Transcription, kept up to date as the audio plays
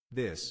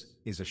This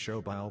is a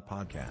Showbile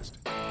podcast.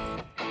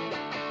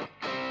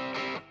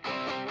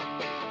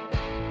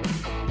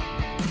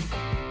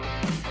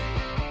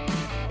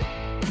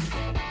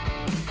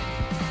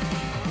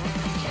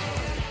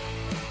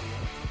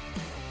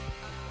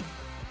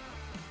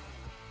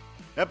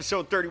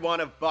 Episode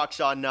 31 of Bucks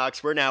on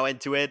Nucks. We're now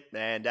into it,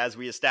 and as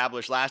we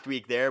established last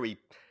week there, we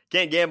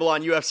can't gamble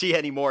on UFC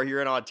anymore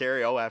here in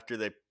Ontario after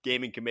the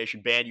Gaming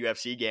Commission banned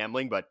UFC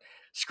gambling, but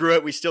screw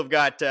it, we still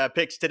got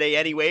picks today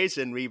anyways,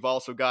 and we've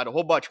also got a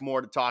whole bunch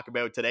more to talk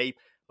about today,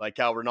 like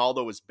how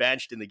Ronaldo was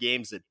benched in the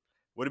games that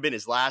would have been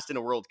his last in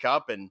a World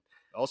Cup, and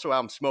also how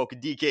I'm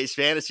smoking DK's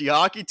fantasy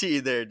hockey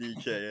team there,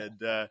 DK,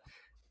 and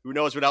who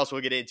knows what else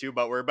we'll get into,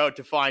 but we're about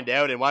to find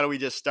out, and why don't we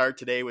just start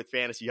today with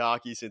fantasy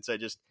hockey since I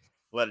just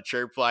let a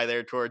chirp fly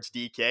there towards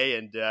DK.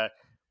 And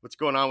what's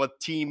going on with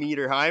Team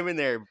Eater Hyman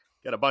there?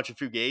 Got a bunch of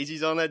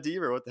Fugazis on that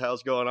team, or what the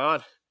hell's going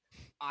on?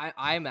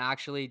 I'm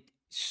actually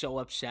so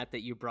upset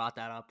that you brought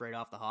that up right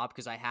off the hop,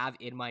 because I have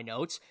in my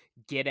notes,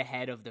 get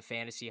ahead of the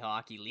fantasy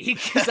hockey league,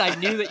 because I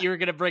knew that you were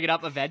going to bring it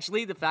up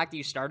eventually. The fact that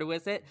you started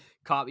with it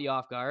caught me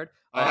off guard.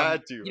 I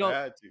had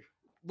to.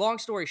 Long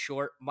story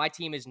short, my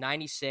team is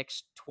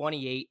 96,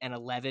 28, and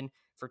 11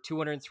 for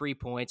 203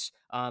 points.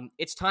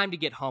 It's time to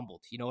get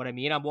humbled. You know what I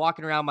mean? I'm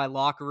walking around my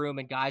locker room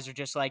and guys are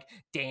just like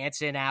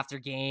dancing after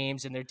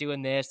games and they're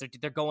doing this.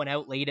 They're going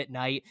out late at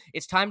night.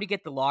 It's time to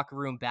get the locker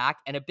room back,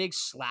 and a big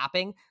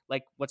slapping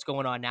like what's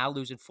going on now,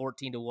 losing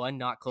 14-1,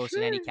 not close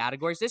in any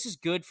categories. This is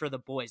good for the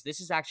boys. This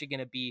is actually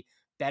going to be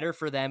better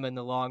for them in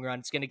the long run.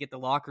 It's going to get the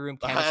locker room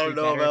chemistry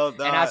better.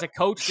 And as a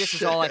coach, this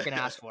is all I can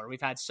ask for.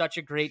 We've had such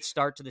a great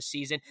start to the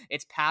season.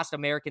 It's past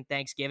American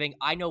Thanksgiving.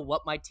 I know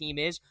what my team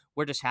is.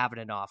 We're just having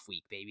an off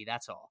week, baby.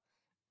 That's all.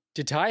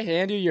 Did Ty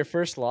hand you your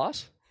first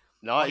loss?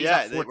 Not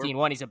yet. He's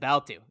 14-1. He's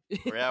about to.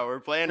 Yeah, we're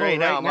playing right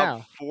now. I'm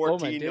up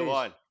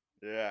 14-1.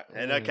 Yeah,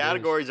 and the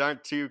categories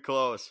aren't too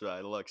close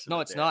by the looks of it. No,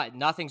 it's not.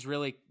 Nothing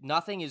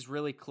is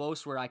really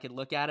close where I could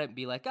look at it and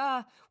be like,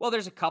 well,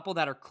 there's a couple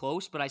that are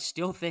close, but I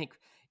still think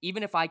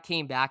even if I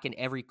came back in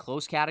every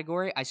close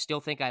category, I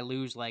still think I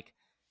lose like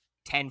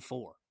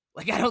 10-4.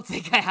 Like, I don't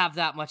think I have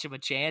that much of a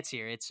chance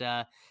here. It's,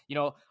 I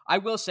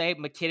will say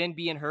McKinnon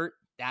being hurt,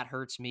 that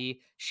hurts me.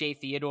 Shea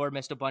Theodore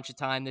missed a bunch of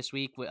time this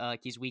week.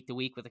 He's week to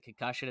week with a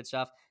concussion and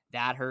stuff.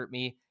 That hurt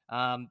me.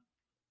 I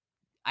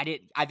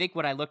think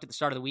when I looked at the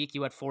start of the week,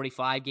 you had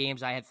 45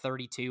 games. I had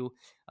 32.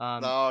 A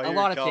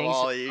lot of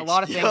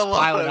things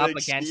piling up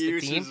against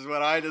the team. This is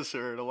what I just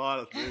heard. A lot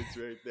of things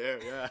right there.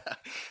 Yeah.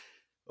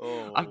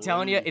 I'm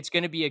telling you, it's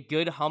going to be a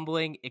good,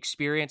 humbling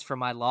experience for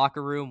my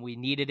locker room. We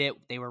needed it.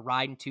 They were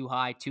riding too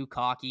high, too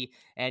cocky.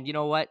 And you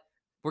know what?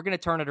 We're going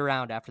to turn it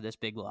around after this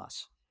big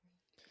loss.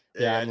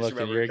 Yeah, I just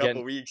remember a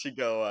couple weeks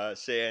ago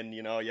saying,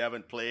 you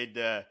haven't played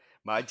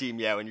my team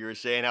yet when you were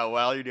saying how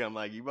well you're doing. I'm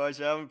like, you boys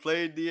haven't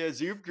played the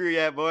Zoom crew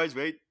yet, boys.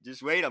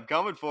 Just wait. I'm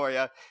coming for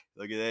you.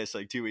 Look at this.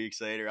 Like 2 weeks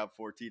later, up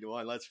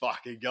 14-1. Let's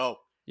fucking go.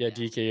 Yeah,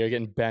 DK, you're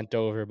getting bent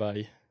over,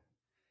 buddy.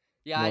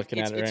 Yeah,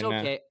 it's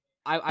okay.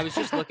 I was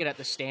just looking at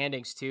the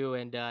standings too,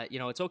 and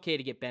it's okay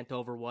to get bent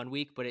over 1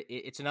 week, but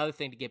it's another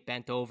thing to get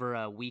bent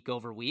over week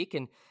over week,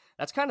 and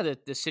that's kind of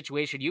the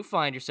situation you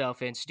find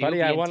yourself in, Stu.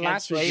 Buddy, I won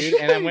last week,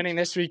 dude, and I'm winning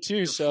this week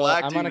too, so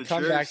I'm on a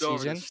comeback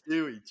season.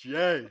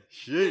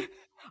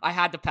 I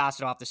had to pass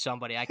it off to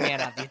somebody. I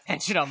can't have the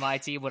attention on my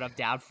team when I'm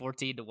down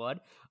 14-1.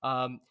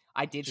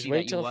 I did just see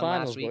wait that you won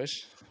last week.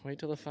 Boys. Wait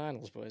till the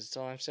finals, boys. That's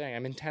all I'm saying.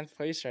 I'm in 10th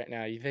place right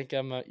now. You think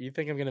I'm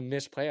gonna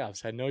miss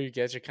playoffs? I know you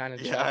guys are kind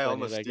of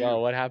like,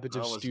 oh, what happens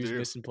if Stu's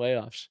missing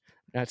playoffs?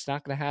 That's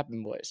not gonna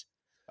happen, boys.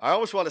 I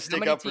almost want to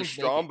stick up for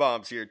Strong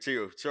Bombs here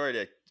too. Sorry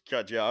to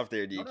cut you off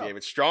there, DK,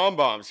 but Strong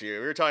Bombs here.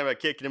 We were talking about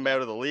kicking him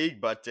out of the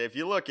league, but if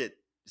you look at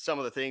some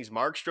of the things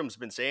Markstrom's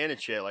been saying and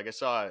shit, like I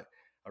saw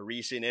a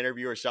recent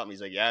interview or something.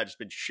 He's like, yeah, just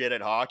been shit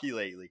at hockey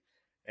lately,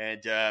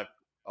 and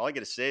all I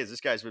gotta say is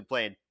this guy's been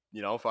playing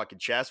fucking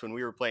chess. When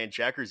we were playing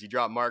checkers, he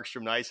dropped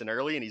Markstrom nice and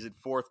early, and he's in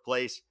 4th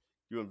place,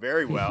 doing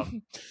very well.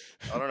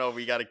 I don't know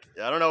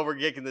if we're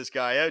kicking this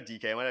guy out,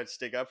 DK. I might have to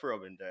stick up for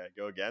him and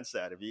go against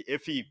that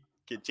if he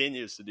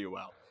continues to do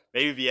well.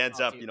 Maybe if he ends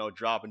up,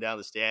 dropping down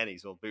the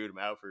standings, we'll boot him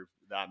out for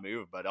that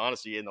move. But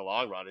honestly, in the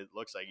long run, it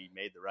looks like he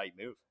made the right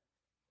move.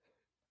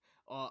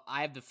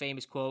 I have the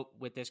famous quote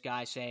with this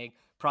guy saying,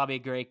 probably a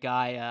great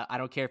guy. I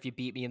don't care if you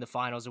beat me in the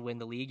finals and win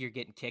the league, you're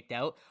getting kicked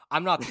out.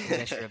 I'm not the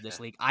commissioner of this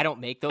league. I don't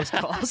make those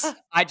calls.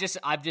 I'm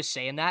just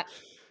saying that.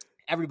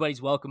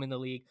 Everybody's welcome in the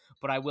league.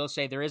 But I will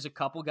say there is a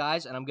couple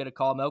guys, and I'm going to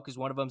call them out because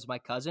one of them is my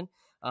cousin.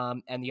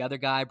 And the other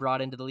guy I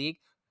brought into the league,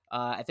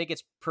 I think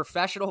it's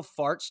Professional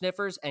Fart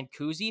Sniffers and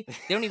Koozie.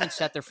 They don't even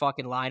set their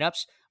fucking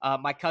lineups.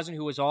 My cousin,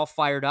 who was all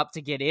fired up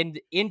to get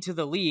into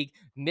the league,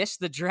 missed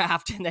the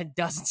draft and then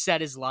doesn't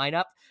set his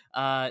lineup.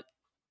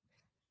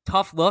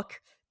 Tough look.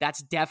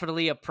 That's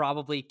definitely a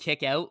probably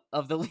kick out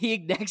of the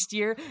league next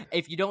year.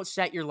 If you don't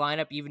set your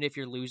lineup, even if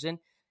you're losing,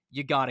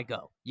 you gotta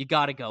go. It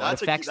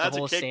affects the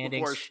whole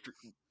standings.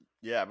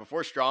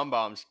 Before Strong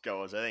Bombs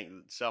goes, I think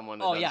someone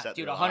that doesn't set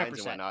their lines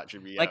and whatnot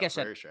should be out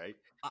first, right?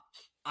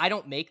 I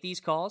don't make these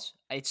calls.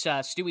 It's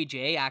Stewie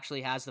J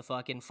actually has the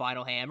fucking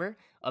final hammer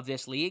of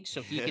this league,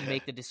 so he can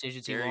make the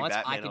decisions he wants.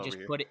 I could just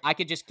I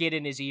could just get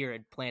in his ear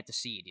and plant the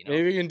seed.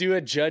 Maybe we can do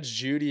a Judge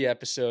Judy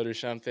episode or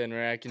something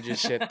where I can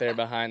just sit there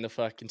behind the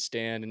fucking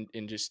stand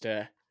and just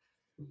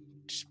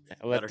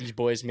let these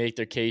boys make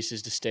their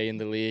cases to stay in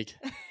the league.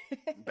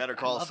 Better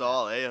call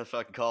Saul, I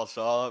fucking call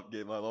Saul up,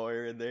 get my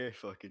lawyer in there,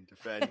 fucking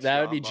defend.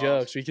 That would be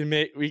jokes. We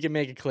can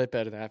make a clip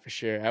out of that for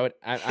sure.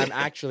 I'm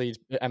actually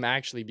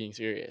being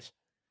serious.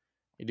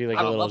 You do like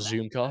a little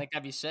Zoom call. I think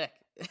that'd be sick.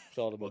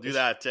 We'll do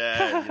that.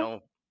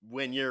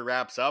 When year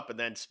wraps up, and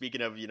then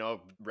speaking of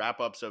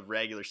wrap ups of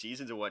regular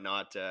seasons and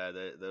whatnot,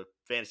 the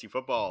fantasy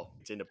football,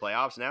 it's into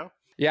playoffs now.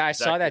 Yeah, I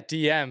saw that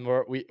DM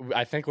where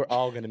I think we're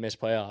all going to miss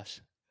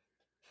playoffs.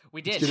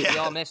 We did. We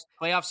all missed.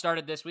 Playoffs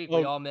started this week.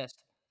 We all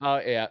missed. Oh,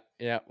 yeah.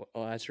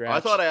 Well, that's right. I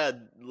thought I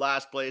had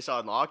last place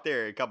on lock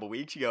there a couple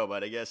weeks ago,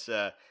 but I guess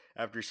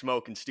after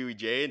smoking Stewie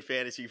J in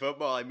fantasy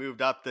football, I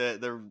moved up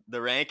the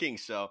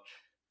rankings. So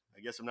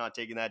I guess I'm not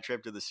taking that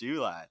trip to the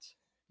Sioux, lads.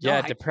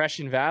 Yeah,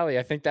 Depression Valley.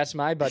 I think that's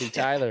my buddy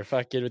Tyler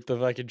fucking with the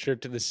fucking trip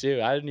to the Sioux.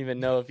 I didn't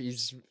even know if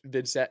he's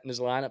been setting his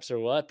lineups or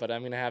what, but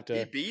I'm going to have to.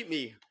 He beat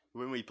me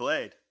when we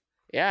played.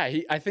 Yeah,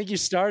 I think he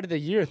started the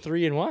year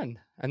 3-1,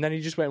 and then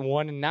he just went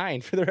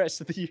 1-9 for the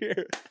rest of the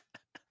year.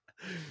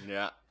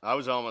 Yeah, I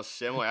was almost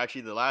similar.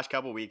 Actually, the last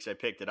couple of weeks I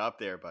picked it up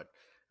there, but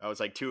I was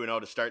like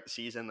 2-0 to start the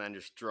season, then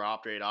just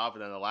dropped right off.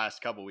 And then the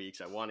last couple of weeks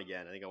I won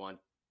again. I think I won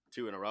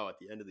 2 in a row at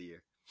the end of the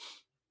year.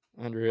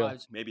 Unreal.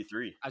 Maybe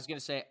 3. I was gonna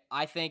say,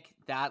 I think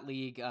that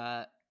league,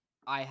 I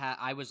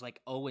was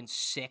like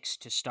 0-6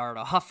 to start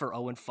off, or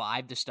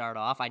 0-5 to start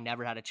off. I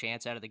never had a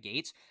chance out of the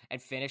gates,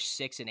 and finished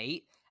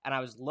 6-8. And I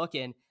was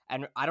looking,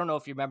 and I don't know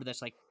if you remember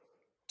this, like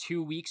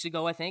 2 weeks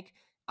ago, I think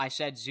I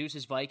said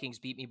Zeus's Vikings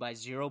beat me by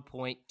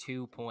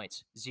 0.2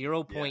 points,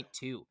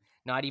 0.2,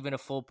 not even a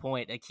full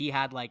point. Like he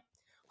had like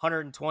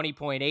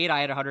 120.8, I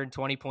had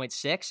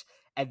 120.6,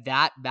 and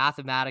that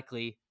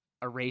mathematically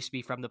erased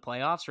me from the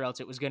playoffs, or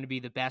else it was going to be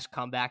the best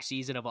comeback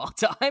season of all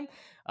time.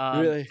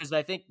 Really? Because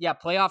I think,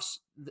 playoffs,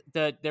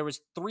 there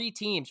was 4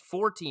 teams,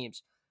 4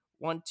 teams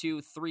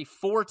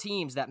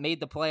that made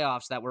the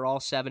playoffs that were all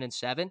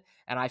 7-7,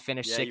 and I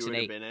finished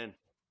 6-8.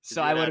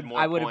 So I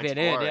would have been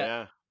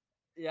in.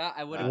 Yeah,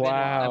 I would have been.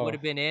 I would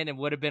have been in and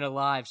would have been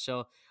alive.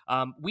 So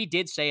we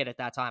did say it at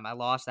that time. I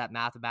lost. That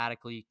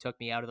mathematically took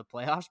me out of the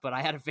playoffs, but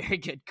I had a very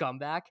good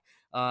comeback.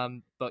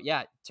 But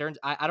yeah,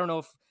 I don't know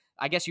if.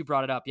 I guess you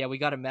brought it up. Yeah, we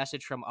got a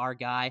message from our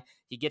guy.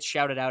 He gets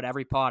shouted out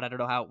every pod. I don't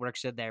know how it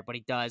works in there, but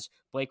he does.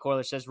 Blake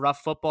Corler says,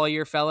 rough football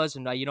year, fellas.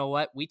 And you know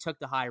what? We took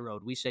the high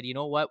road. We said, you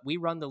know what? We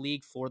run the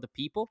league for the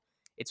people.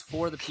 It's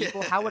for the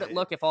people. How would it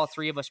look if all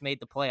 3 of us made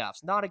the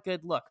playoffs? Not a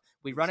good look.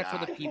 We run it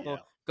for the people.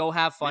 Go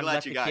have fun.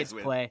 Let the kids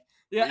play.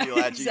 Yeah,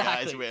 let you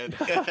guys win.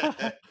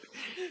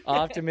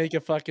 I'll have to make a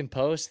fucking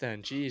post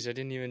then. Jeez, I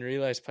didn't even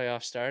realize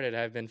playoffs started.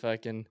 I've been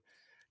fucking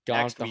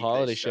gone with the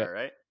holiday shit.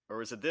 Right? Or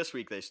was it this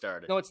week they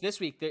started? No, it's this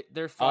week.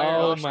 They're firing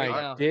off right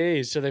now.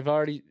 Days. So they've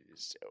already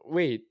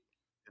wait.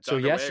 So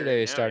yesterday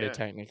they started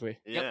technically.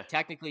 Yeah. Yep,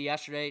 technically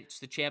yesterday. It's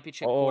the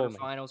championship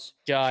quarterfinals.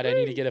 God, I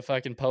need to get a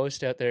fucking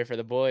post out there for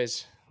the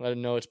boys. Let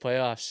them know it's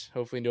playoffs.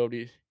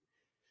 Hopefully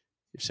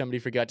if somebody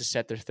forgot to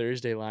set their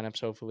Thursday lineups,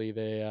 hopefully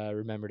they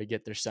remember to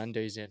get their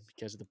Sundays in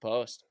because of the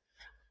post.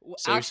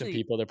 Save some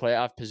people their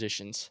playoff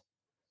positions.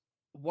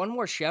 One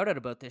more shout out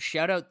about this.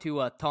 Shout out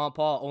to Tom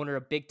Paul, owner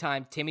of Big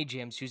Time Timmy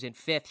Gyms, who's in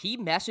 5th. He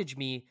messaged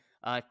me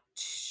a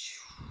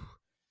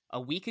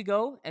week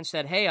ago and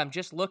said, hey, I'm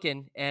just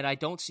looking and I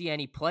don't see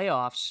any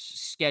playoffs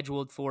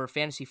scheduled for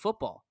fantasy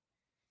football.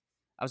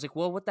 I was like,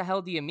 well, what the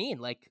hell do you mean?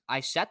 Like, I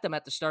set them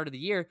at the start of the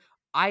year.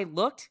 I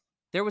looked,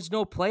 there was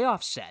no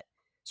playoff set.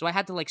 So I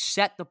had to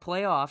set the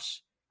playoffs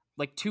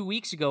 2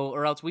 weeks ago,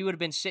 or else we would have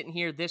been sitting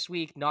here this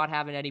week not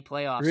having any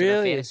playoffs in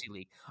our fantasy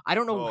league. I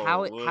don't know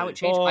how it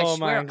changed. Oh, I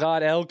swear, my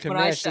God, El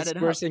Kamish, it's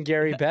worse than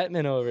Gary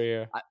Bettman over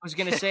here. I was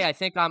going to say, I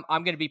think I'm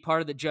going to be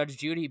part of the Judge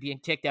Judy being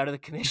kicked out of the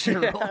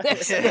commissioner role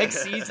next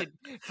season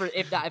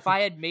if I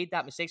had made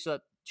that mistake. So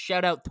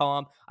shout out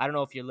Tom. I don't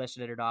know if you're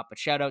listening or not, but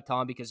shout out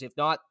Tom, because if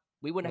not,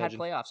 we wouldn't have had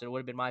playoffs and it would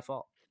have been my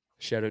fault.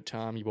 Shout out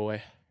Tom, you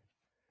boy.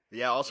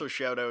 Yeah, also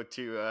shout out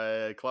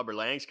to Clubber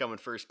Lang's coming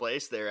first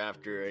place there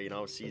after,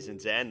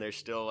 season's end. There's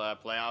still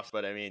playoffs,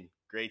 but I mean,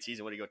 great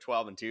season. What do you go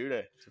 12-2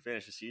 to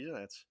finish the season?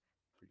 That's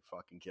pretty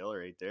fucking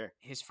killer right there.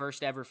 His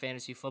first ever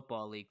fantasy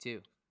football league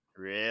too.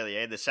 Really?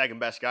 Hey, the second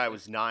best guy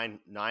was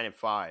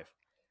 9-5.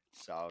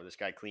 So this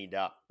guy cleaned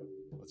up.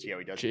 Let's see how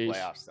he does in the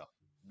playoffs though.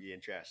 Be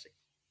interesting.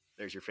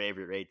 There's your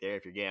favorite right there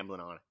if you're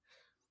gambling on it.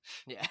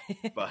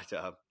 Yeah. But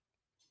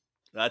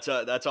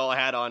that's all I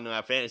had on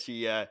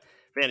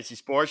fantasy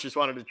sports. Just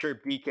wanted to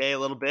chirp DK a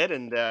little bit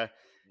and,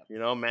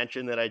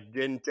 mention that I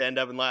didn't end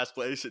up in last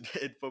place in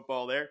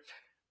football there.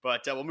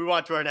 But we'll move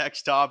on to our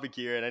next topic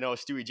here. And I know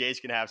Stewie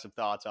J's going to have some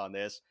thoughts on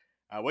this.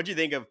 What do you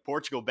think of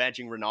Portugal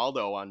benching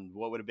Ronaldo on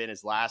what would have been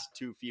his last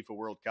 2 FIFA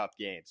World Cup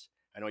games?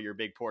 I know you're a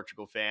big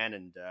Portugal fan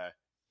and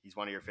he's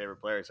one of your favorite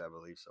players, I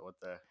believe. So what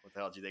the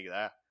hell did you think of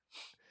that?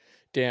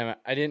 Damn it.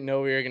 I didn't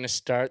know we were going to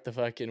start the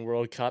fucking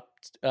World Cup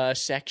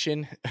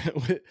section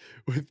with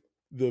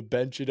the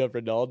benching of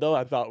Ronaldo.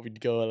 I thought we'd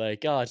go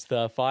like, oh, it's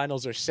the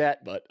finals are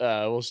set, but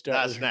we'll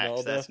start with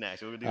Ronaldo. That's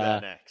next. We'll do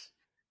that next.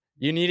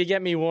 You need to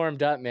get me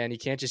warmed up, man. You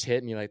can't just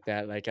hit me like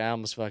that. Like, I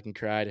almost fucking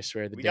cried, I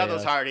swear. We got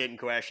those hard-hitting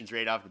questions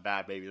right off the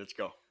bat, baby. Let's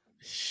go.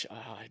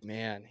 Oh,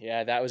 man.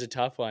 Yeah, that was a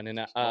tough one. And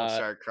don't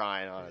start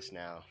crying on us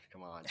now.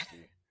 Come on,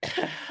 Steve.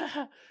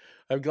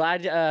 I'm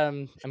glad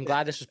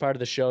this was part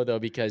of the show, though,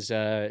 because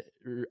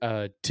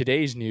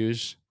today's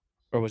news,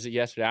 or was it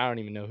yesterday? I don't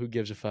even know. Who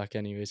gives a fuck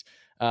anyways?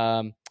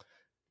 The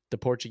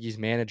Portuguese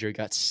manager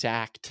got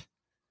sacked.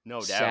 No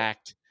doubt.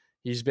 Sacked.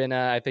 He's been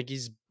I think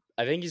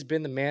he's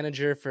been the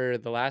manager for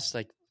the last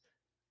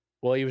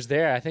he was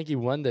there. I think he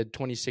won the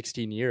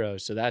 2016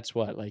 Euros. So that's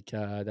what,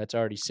 that's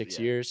already 6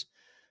 years.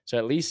 So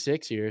at least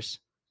 6 years.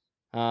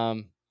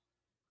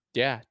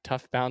 Yeah,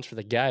 tough bounce for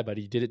the guy, but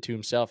he did it to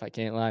himself. I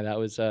can't lie. That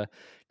was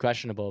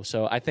questionable.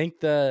 So I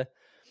think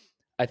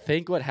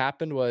what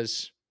happened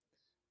was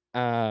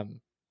him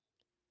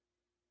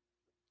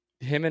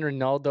and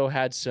Ronaldo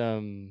had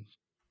some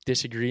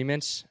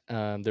disagreements.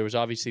 There was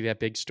obviously that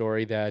big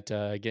story that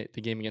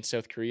the game against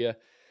South Korea,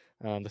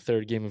 the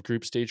third game of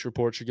group stage for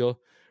Portugal,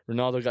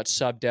 Ronaldo got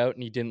subbed out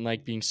and he didn't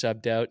like being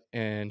subbed out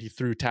and he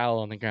threw a towel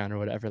on the ground or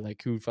whatever.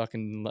 Like, who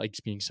fucking likes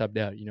being subbed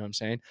out? You know what I'm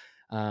saying?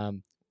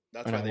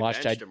 That's why they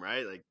benched him,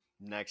 right? Like,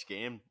 next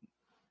game.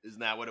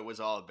 Isn't that what it was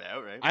all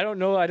about, right? I don't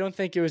know. I don't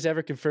think it was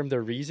ever confirmed the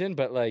reason,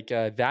 but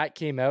that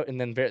came out, and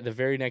then the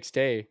very next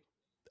day,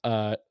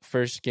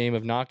 first game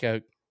of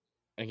knockout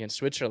against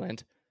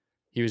Switzerland,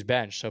 he was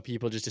benched. So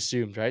people just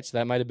assumed, right? So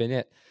that might have been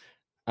it.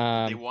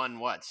 They won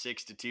what,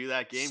 6-2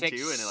 that game too, and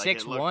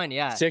 6-1,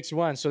 yeah,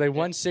 6-1. So they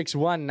won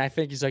 6-1, and I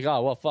think he's like,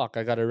 oh well, fuck,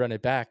 I got to run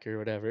it back or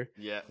whatever.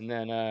 Yeah, and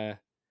then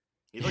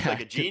he looked like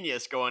a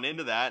genius going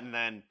into that, and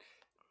then,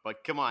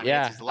 but come on,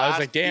 yeah, it's his last I was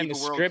like, damn, the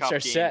scripts are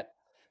set.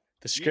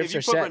 The scripts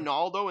are set. If you put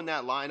Ronaldo in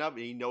that lineup and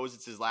he knows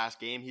it's his last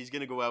game, he's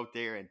gonna go out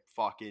there and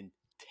fucking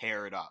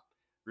tear it up.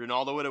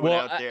 Ronaldo would have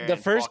went out there. The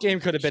first game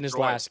could have been his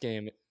last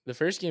game. The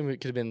first game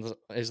could have been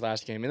his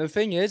last game. And the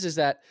thing is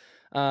that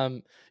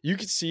you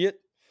could see it.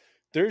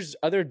 There's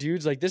other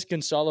dudes like this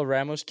Gonzalo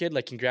Ramos kid.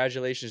 Like,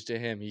 congratulations to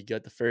him. He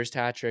got the first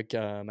hat trick,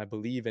 I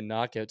believe, in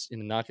the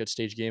knockout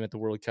stage game at the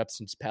World Cup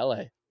since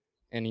Pele.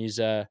 And he's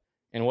and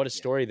what a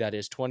story that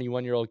is.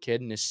 21-year-old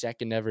kid in his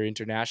second ever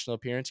international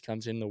appearance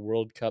comes in the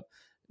World Cup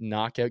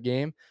knockout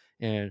game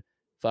and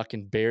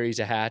fucking buries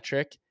a hat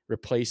trick,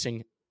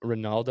 replacing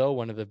Ronaldo,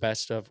 one of the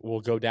best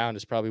will go down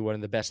as probably one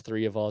of the best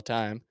three of all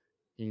time.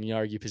 You can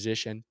argue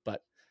position,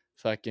 but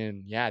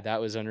fucking, yeah, that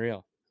was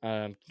unreal.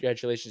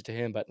 Congratulations to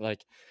him. But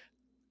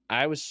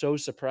I was so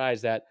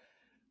surprised that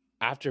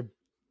after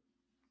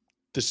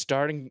the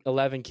starting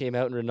 11 came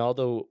out and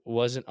Ronaldo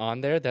wasn't on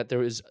there, that there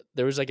was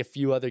like a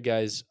few other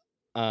guys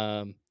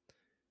that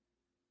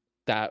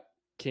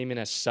came in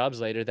as subs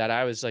later that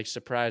I was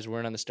surprised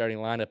weren't on the starting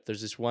lineup.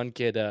 There's this one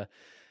kid,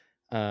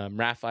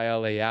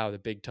 Rafael Leao, the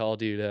big tall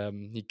dude.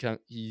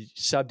 He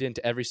subbed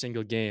into every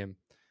single game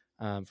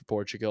for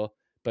Portugal,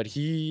 but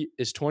he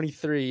is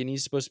 23 and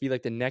he's supposed to be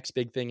the next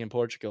big thing in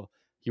Portugal.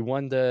 He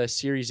won the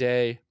Serie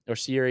A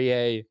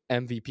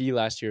MVP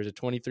last year as a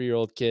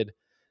 23-year-old kid.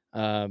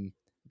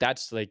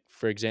 That's for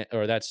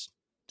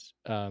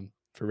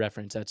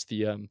reference, that's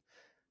the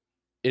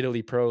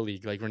Italy Pro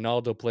League.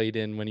 Ronaldo played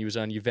in when he was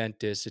on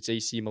Juventus. It's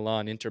AC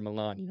Milan, Inter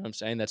Milan. You know what I'm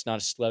saying? That's not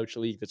a slouch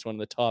league. That's one of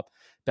the top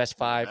best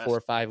 4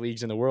 or 5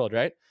 leagues in the world,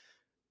 right?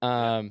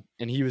 And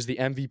he was the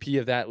MVP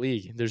of that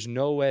league. There's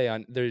no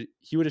way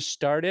he would have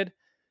started.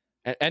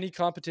 Any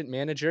competent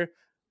manager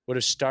would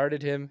have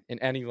started him in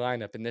any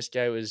lineup, and this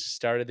guy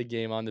started the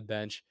game on the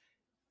bench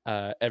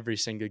every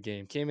single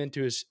game. Came in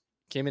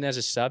as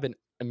a sub and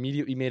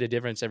immediately made a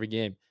difference every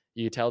game.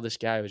 You could tell this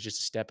guy was just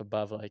a step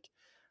above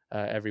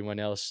everyone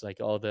else,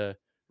 all the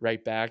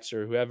right backs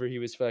or whoever he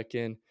was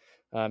fucking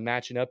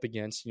matching up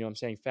against. You know what I'm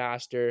saying?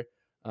 Faster,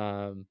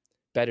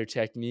 better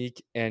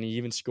technique, and he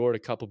even scored a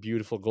couple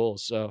beautiful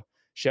goals. So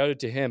shout out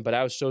to him. But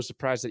I was so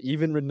surprised that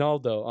even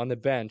Ronaldo on the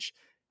bench,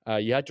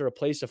 you had to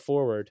replace a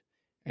forward,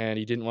 and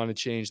he didn't want to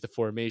change the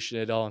formation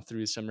at all and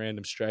threw some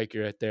random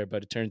striker right there.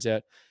 But it turns out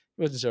it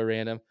wasn't so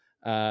random.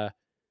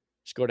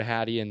 Scored a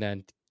hattie, and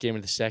then game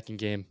of the second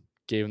game,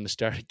 gave him the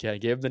start again,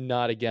 gave him the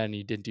nod again, and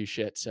he didn't do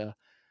shit. So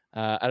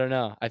I don't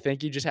know. I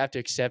think you just have to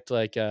accept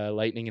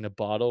lightning in a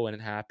bottle when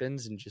it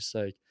happens, and just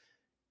I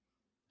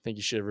think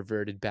you should have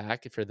reverted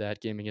back for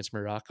that game against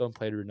Morocco and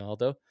played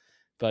Ronaldo.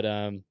 But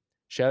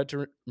shout out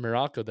to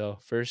Morocco though,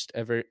 first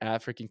ever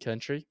African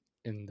country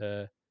in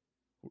the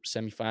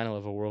semifinal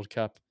of a World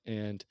Cup,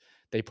 and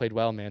they played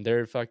well, man.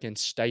 They're fucking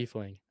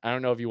stifling. I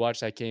don't know if you watched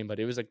that game, but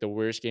it was the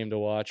worst game to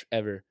watch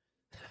ever.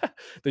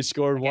 They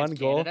scored one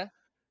goal. Canada?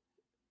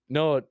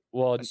 No,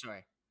 well, I'm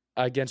sorry.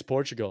 Against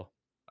Portugal.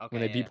 Okay,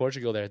 when they beat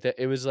Portugal there.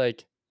 It was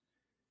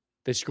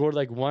they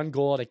scored one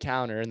goal on a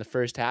counter in the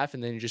first half,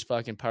 and then you just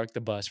fucking parked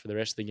the bus for the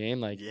rest of the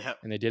game.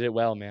 And they did it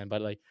well, man.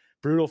 But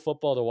brutal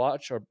football to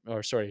watch,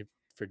 or sorry,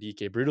 for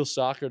DK. Brutal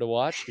soccer to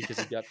watch because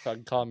he got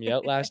fucking called me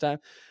out last time.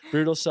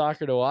 Brutal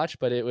soccer to watch,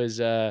 but it was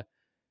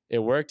it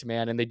worked,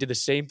 man. And they did the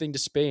same thing to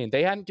Spain.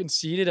 They hadn't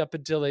conceded up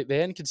until they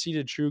hadn't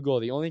conceded a true goal.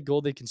 The only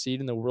goal they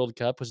conceded in the World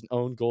Cup was an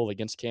own goal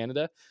against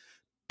Canada.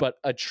 But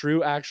a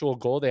true actual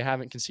goal they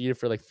haven't conceded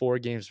for like 4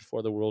 games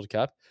before the World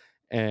Cup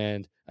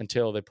and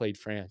until they played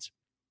France.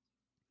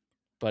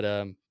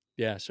 But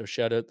yeah, so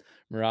shout out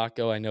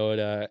Morocco. I know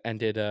it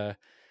ended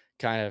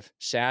kind of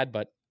sad,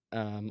 but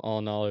all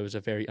in all, it was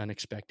a very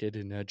unexpected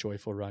and a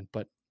joyful run.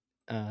 But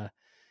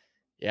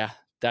yeah,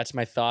 that's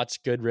my thoughts.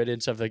 Good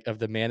riddance of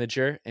the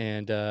manager,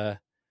 and I'm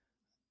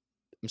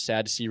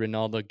sad to see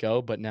Ronaldo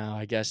go. But now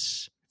I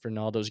guess if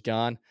Ronaldo's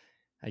gone,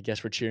 I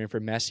guess we're cheering for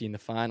Messi in the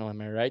final.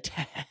 Am I right?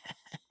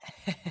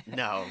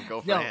 No,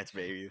 go France,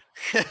 baby.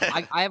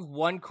 I have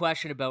one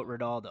question about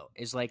Ronaldo.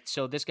 Is like,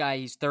 so this guy,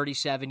 he's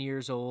 37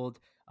 years old.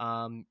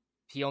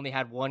 He only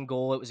had 1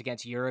 goal. It was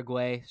against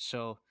Uruguay,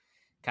 so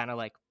kind of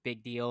like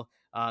big deal.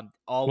 When?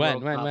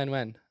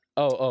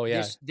 Oh,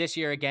 yeah. This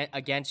year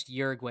against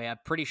Uruguay. I'm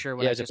pretty sure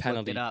when I just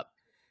looked it up.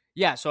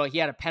 Yeah, so he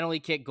had a penalty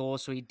kick goal,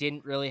 so he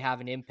didn't really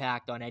have an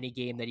impact on any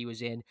game that he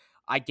was in.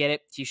 I get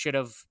it. He should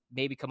have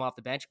maybe come off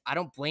the bench. I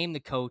don't blame the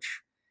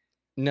coach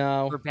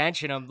for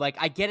benching him. Like,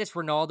 I get it's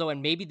Ronaldo,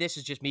 and maybe this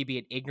is just me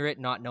being ignorant,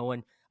 not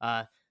knowing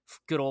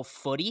good old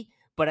footy.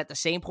 But at the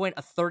same point,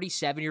 a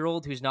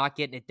 37-year-old who's not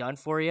getting it done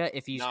for you,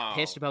 if he's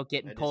pissed about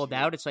getting pulled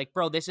out, it's like,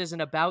 bro, this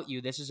isn't about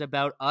you. This is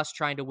about us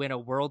trying to win a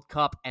World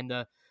Cup and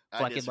the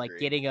fucking like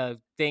getting a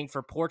thing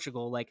for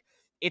Portugal. Like,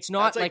 it's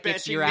not like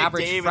it's your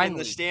average friendly. In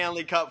the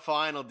Stanley Cup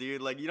final,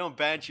 dude. Like, you don't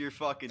bench your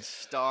fucking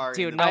star.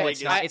 Dude, no,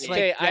 it's not. It's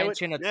like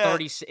benching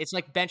 30. It's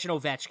like benching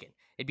Ovechkin.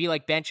 It'd be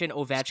like benching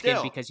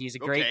Ovechkin because he's a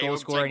great goal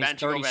scorer and he's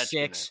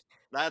 36.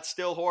 That's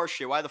still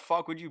horseshit. Why the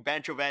fuck would you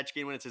bench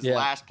Ovechkin when it's his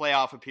last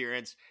playoff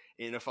appearance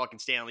in a fucking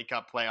Stanley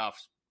Cup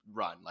playoffs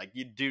run? Like,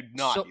 you do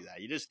not do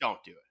that. You just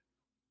don't do it.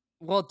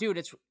 Well,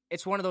 dude,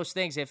 it's one of those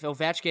things. If it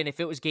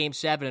was Game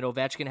 7 and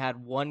Ovechkin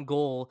had 1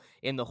 goal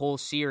in the whole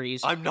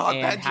series, I'm not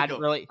and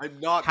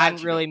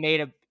hadn't really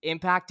made an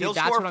impact, dude.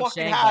 That's what I'm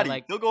saying.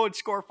 Like, he'll go and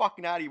score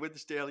fucking Hattie with the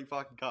Stanley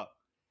fucking Cup.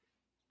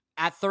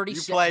 At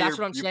 37, that's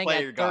what I'm saying.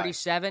 At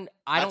 37,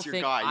 I don't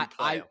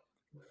think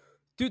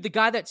dude, the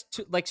guy that's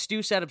like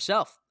Stu said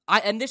himself.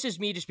 And this is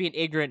me just being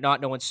ignorant,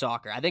 not knowing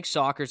soccer. I think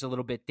soccer is a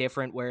little bit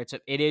different, where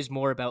it is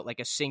more about like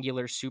a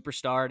singular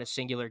superstar and a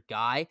singular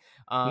guy.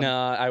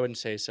 No, I wouldn't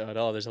say so at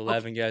all. There's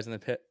 11 guys in the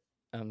pit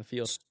on the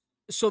field.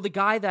 So the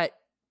guy that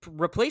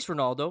replaced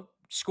Ronaldo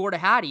scored a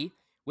hattie,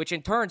 which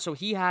in turn, so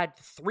he had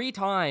 3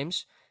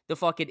 times the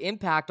fucking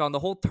impact on the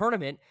whole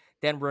tournament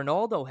than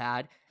Ronaldo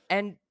had,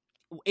 and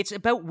it's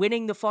about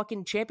winning the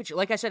fucking championship.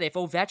 Like I said, if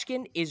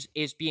Ovechkin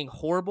is being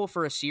horrible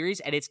for a series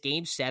and it's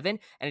Game 7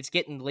 and it's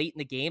getting late in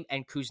the game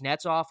and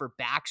Kuznetsov or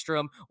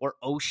Backstrom or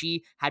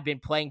Oshie had been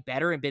playing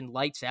better and been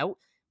lights out,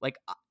 like,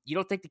 you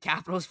don't think the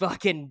Capitals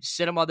fucking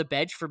sit him on the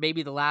bench for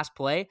maybe the last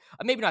play?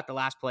 Maybe not the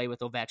last play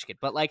with Ovechkin,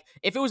 but like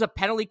if it was a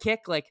penalty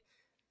kick, like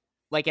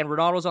and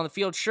Ronaldo's on the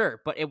field,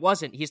 sure, but it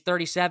wasn't. He's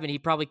 37. He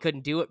probably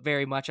couldn't do it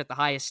very much at the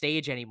highest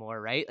stage anymore,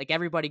 right? Like,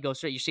 everybody goes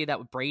through it. You see that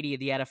with Brady in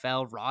the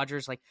NFL,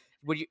 Rodgers, like,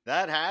 would you?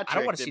 That hat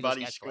trick that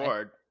Buddy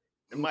scored,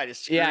 it might have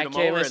screwed him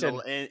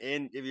over.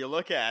 And if you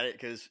look at it,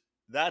 because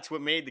that's what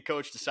made the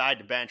coach decide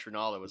to bench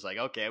Ronaldo. It was like,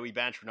 okay, we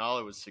benched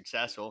Ronaldo, it was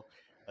successful.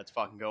 Let's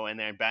fucking go in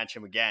there and bench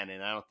him again.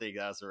 And I don't think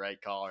that was the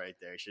right call right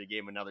there. He should have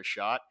gave him another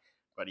shot.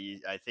 But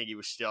I think he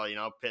was still,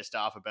 pissed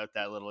off about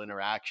that little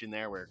interaction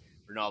there where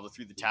Ronaldo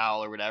threw the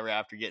towel or whatever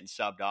after getting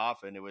subbed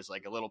off, and it was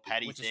like a little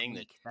petty thing.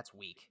 That's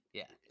weak.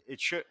 Yeah, it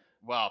should.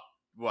 Well,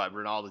 what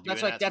Ronaldo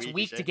doing? That's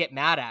weak to get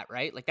mad at,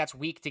 right? Like, that's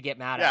weak to get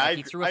mad at. Like,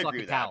 he threw a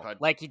fucking towel.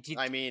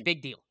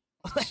 Big deal.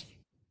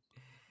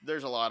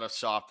 There's a lot of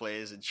soft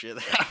plays and shit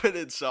that happen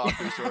in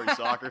soccer. Sorry,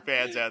 soccer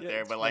fans out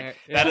there, but like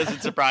that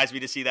doesn't surprise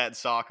me to see that in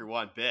soccer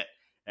one bit.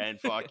 And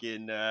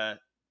fucking, I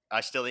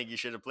still think you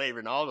should have played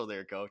Ronaldo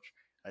there, coach.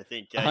 I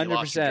think you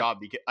lost your job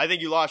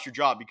you lost your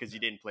job because you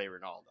didn't play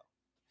Ronaldo.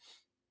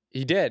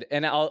 He did,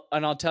 and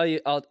I'll tell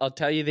you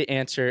the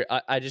answer.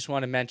 I just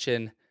want to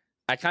mention.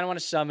 I kind of want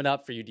to sum it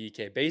up for you,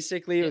 DK.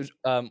 Basically, it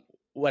was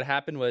what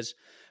happened was,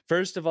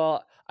 first of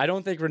all, I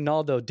don't think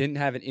Ronaldo didn't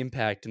have an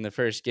impact in the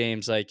first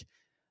games. Like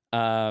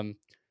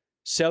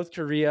South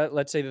Korea,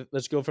 let's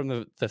go from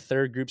the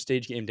third group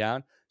stage game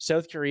down.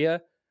 South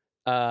Korea,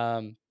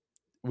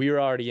 we were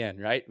already in,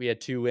 right? We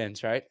had 2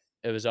 wins, right?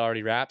 It was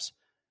already wraps.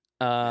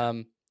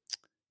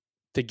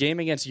 The game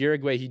against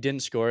Uruguay, he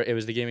didn't score. It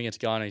was the game against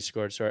Ghana he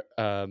scored.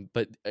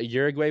 But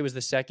Uruguay was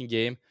the second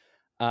game.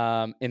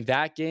 In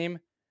that game,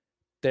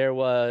 there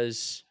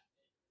was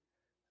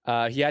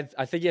I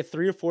think he had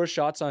 3 or 4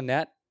 shots on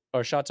net,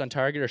 or shots on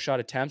target, or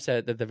shot attempts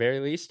at the very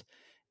least.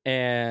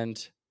 And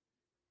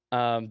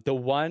the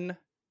one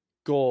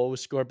goal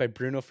was scored by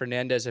Bruno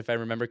Fernandes, if I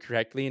remember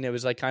correctly, and it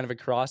was like kind of a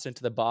cross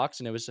into the box,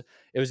 and it was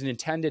an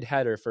intended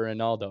header for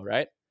Ronaldo,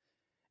 right?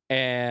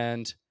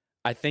 And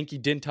I think he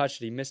didn't touch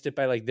it. He missed it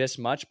by like this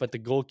much, but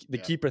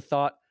the keeper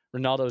thought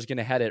Ronaldo was going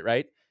to head it,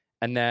 right?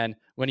 And then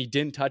when he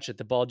didn't touch it,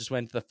 the ball just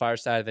went to the far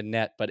side of the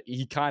net. But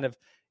he kind of,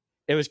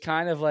 it was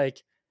kind of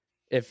like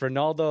if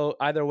Ronaldo,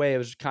 either way, it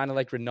was kind of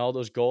like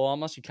Ronaldo's goal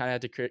almost. You kind of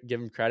had to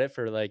give him credit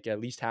for like at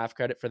least half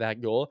credit for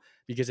that goal,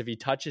 because if he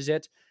touches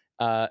it,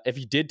 if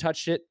he did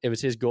touch it, it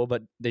was his goal,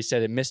 but they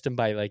said it missed him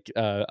by like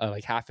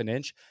half an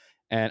inch.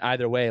 And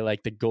either way,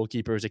 like the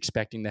goalkeeper was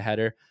expecting the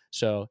header,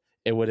 so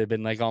it would have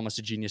been like almost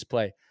a genius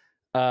play.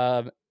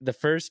 The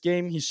first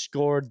game he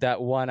scored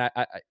that one,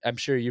 I'm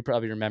sure you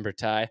probably remember,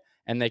 Ty,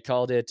 and they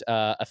called it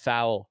a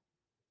foul.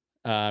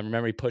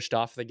 Remember he pushed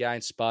off the guy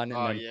and spun.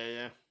 And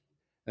yeah.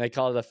 And they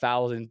called it a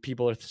foul, and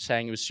people are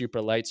saying it was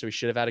super light, so he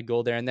should have had a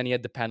goal there. And then he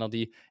had the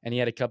penalty, and he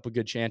had a couple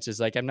good chances.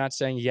 Like, I'm not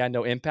saying he had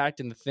no impact.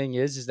 And the thing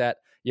is that,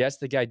 yes,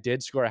 the guy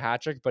did score a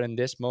hat trick, but in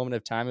this moment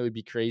of time, it would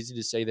be crazy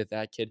to say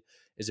that kid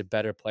is a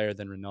better player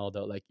than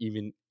Ronaldo. Like,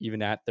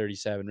 even at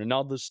 37,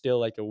 Ronaldo's still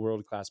like a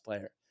world-class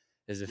player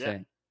is the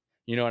thing.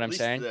 You know what I'm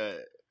saying?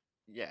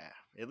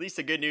 At least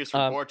the good news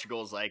for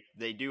Portugal is like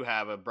they do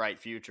have a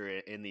bright future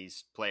in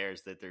these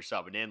players that they're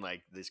subbing in,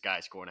 like this guy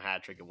scoring a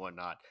hat trick and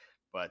whatnot.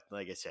 But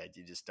like I said,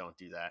 you just don't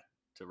do that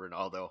to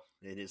Ronaldo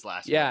in his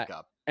last World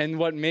Cup. And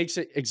what makes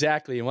it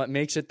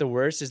the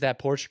worst is that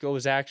Portugal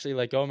was actually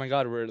like, oh my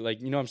God, we're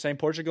like, you know what I'm saying?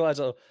 Portugal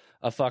has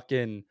a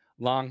fucking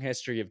long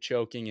history of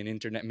choking in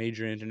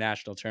major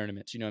international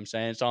tournaments. You know what I'm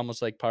saying? It's almost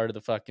like part of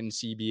the fucking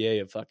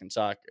CBA of fucking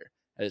soccer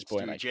at this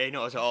point. Dude, like, Jay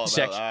knows all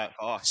about that.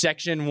 Oh.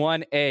 Section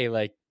 1A,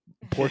 like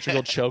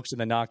Portugal chokes in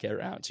the knockout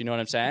rounds. You know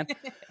what I'm saying?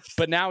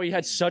 But now he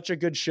had such a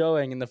good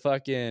showing in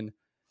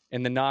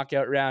the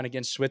knockout round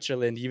against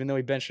Switzerland, even though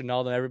he benched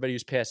Ronaldo and everybody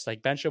was pissed.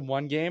 Like, bench him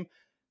one game,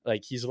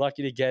 like he's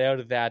lucky to get out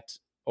of that,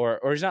 or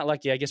he's not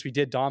lucky. I guess we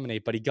did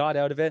dominate, but he got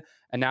out of it.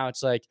 And now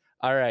it's like,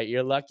 all right,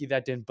 you're lucky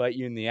that didn't bite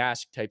you in the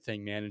ass type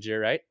thing, manager,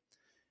 right?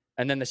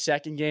 And then the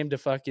second game to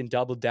fucking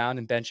double down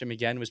and bench him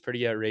again was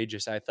pretty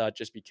outrageous, I thought,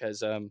 just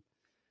because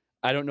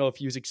I don't know if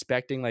he was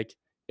expecting like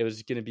it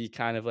was going to be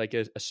kind of like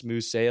a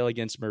smooth sail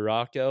against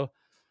Morocco,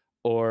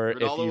 or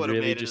Ronaldo if he would have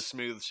really made just it a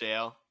smooth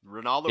sail.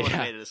 Ronaldo would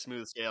have made it a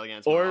smooth sail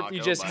against or Morocco. if he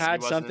just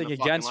had something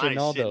against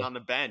Ronaldo sitting Ronaldo on the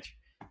bench.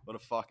 What a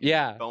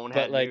fucking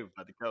bonehead move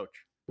by the coach.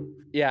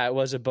 Yeah, it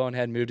was a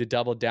bonehead move to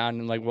double down,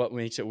 and like what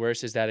makes it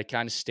worse is that it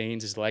kind of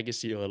stains his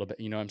legacy a little bit.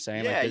 You know what I'm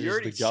saying? Yeah, like, you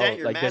already sent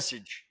your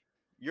message.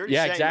 You already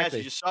sent your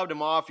message. You subbed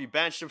him off. You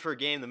benched him for a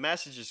game. The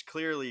message is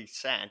clearly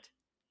sent.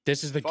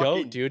 This is the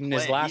GOAT, dude, in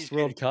his last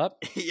World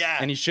Cup. Yeah,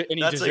 and he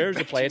deserves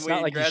to play. It's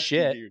not like he's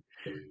shit. Dude.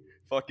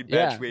 Fucking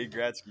bench Wayne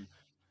Gretzky.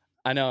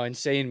 I know,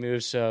 insane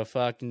moves. So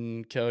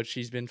fucking coach,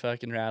 he's been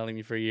fucking rattling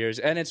me for years,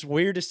 and it's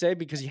weird to say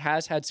because he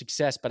has had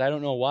success, but I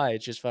don't know why.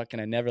 It's just fucking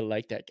I never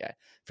liked that guy,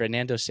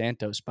 Fernando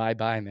Santos. Bye,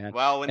 man.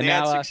 Well, when they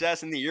had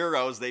success in the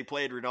Euros, they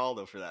played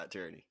Ronaldo for that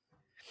tourney.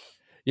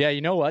 Yeah,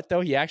 you know what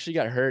though? He actually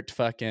got hurt.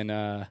 Fucking,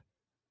 I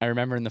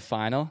remember in the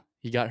final,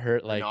 he got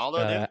hurt. Like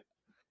Ronaldo did?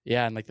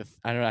 Yeah, and like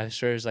I don't know. I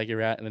swear it was like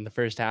in the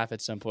first half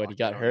at some point he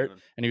got hurt,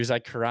 and he was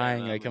like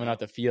crying, like coming out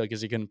the field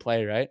because he couldn't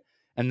play, right?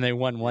 And they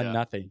won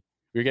 1-0.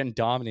 We were getting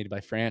dominated by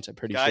France. I'm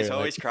pretty sure. Guy's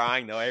always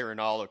crying though. Hey,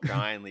 Ronaldo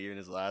crying, leaving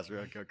his last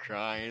World Cup,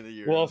 crying the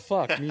Euros. Well,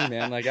 fuck me,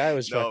 man. Like I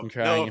was fucking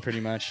crying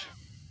pretty much.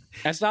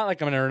 And it's not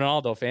like I'm a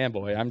Ronaldo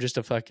fanboy. I'm just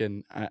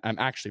I'm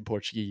actually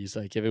Portuguese.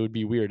 Like if it would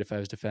be weird if I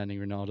was defending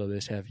Ronaldo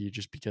this heavy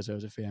just because I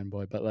was a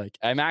fanboy. But like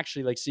I'm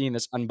actually like seeing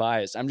this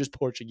unbiased. I'm just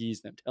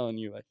Portuguese and I'm telling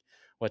you like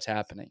what's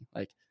happening.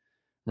 Like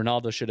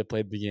Ronaldo should have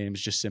played the game.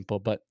 It's just simple.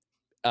 But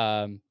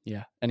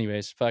yeah.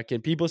 Anyways,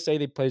 fucking people say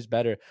they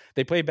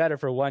play better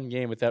for one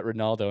game without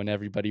Ronaldo, and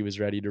everybody was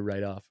ready to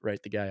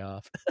write the guy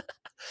off.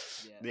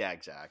 Yeah,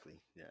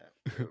 exactly.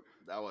 Yeah,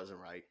 that wasn't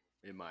right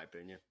in my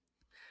opinion.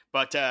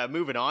 But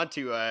moving on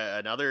to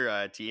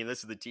another team. This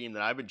is the team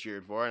that I've been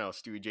cheering for. I know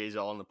Stewie J's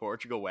all in the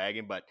Portugal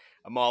wagon, but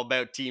I'm all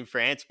about Team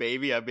France,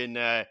 baby. I've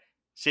been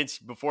since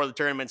before the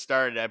tournament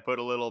started. I put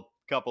a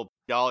couple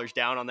dollars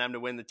down on them to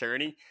win the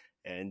tourney.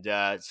 And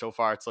so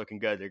far, it's looking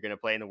good. They're going to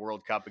play in the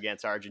World Cup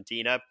against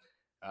Argentina.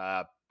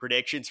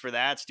 Predictions for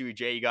that? Stewie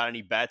J, you got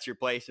any bets you're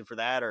placing for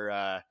that?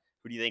 Or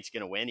who do you think's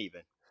going to win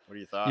even? What are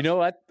your thoughts? You know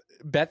what?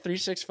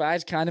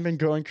 Bet365's kind of been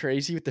going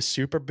crazy with the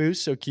super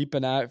boost, so keep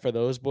an eye out for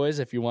those boys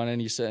if you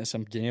want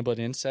some gambling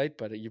insight.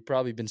 But you've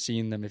probably been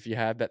seeing them if you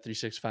have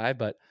Bet365.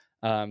 But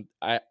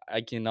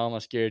I can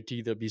almost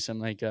guarantee there'll be some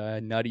like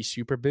nutty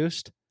super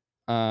boost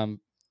for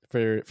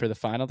the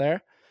final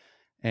there.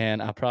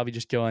 And I'll probably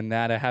just go on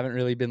that. I haven't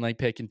really been like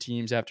picking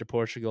teams after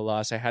Portugal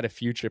lost. I had a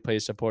future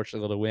place of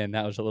Portugal to win.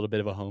 That was a little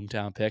bit of a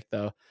hometown pick,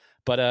 though.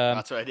 But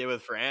that's what I did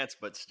with France.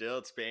 But still,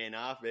 it's paying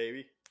off,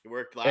 baby. It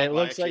worked last. It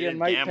looks like it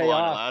might pay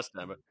off last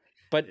time.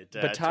 But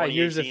Ty,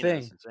 here's the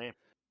thing: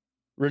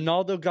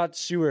 Ronaldo got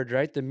sewered,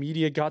 right? The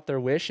media got their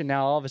wish, and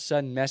now all of a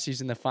sudden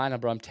Messi's in the final,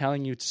 bro. I'm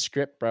telling you, it's a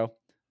script, bro.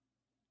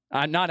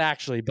 Not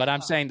actually, but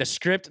I'm saying the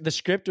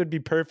script would be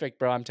perfect,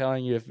 bro. I'm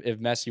telling you, if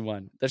Messi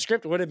won, the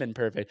script would have been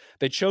perfect.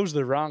 They chose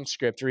the wrong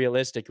script,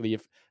 realistically.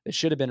 If it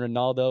should have been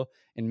Ronaldo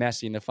and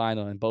Messi in the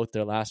final in both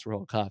their last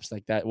World Cups,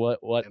 like that.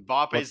 What?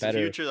 Mbappe's the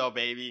future, though,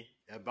 baby.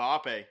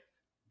 Mbappe,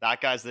 that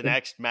guy's the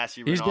next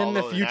Messi. Ronaldo, he's been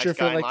the future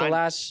for like the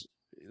last.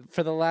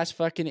 for the last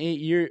fucking 8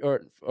 years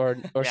or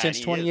Yeah,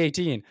 since and he is.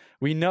 2018.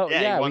 We know. Yeah,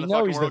 he Yeah, won we the know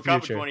fucking he's the World Cup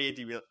in future.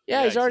 2018.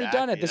 Yeah, he's already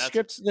done it.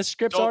 Exactly. The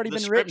script's already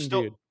been written,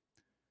 dude.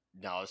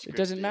 No, the script, It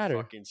doesn't matter.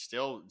 Fucking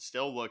still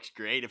looks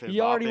great if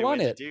He already Mbappe won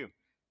wins it. it too.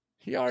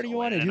 He already So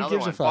won it. Who another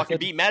gives a one. fuck? Fucking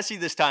beat Messi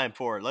this time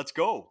for it. Let's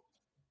go.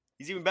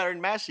 He's even better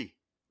than Messi.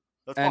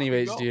 Let's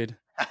Anyways, fucking go. dude,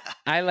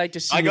 I like to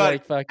see I got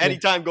like fucking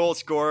anytime goal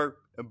scorer,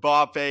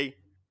 Mbappe,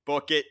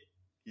 book it.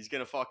 He's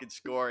gonna fucking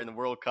score in the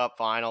World Cup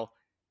final,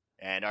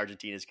 and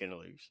Argentina's gonna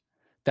lose.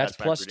 That's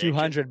my plus prediction.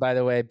 200, by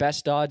the way.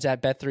 Best odds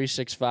at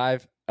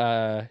Bet365.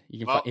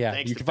 You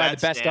can you can find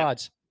the best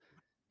odds.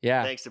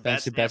 Yeah, thanks to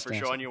BetStamp for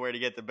showing you where to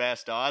get the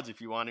best odds.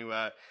 If you want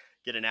to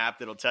get an app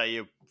that'll tell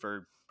you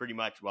for pretty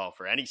much,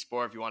 for any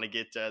sport, if you want to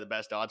get the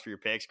best odds for your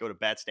picks, go to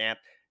BetStamp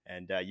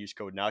and use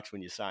code NUX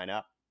when you sign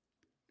up.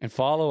 And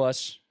follow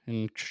us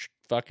and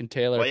fucking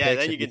tailor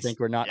picks if you think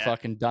we're not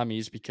fucking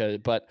dummies.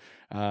 But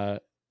I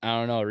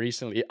don't know.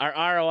 Recently, our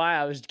ROI,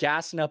 I was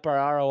gassing up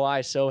our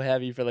ROI so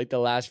heavy for like the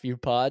last few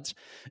pods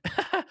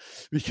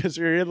because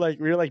we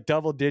were like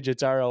double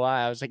digits ROI.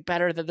 I was like,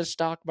 better than the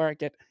stock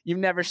market. You've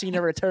never seen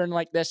a return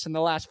like this in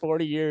the last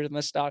 40 years in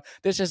the stock.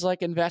 This is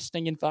like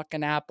investing in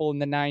fucking Apple in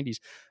the 90s.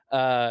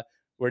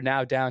 We're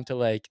now down to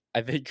like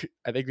I think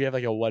we have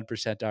like a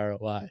 1%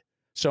 ROI.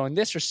 So in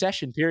this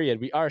recession period,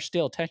 we are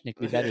still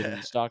technically better than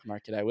the stock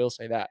market. I will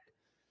say that.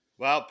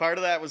 Well, part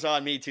of that was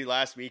on me too.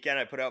 Last weekend,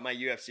 I put out my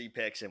UFC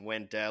picks and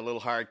went a little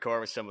hardcore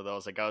with some of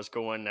those. Like I was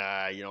going,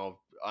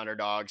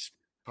 underdogs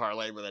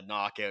parlay with a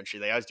knockout and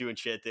shit. Like I was doing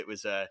shit that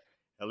was a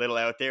little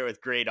out there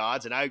with great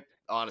odds. And I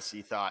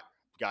honestly thought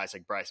guys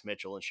like Bryce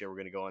Mitchell and shit were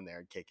going to go in there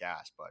and kick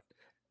ass. But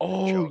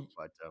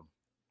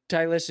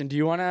Ty, listen, do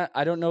you want to?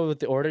 I don't know what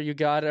the order you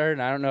got are, and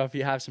I don't know if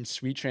you have some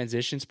sweet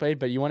transitions played,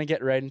 but you want to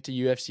get right into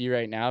UFC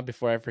right now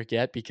before I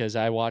forget because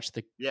I watched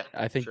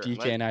I think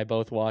DK and I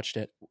both watched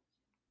it.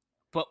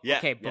 But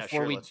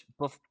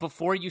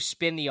before you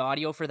spin the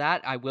audio for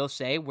that, I will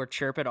say we're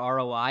chirping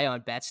ROI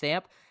on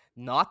BetStamp.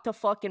 Not to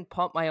fucking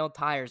pump my own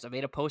tires. I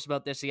made a post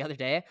about this the other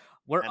day.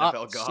 We're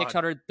NFL up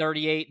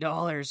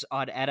 $638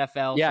 on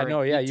NFL for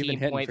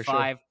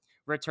 18.5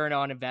 return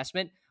on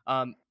investment.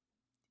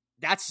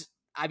 That's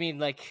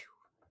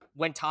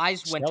when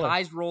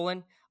Ty's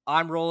rolling,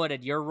 I'm rolling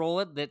and you're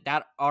rolling,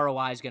 that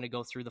ROI is going to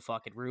go through the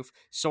fucking roof.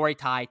 Sorry,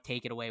 Ty,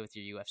 take it away with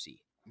your UFC.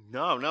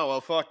 No.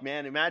 Well, fuck,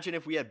 man. Imagine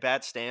if we had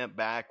BetStamp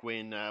back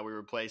when we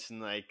were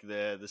placing like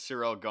the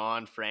Cyril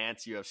Gone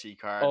France UFC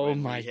card. Oh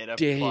when my we hit a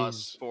days!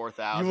 plus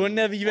 4,000. You wouldn't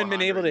have even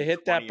been able to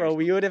hit that, bro.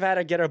 We would have had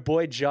to get our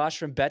boy Josh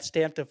from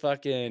BetStamp to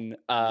fucking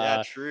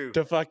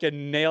to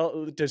fucking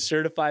to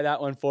certify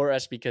that one for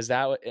us because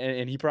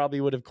and he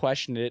probably would have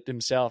questioned it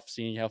himself,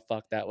 seeing how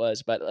fucked that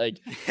was. But like,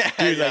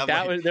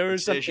 dude, there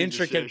was some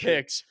intricate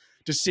picks.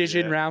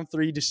 Decision round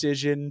 3,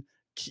 decision.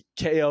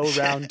 KO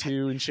round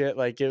 2 and shit.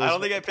 Like it was. I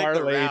don't think I picked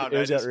the round. It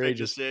was I just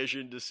outrageous.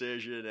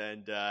 Decision,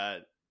 and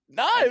it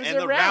was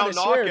a round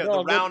knockout.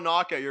 The round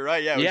knockout. You're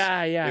right.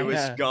 Yeah. It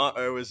was gone.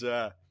 It was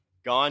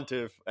gone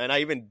to, and I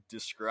even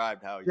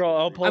described how. Bro,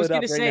 I'll pull it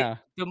up right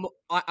now.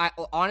 I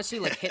honestly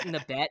like hitting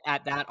the bet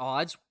at that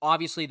odds.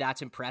 Obviously,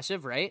 that's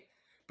impressive, right?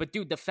 But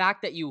dude, the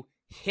fact that you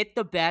hit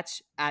the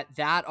bets at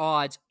that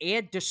odds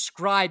and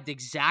described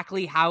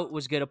exactly how it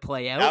was going to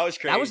play out. That was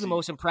crazy. That was the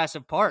most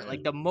impressive part.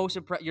 Like the most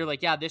you're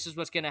like, yeah, this is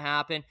what's going to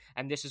happen.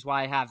 And this is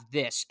why I have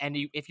this. And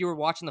if you were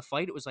watching the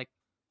fight, it was like,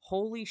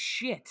 holy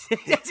shit.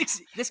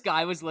 This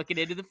guy was looking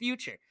into the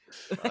future.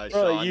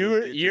 Bro,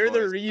 you're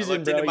the reason, I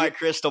looked into my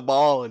crystal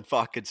ball and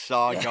fucking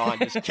saw John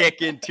just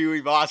kicking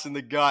Tui Voss in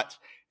the guts.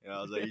 I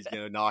was like, he's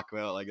going to knock him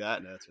out like that.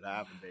 And that's what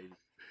happened, baby.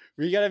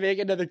 We got to make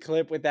another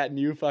clip with that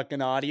new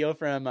fucking audio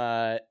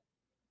from,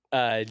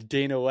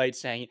 Dana White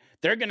saying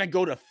they're gonna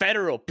go to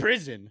federal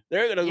prison.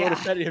 They're gonna go to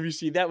federal. Have you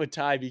seen that with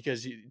Ty?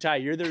 Because Ty,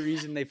 you're the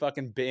reason they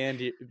fucking banned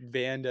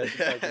the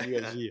fucking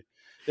UFC.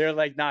 They're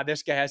like, nah,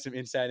 this guy has some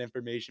inside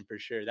information for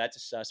sure. That's a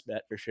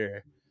suspect for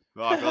sure.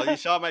 Well, you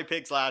saw my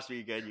picks last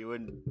weekend. You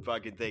wouldn't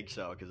fucking think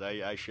so because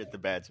I shit the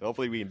bed. So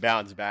hopefully we can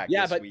bounce back.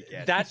 This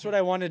weekend. That's what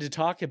I wanted to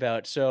talk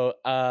about. So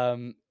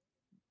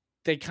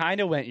they kind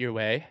of went your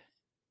way.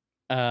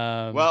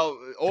 Well,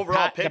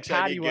 overall picks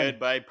I did good,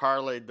 but I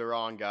parlayed the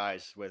wrong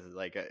guys with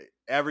like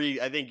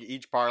I think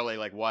each parlay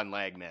like one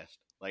leg missed.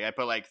 Like I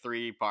put like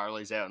 3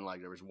 parlays out and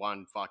like there was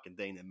one fucking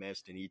thing that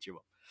missed in each of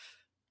them.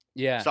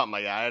 Yeah, something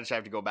like that. I just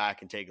have to go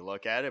back and take a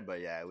look at it. But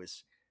yeah, it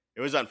was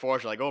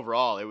unfortunate. Like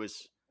overall, it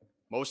was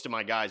most of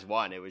my guys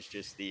won. It was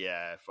just the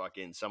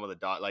fucking some of the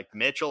like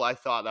Mitchell. I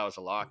thought that was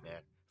a lock, man.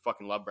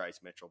 Fucking love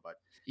Bryce Mitchell, but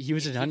he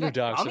was an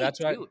underdog, so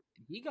that's why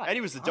he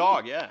was the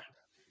dog.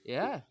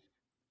 Yeah.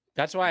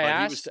 That's why I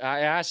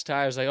asked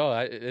Ty, I was like,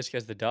 oh, this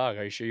guy's the dog.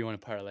 Are you sure you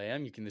want to parlay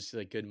him? You can just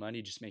like good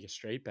money, just make a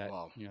straight bet.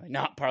 Well, like,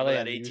 not parlay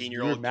that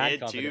 18-year-old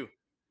kid too.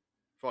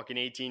 Fucking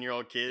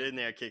 18-year-old kid in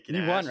there kicking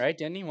ass. He won, right?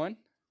 Didn't he win?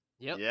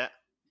 Yep. Yeah.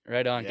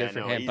 Right on. Good for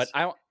him. But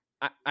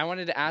I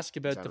wanted to ask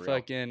about the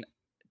fucking.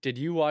 Did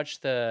you watch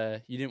you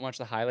didn't watch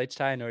the highlights,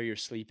 Ty? I know you're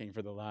sleeping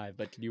for the live,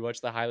 but did you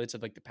watch the highlights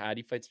of like the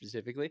Paddy fight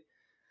specifically?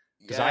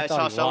 Yeah, I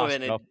saw some of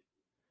it.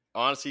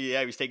 Honestly,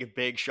 yeah, he was taking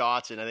big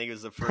shots, and I think it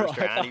was the Bro, first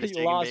I round thought he was he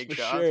taking lost big for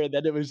shots. sure.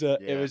 Then it was a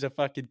Yeah.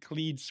 fucking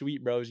clean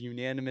sweep, bro. It was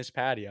unanimous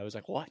patty. I was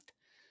like, what?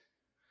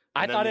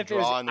 I And then thought the if it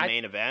was draw in the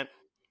main event,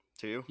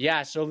 too.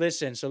 yeah. So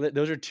listen,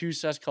 those are two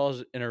sus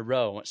calls in a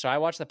row. So I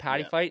watched the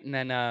patty Yeah. fight, and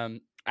then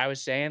I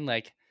was saying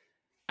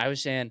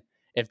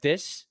if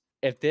this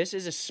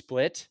is a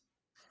split,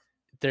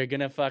 they're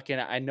gonna fucking.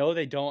 I know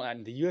they don't.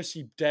 And the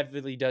UFC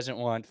definitely doesn't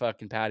want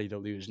fucking Patty to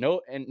lose.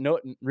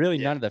 Really,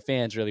 Yeah. none of the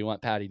fans really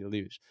want Patty to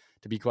lose.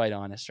 To be quite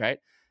honest, right?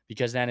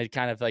 Because then it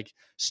kind of like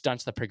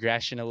stunts the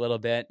progression a little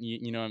bit.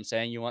 You know what I'm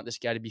saying? You want this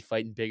guy to be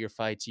fighting bigger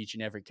fights each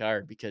and every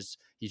card because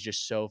he's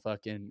just so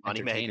fucking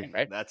entertaining, Moneymaker.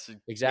 right? That's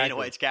Exactly. Dana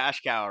White's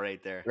cash cow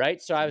right there.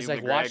 Right. So I was New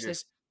like, watch McGregor.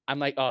 this. I'm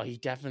like, oh, he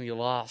definitely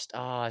lost.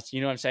 Oh,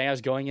 you know what I'm saying? I was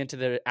going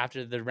into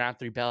after the round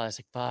 3 bell. I was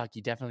like, fuck,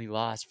 he definitely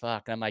lost.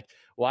 Fuck. And I'm like,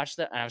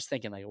 and I was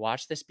thinking, like,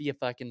 watch this be a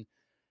fucking,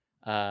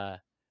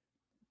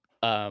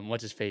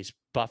 what's his face?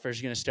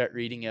 Buffer's gonna start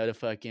reading out a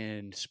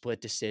fucking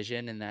split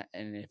decision, and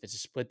if it's a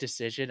split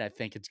decision, I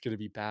think it's gonna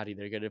be Patty.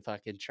 They're gonna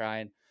fucking try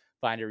and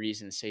find a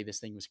reason to say this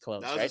thing was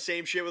close. That was right? the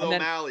same shit with And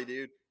then- O'Malley,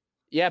 dude.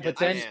 Yeah, but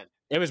then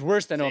it was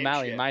worse than Same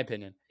O'Malley, shit. in my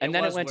opinion. It And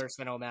then was it went worse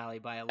than O'Malley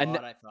by a and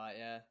lot, I thought,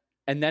 yeah.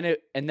 and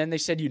then they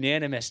said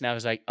unanimous, and I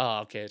was like, oh,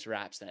 okay, it's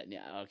wraps then.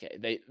 Yeah, okay.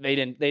 They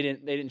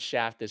didn't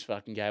shaft this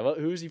fucking guy. Well,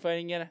 who's he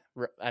fighting again?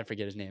 I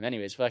forget his name.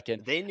 Anyways,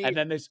 fucking. They need And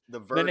then they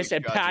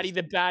said judges. Patty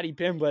the Patty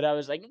Pimblett. I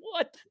was like,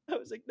 what? I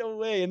was like, no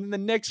way. And then the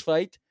next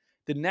fight,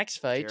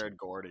 Jared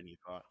Gordon, he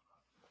fought.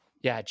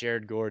 yeah,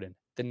 Jared Gordon.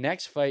 The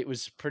next fight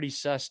was pretty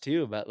sus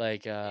too, but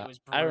like, It was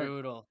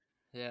brutal.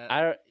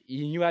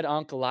 you had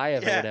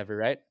Ankalaev or whatever,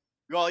 right?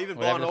 Well, even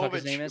Whatever the fuck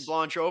his name is.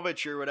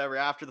 Blanchovich or whatever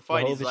after the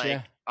fight, he's Blahovic, like,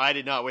 yeah. I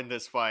did not win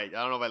this fight.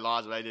 I don't know if I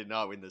lost, but I did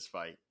not win this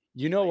fight.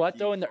 You know Like, what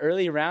though? In the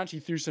early rounds, he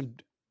threw some.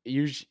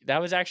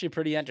 That was actually a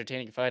pretty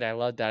entertaining fight. I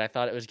loved that. I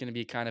thought it was going to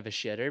be kind of a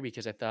shitter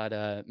because I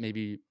thought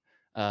maybe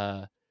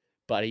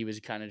Buddy was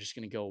kind of just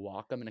going to go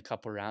walk him in a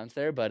couple rounds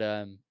there, but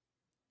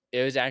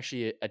it was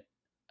actually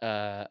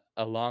a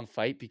long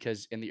fight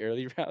because in the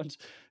early rounds,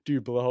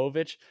 dude,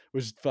 Blahovic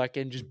was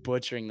fucking just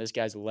butchering this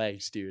guy's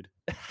legs, dude.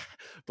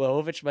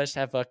 Blahovic must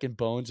have fucking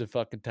bones of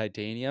fucking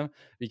titanium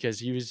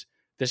because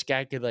this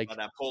guy could like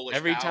that Polish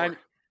every power.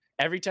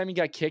 time he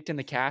got kicked in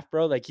the calf,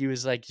 bro, like he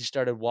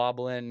started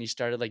wobbling and he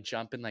started like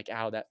jumping like,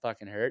 ow, that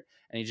fucking hurt.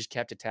 And he just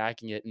kept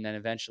attacking it. And then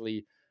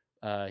eventually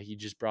he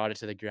just brought it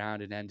to the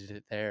ground and ended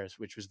it there,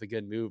 which was the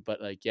good move.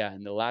 But like, yeah,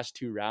 in the last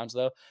 2 rounds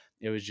though,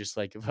 it was just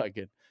like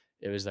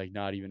it was like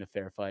not even a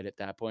fair fight at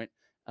that point.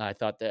 I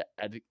thought that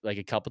like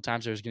a couple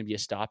times there was going to be a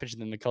stoppage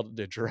and then they called it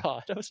the draw.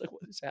 I was like,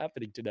 what is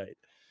happening tonight?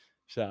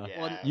 So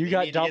you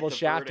got double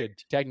shafted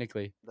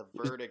technically. The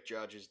verdict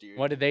judges, dude.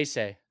 What did they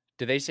say?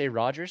 Did they say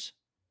Rogers?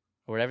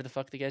 Or whatever the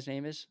fuck the guy's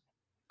name is?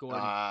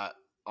 Gordon.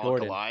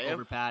 Gordon. Ankalaev?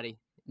 Over Patty.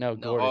 No,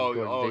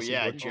 Gordon. Oh, Did they say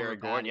yeah, Gordon? Jared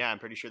Gordon. Yeah, I'm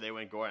pretty sure they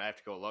went Gordon. I have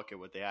to go look at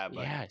what they have.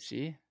 But Yeah,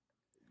 see?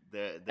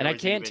 there And I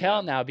was can't even,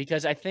 tell now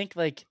because I think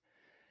like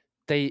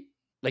they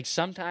like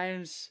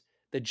sometimes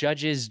the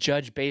judges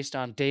judge based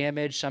on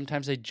damage,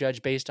 sometimes they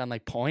judge based on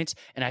like points,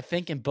 and I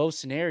think in both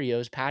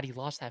scenarios Patty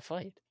lost that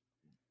fight.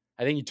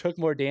 I think he took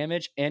more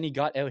damage and he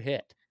got out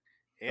hit.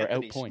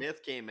 Anthony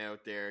Smith came out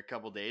there a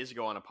couple days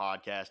ago on a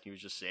podcast and he was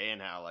just saying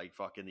how like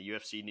fucking the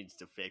UFC needs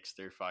to fix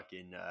their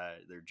fucking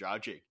their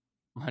judging.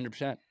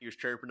 100%. He was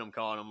chirping them,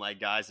 calling them like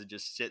guys that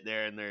just sit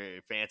there in their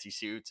fancy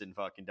suits and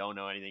fucking don't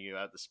know anything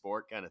about the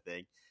sport kind of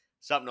thing.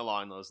 Something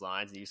along those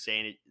lines. And he was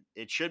saying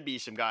it should be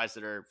some guys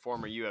that are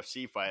former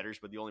UFC fighters,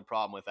 but the only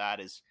problem with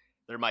that is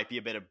there might be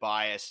a bit of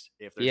bias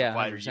if there's a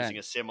fighter 100%. using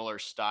a similar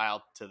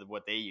style to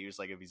what they use.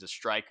 Like if he's a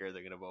striker,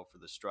 they're going to vote for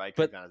the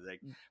striker kind of thing.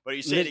 But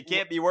he's saying it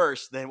can't be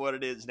worse than what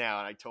it is now,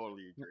 and I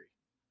totally agree.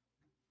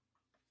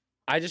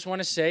 I just want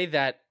to say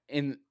that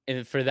in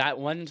for that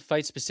one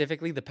fight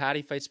specifically, the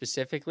Patty fight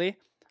specifically,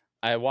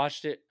 I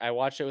watched it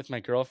with my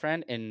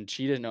girlfriend, and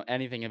she didn't know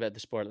anything about the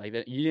sport. Like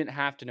that, you didn't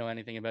have to know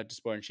anything about the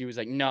sport, and she was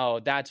like, "No,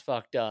 that's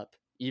fucked up."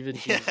 Even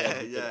she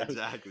said yeah,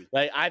 exactly.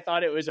 Like I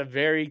thought it was a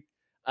very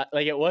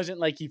like it wasn't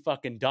like he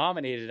fucking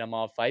dominated them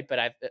all fight, but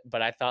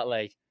I thought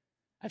like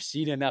I've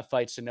seen enough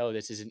fights to know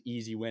this is an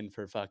easy win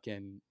for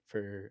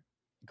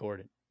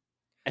Gordon.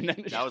 And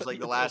then that was like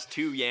the last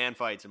 2 Yan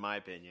fights, in my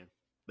opinion.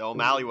 The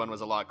O'Malley one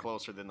was a lot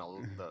closer than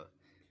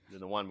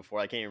the one before.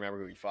 I can't remember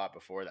who he fought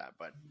before that,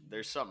 but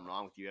there's something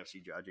wrong with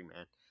UFC judging,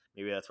 man.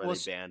 Maybe that's why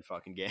they banned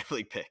fucking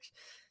gambling picks.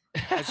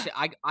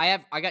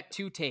 I got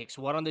 2 takes,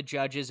 one on the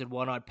judges and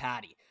one on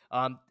Patty.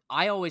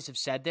 I always have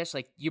said this,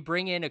 like you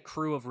bring in a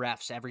crew of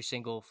refs every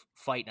single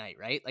fight night,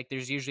 right? Like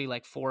there's usually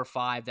like 4 or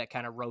 5 that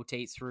kind of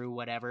rotate through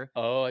whatever.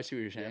 Oh, I see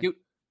what you're saying. Dude,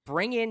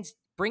 bring in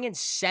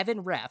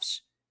 7 refs,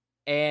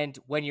 and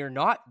when you're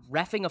not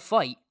reffing a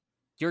fight,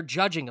 you're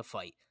judging a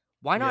fight.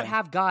 Why not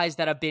have guys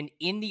that have been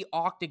in the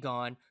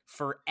octagon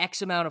for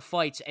X amount of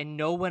fights and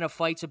know when a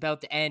fight's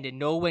about to end and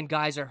know when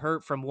guys are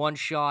hurt from one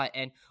shot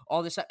and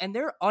all this stuff? And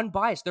they're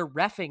unbiased. They're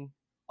reffing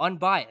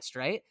unbiased,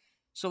 right?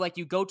 So like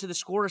you go to the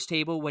scorer's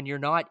table when you're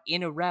not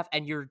in a ref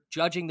and you're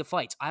judging the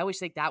fights. I always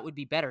think that would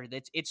be better.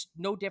 It's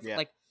no different. Yeah.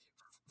 Like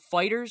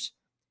fighters,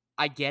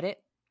 I get it.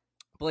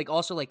 But like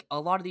also like a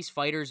lot of these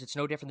fighters, it's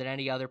no different than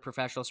any other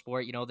professional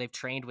sport. You know, they've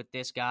trained with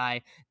this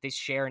guy, they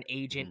share an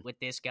agent with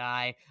this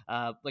guy,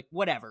 like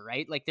whatever,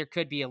 right? Like there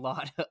could be a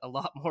lot, a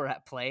lot more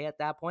at play at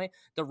that point.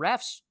 The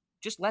refs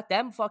just let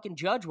them fucking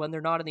judge when they're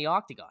not in the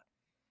octagon.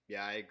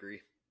 Yeah, I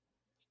agree.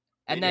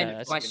 And They then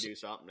need to my fucking do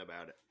something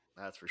about it.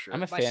 That's for sure.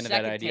 I'm a my fan of that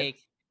second idea.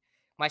 take,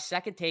 my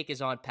second take is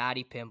on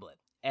Paddy Pimblett,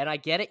 and I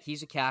get it.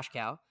 He's a cash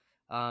cow.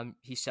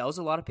 He sells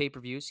a lot of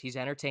pay-per-views. He's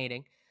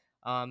entertaining.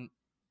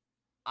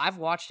 I've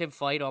watched him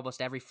fight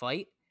almost every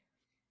fight.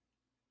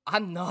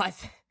 I'm not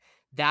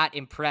that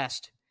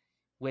impressed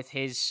with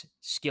his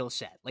skill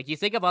set. Like you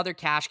think of other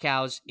cash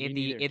cows in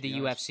Me neither, the to be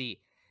honest. UFC.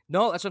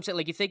 No, that's what I'm saying.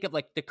 Like you think of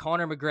like the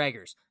Conor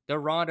McGregors, the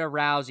Ronda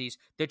Rouseys,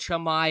 the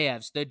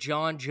Chimaevs, the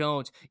John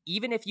Jones.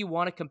 Even if you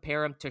want to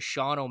compare him to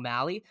Sean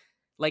O'Malley,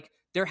 like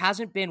there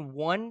hasn't been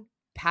one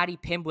Paddy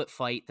Pimblett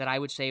fight that I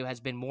would say has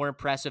been more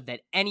impressive than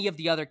any of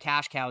the other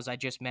cash cows I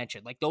just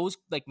mentioned. Like those,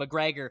 like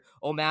McGregor,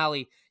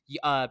 O'Malley,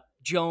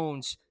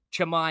 Jones,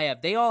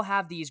 Chimaev, they all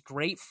have these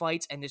great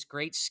fights and this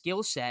great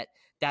skill set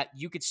that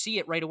you could see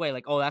it right away.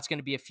 Like, oh, that's going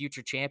to be a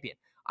future champion.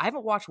 I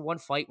haven't watched one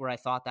fight where I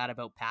thought that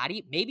about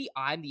Paddy. Maybe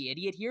I'm the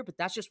idiot here, but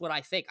that's just what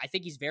I think. I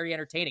think he's very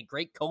entertaining.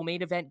 Great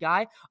co-main event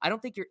guy. I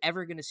don't think you're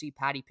ever going to see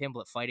Paddy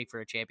Pimblett fighting for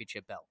a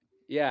championship belt.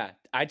 Yeah,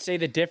 I'd say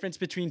the difference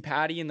between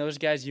Paddy and those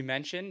guys you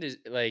mentioned is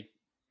like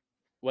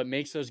what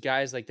makes those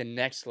guys like the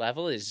next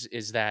level is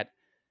that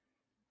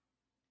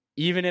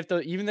even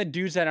the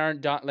dudes that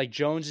aren't like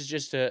Jones is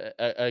just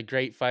a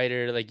great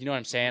fighter, like you know what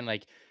I'm saying,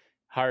 like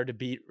hard to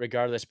beat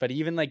regardless. But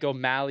even like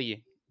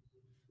O'Malley,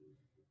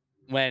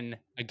 when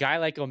a guy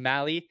like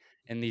O'Malley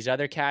and these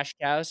other cash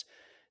cows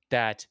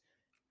that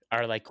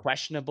are like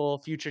questionable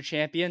future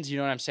champions, you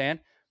know what I'm saying?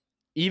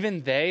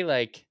 Even they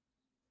like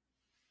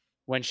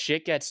when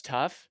shit gets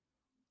tough,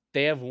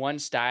 they have one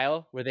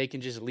style where they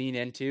can just lean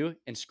into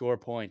and score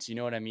points. You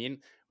know what I mean?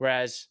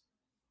 Whereas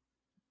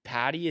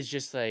Paddy is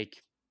just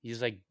like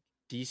he's like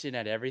decent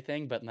at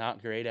everything, but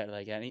not great at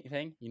like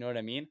anything. You know what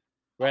I mean?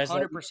 Whereas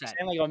like, 100%.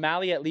 like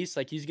O'Malley, at least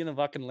like he's gonna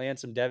fucking land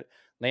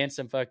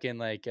some fucking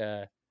like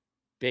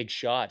big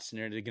shots,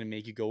 and they're gonna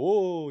make you go,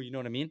 oh, you know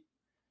what I mean?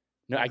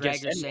 No, I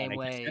guess McGregor, anyone. same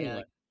way.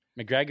 Anyone.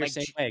 McGregor, Like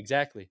same way,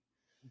 exactly.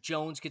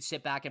 Jones could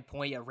sit back and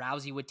point you.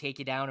 Rousey would take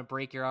you down and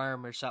break your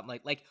arm or something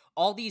like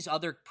all these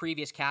other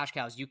previous cash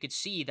cows. You could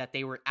see that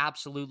they were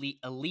absolutely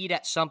elite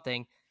at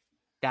something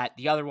that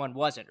the other one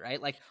wasn't,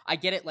 right? Like I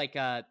get it. Like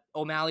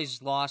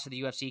O'Malley's loss to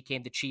the UFC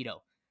came to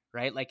Cheeto,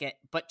 right? Like,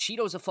 but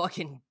Cheeto's a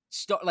fucking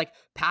star. Like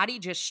Paddy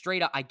just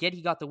straight up. I get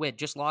he got the win,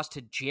 just lost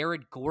to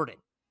Jared Gordon.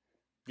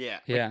 Yeah,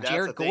 Yeah. that's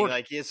Jared the thing. Gordon.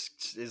 Like his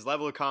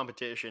level of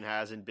competition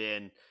hasn't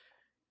been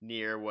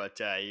near what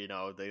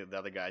the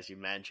other guys you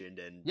mentioned,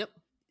 and Yep.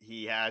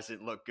 he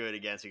hasn't looked good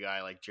against a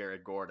guy like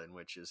Jared Gordon,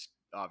 which is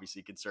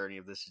obviously concerning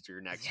if this is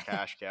your next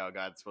cash cow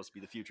guy that's supposed to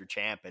be the future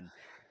champ, and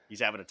he's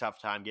having a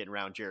tough time getting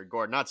around Jared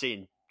Gordon. Not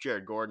saying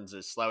Jared Gordon's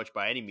a slouch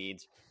by any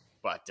means,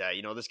 but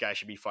this guy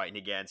should be fighting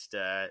against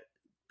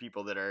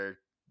people that are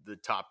the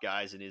top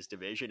guys in his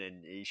division,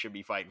 and he should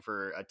be fighting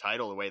for a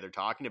title the way they're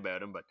talking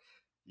about him, but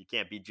you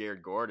can't beat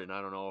Jared Gordon.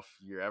 I don't know if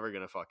you're ever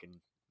going to fucking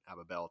have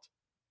a belt.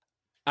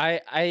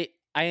 I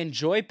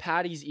enjoy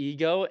Paddy's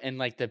ego and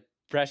like the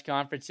press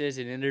conferences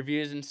and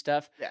interviews and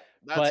stuff. Yeah,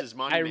 that's but his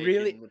money making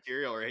really,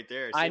 material right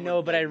there. I Same know,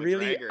 with, but like, I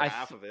really, McGregor,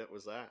 half of it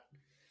was that.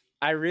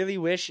 I really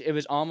wish it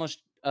was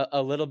almost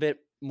a little bit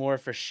more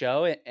for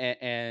show,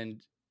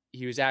 and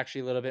he was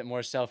actually a little bit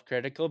more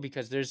self-critical,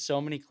 because there's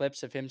so many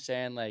clips of him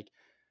saying like,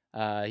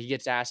 he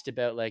gets asked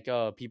about like,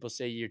 oh, people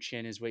say your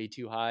chin is way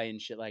too high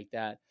and shit like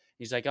that.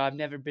 He's like, oh, I've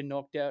never been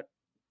knocked out.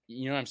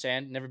 You know what I'm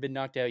saying? Never been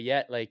knocked out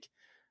yet. Like,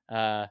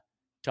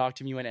 talk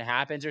to me when it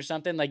happens or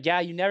something. Like,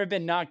 yeah, you never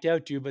been knocked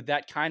out, dude, but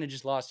that kind of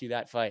just lost you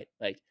that fight.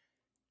 Like,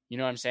 you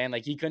know what I'm saying?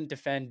 Like, he couldn't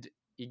defend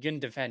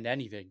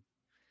anything.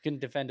 Couldn't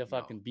defend a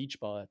fucking beach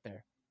ball out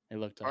there. It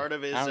looked like. Part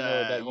of his I don't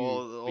know about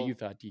whole what you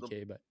thought,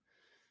 DK, but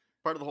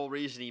part of the whole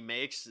reason he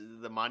makes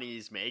the money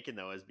he's making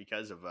though is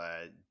because of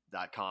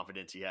that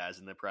confidence he has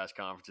in the press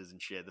conferences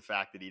and shit. The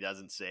fact that he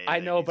doesn't say, I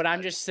know, but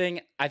I'm just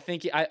saying, I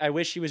think I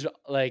wish he was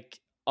like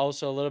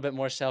also a little bit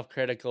more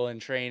self-critical in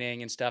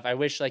training and stuff. I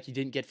wish like he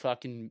didn't get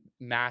fucking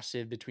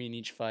massive between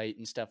each fight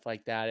and stuff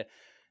like that.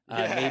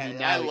 Maybe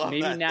now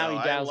he does.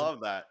 I love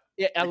that.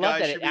 Yeah, I love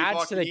that. It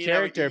adds to the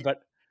character,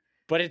 but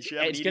it's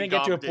going to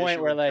get to a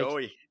point where like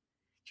Joey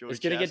it's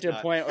going to get to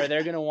a point where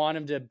they're going to want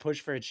him to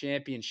push for a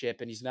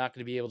championship, and he's not going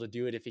to be able to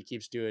do it if he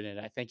keeps doing it.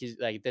 I think he's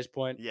like at this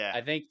point. Yeah.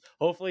 I think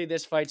hopefully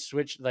this fight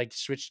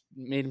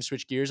made him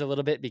switch gears a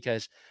little bit,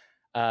 because,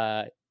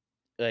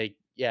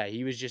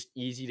 he was just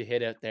easy to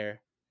hit out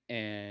there,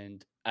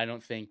 and I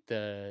don't think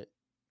the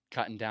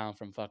cutting down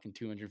from fucking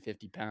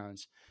 250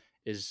 pounds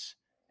is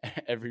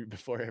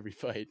before every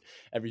fight,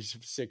 every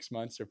 6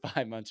 months or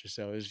 5 months or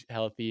so is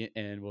healthy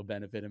and will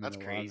benefit him. That's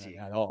in the crazy long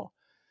run at all.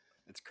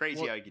 It's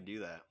crazy how you can do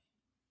that.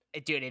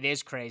 Dude, it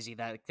is crazy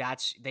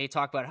that's they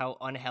talk about how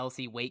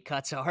unhealthy weight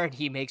cuts are, and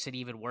he makes it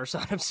even worse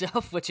on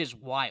himself, which is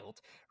wild,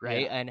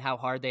 right? Yeah. And how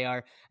hard they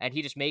are, and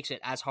he just makes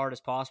it as hard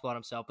as possible on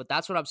himself. But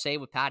that's what I'm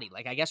saying with Patty.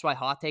 Like, I guess my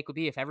hot take would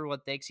be if everyone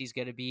thinks he's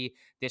going to be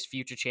this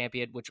future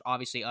champion, which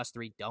obviously us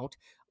three don't,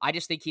 I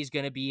just think he's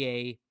going to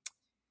be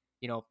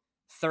a,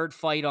 third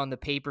fight on the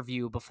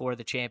pay-per-view before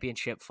the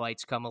championship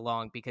fights come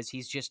along, because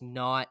he's just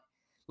not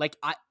like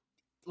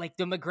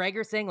the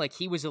McGregor thing. Like,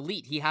 he was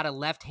elite. He had a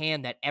left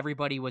hand that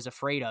everybody was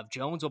afraid of.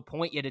 Jones will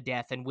point you to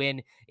death and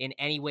win in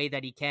any way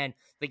that he can.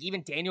 Like,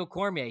 even Daniel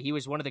Cormier, he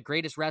was one of the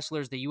greatest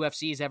wrestlers the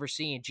UFC has ever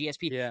seen.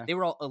 GSP, they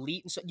were all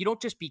elite. And so you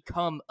don't just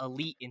become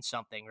elite in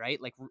something,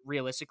 right? Like,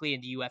 realistically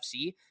in the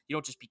UFC, you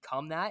don't just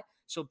become that.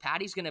 So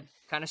Patty's going to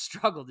kind of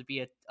struggle to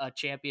be a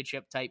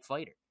championship type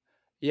fighter.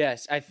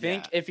 Yes, I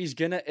think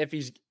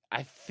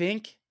I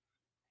think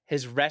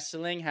his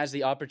wrestling has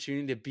the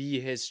opportunity to be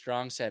his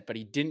strong set, but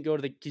he didn't go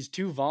to he's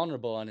too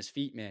vulnerable on his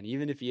feet, man.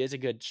 Even if he is a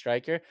good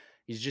striker,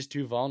 he's just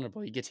too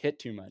vulnerable. He gets hit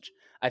too much.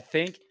 I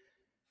think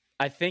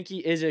he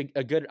is a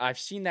good, I've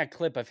seen that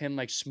clip of him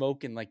like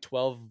smoking like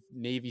 12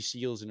 Navy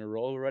SEALs in a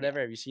row or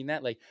whatever. Have you seen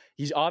that? Like,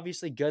 he's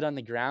obviously good on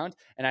the ground.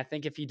 And I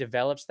think if he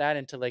develops that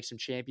into like some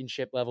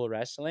championship level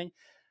wrestling,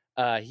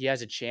 he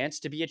has a chance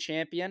to be a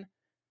champion.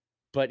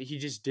 But he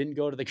just didn't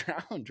go to the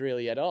ground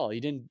really at all. He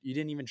didn't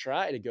even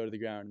try to go to the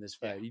ground in this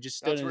fight. He just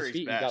stood on his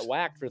feet and got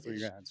whacked for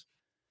 3 rounds.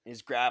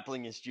 His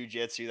grappling, his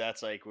jiu-jitsu,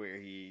 that's like where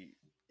he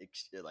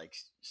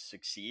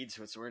succeeds.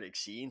 What's the word?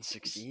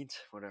 Succeeds?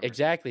 Whatever.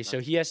 Exactly. So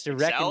he has to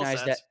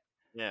recognize that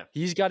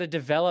he's got to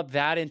develop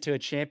that into a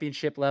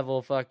championship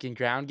level fucking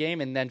ground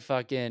game, and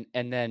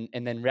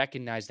then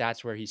recognize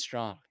that's where he's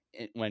strong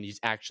when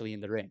he's actually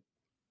in the ring.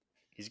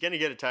 He's gonna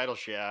get a title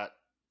shot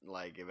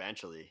like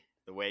eventually.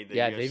 The way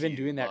that they've been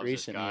doing that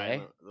recently, eh?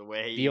 The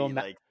way he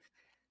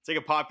it's like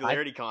a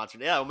popularity concert.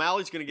 Yeah,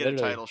 O'Malley's gonna get a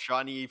title shot,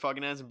 and he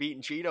fucking hasn't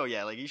beaten Cheeto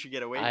yet. Like, he should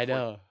get away. I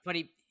know, but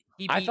he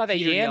beat I thought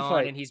Peter that Yan Yan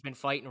fight, and he's been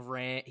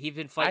fighting He's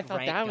been fighting. I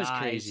thought that was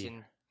crazy.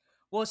 And,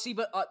 well, see,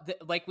 but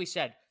like we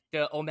said,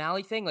 the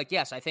O'Malley thing. Like,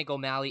 yes, I think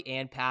O'Malley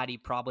and Patty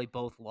probably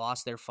both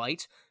lost their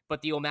fights,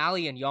 but the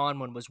O'Malley and Yan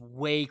one was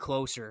way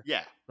closer.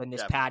 Than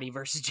this Patty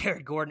versus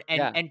Jared Gordon.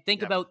 And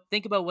think about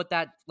what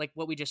that, like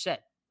what we just said.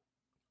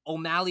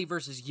 O'Malley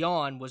versus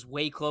Yan was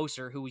way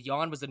closer, who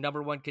Yan was the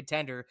number 1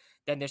 contender,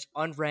 than this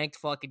unranked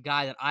fucking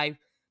guy that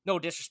no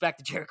disrespect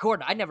to Jared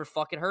Gordon, I never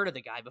fucking heard of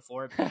the guy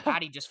before.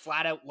 Patty just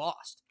flat out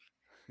lost.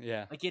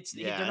 Yeah. Like,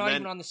 they're not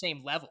even on the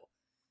same level.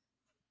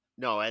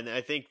 No, and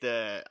I think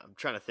I'm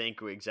trying to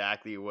think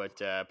exactly what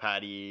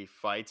Patty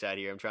fights at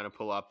here. I'm trying to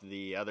pull up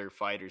the other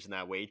fighters in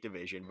that weight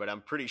division, but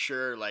I'm pretty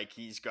sure like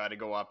he's got to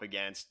go up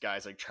against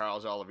guys like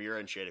Charles Oliveira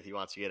and shit if he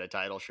wants to get a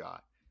title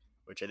shot.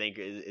 Which I think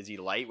is he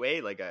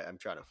lightweight? Like, I'm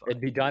trying to find.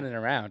 It'd be done in a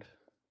round.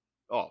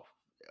 Oh,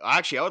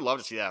 actually, I would love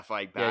to see that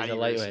fight. Yeah, he's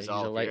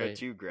a lightweight.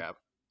 Two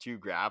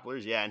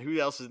grapplers. Yeah, and who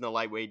else is in the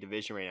lightweight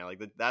division right now?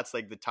 Like, that's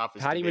like the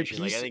toughest Patty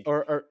division. Would I think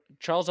or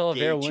Charles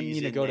Oliveira wouldn't Gaethje's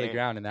need to go to the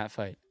ground in that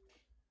fight.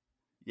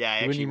 Yeah,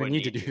 he wouldn't even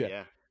need to do that.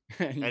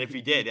 Yeah. And if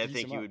he did, I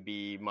think he would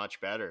be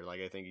much better. Like,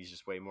 I think he's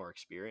just way more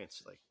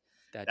experienced. Like,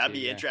 that'd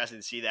be interesting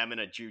to see them in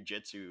a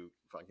jiu-jitsu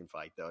fucking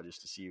fight, though,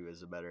 just to see who has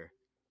the better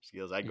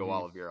skills. I'd go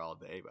Oliveira all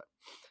day, but.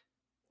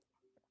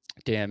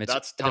 Damn,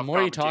 that's the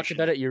more you talk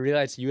about it, you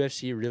realize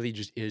UFC really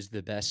just is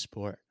the best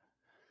sport.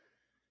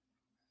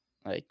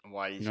 Like,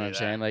 why do you know say what I'm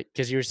saying? Like,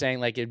 because you were saying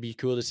like it'd be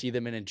cool to see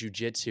them in a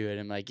jiu-jitsu, and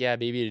I'm like, yeah,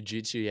 maybe in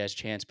jiu-jitsu he has a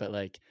chance, but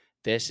like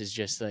this is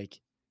just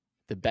like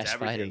the best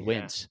fighter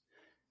wins.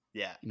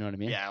 Yeah, you know what I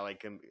mean? Yeah,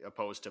 like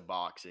opposed to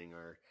boxing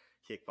or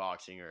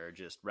kickboxing or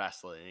just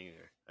wrestling.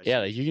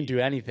 Like you can do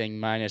anything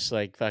minus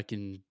like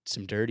fucking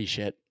some dirty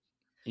shit.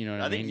 You know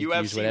what I mean?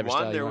 I think UFC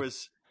one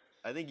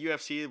I think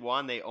UFC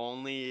one, the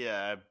only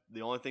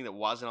thing that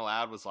wasn't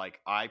allowed was like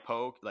eye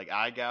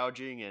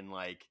gouging, and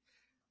like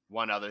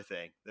one other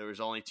thing. There was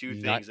only 2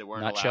 things that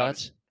weren't allowed.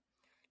 Shots?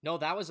 No,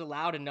 that was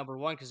allowed in number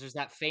 1 because there's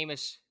that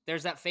famous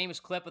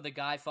clip of the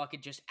guy fucking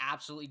just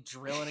absolutely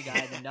drilling a guy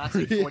in the nuts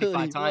like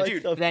 45 times.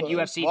 Dude, then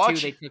UFC 2,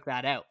 they took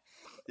that out.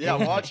 Yeah,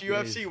 watch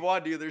UFC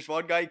 1, dude. There's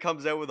one guy who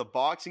comes out with a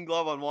boxing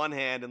glove on one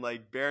hand and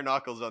like bare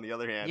knuckles on the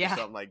other hand or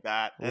something like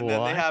that. And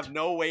then they have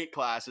no weight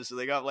classes, so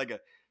they got like a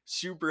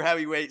super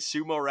heavyweight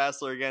sumo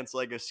wrestler against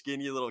like a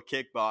skinny little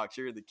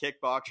kickboxer. The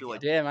kickboxer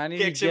like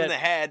kicks him in the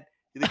head.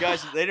 The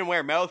guys, they didn't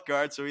wear mouth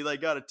guards, so he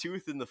like got a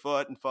tooth in the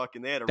foot and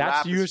fucking they had to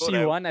wrap his foot out.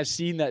 That's UFC 1. I've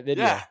seen that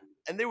video. Yeah,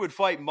 and they would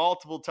fight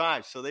multiple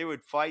times. So they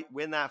would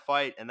win that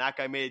fight, and that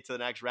guy made it to the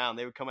next round.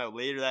 They would come out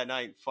later that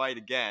night and fight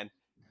again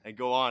and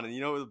go on. And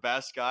you know who the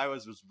best guy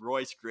was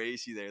Royce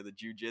Gracie there, the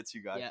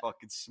jiu-jitsu guy,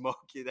 fucking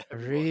smoking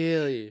everyone.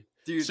 Really?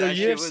 Dude, so that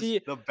shit was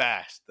the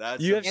best. And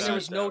there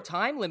was no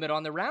time limit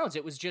on the rounds.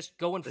 It was just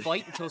go and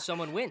fight until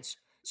someone wins.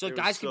 So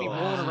guys could be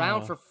rolling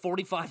around for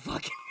 45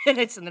 fucking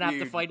minutes and then have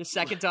to fight a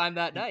second time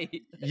that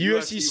night.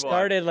 UFC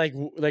started like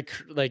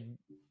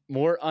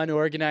more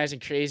unorganized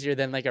and crazier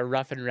than like a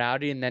rough and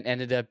rowdy, and then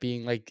ended up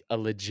being like a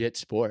legit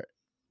sport.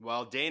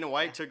 Well, Dana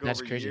White took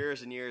over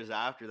years and years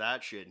after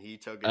that shit, and he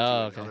took it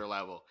to another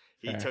level.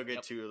 he Fair. took it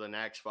Yep. to the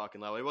next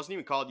fucking level. It wasn't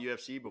even called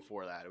UFC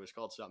before that. It was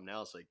called something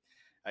else. Like,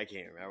 I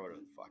can't remember what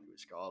the fuck it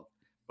was called,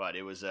 but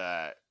it was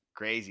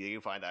crazy. You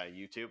can find that on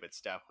YouTube.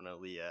 It's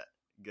definitely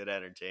good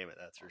entertainment,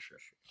 that's for sure.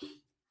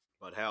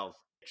 But hell,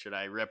 should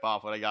I rip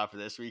off what I got for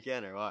this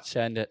weekend or what?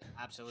 Send it.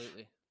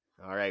 Absolutely.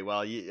 All right.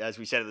 Well, as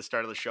we said at the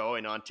start of the show,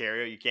 in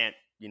Ontario, you can't,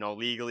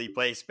 legally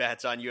place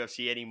bets on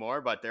UFC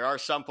anymore, but there are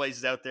some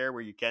places out there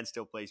where you can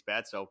still place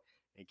bets. So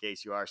in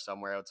case you are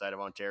somewhere outside of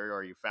Ontario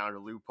or you found a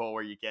loophole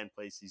where you can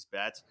place these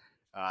bets,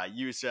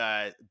 use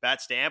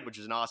BetStamp, which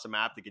is an awesome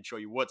app that can show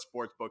you what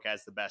sportsbook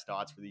has the best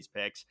odds for these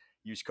picks.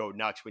 Use code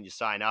NUX when you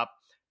sign up.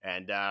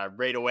 And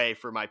right away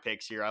for my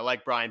picks here, I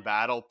like Brian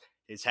Battle.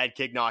 His head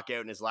kick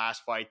knockout in his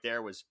last fight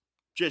there was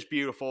just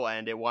beautiful,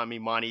 and it won me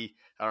money.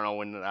 I don't know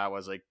when that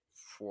was, like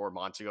 4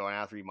 months ago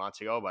now, 3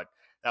 months ago, but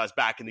that was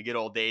back in the good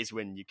old days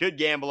when you could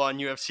gamble on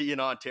UFC in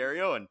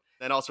Ontario. And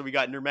then also we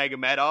got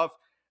Nurmagomedov.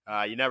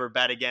 You never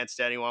bet against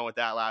anyone with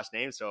that last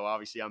name, so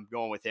obviously I'm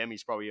going with him.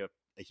 He's probably a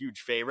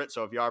huge favorite,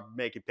 so if you are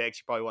making picks,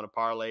 you probably want to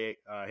parlay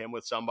him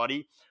with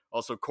somebody.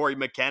 Also, Corey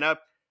McKenna.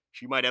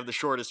 She might have the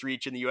shortest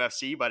reach in the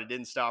UFC, but it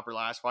didn't stop her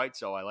last fight,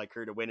 so I like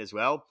her to win as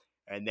well.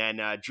 And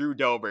then Drew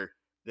Dober.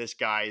 This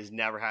guy has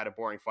never had a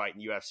boring fight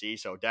in UFC,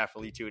 so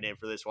definitely tune in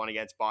for this one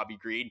against Bobby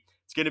Green.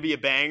 It's going to be a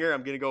banger.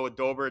 I'm going to go with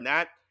Dober in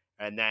that.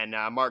 And then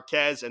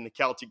Marquez and the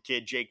Celtic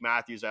kid, Jake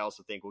Matthews, I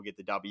also think will get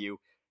the W.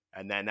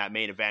 And then that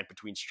main event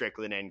between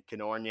Strickland and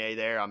Cannonier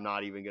there, I'm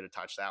not even going to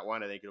touch that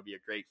one. I think it'll be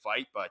a great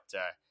fight, but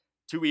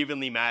too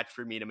evenly matched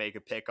for me to make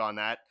a pick on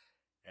that.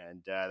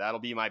 And that'll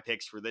be my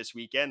picks for this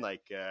weekend.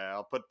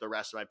 I'll put the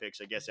rest of my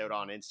picks, I guess, out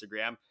on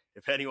Instagram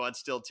if anyone's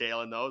still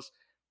tailing those.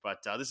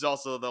 But this is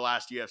also the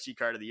last UFC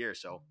card of the year,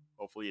 so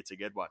hopefully it's a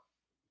good one.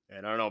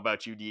 And I don't know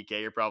about you,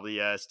 DK. You're probably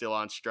still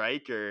on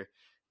strike, or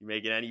you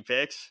making any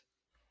picks?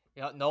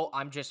 Yeah, no,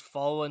 I'm just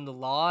following the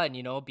law and,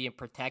 being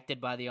protected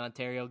by the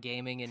Ontario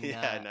Gaming and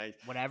Nice.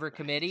 whatever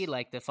committee,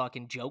 like the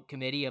fucking joke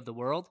committee of the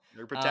world.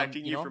 They're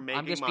protecting you from making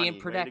I'm just money.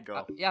 being protected.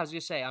 Yeah, I was going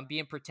to say, I'm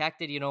being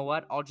protected. You know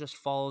what? I'll just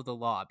follow the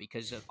law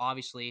because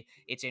obviously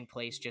it's in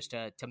place just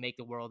to make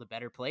the world a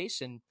better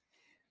place. And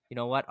you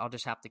know what? I'll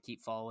just have to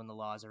keep following the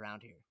laws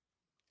around here.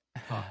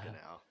 Fucking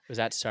hell. Was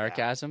that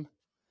sarcasm?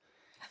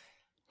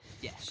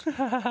 Yes.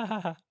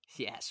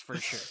 Yes, for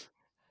sure.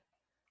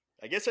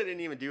 I guess I didn't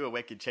even do a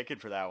wicked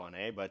ticket for that one,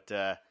 But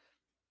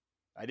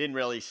I didn't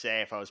really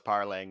say if I was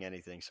parlaying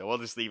anything, so we'll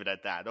just leave it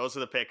at that. Those are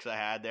the picks I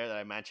had there that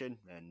I mentioned,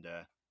 and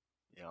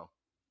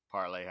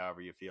parlay however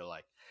you feel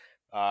like.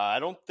 I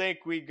don't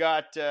think we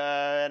got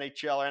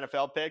NHL or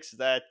NFL picks. Is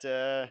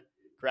that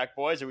correct,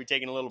 boys? Are we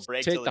taking a little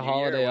break? Take till the new year?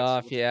 holiday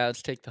off. Yeah,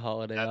 let's take the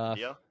holiday off.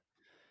 Deal?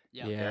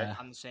 Yeah,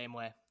 I'm the same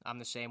way.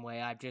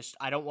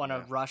 I don't want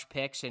to rush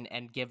picks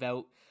and give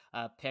out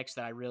picks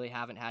that I really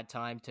haven't had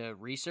time to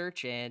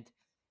research, and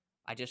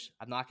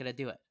I'm not going to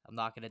do it.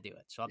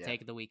 So I'm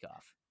taking the week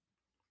off.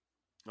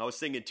 I was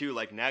thinking too,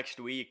 like next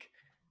week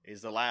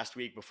is the last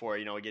week before,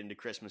 we get into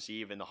Christmas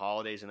Eve and the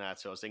holidays and that.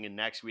 So I was thinking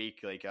next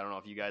week, I don't know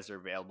if you guys are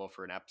available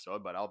for an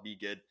episode, but I'll be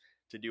good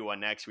to do one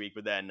next week.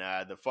 But then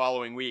the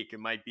following week, it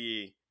might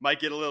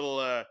get a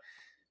little,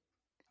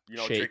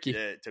 shaky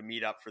tricky to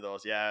meet up for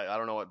those. Yeah, I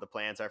don't know what the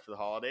plans are for the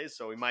holidays,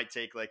 so we might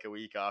take like a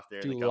week off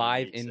there. Do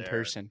live in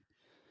person.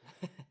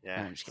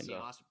 Yeah, I'm just kidding.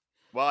 Awesome.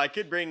 Well, I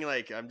could bring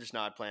I'm just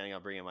not planning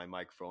on bringing my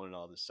microphone and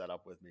all this set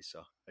up with me.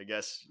 So I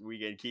guess we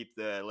can keep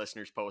the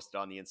listeners posted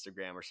on the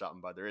Instagram or something.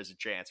 But there is a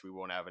chance we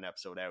won't have an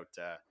episode out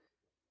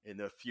in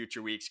the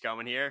future weeks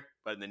coming here.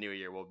 But in the new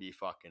year, we'll be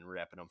fucking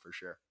repping them for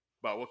sure.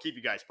 But we'll keep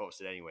you guys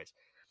posted anyways.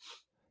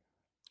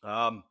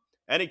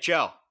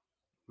 NHL.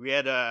 We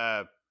had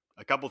a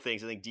couple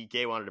things I think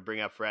DK wanted to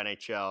bring up for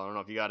NHL. I don't know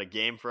if you got a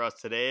game for us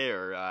today,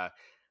 or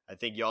I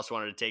think you also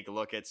wanted to take a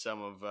look at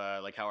some of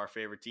how our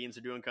favorite teams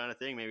are doing kind of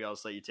thing. Maybe I'll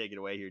just let you take it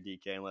away here,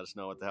 DK, and let us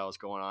know what the hell is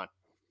going on.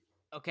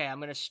 Okay, I'm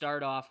going to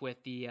start off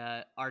with the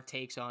our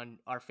takes on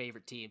our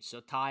favorite teams.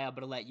 So, Ty, I'm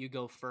going to let you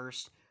go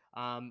first.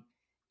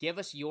 Give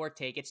us your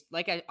take. It's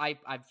like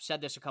I've said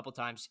this a couple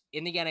times.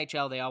 In the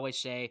NHL, they always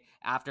say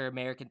after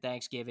American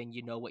Thanksgiving,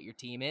 you know what your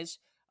team is.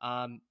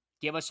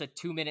 Give us a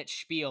 2-minute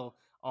spiel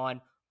on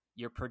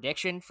your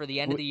prediction for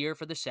the end of the year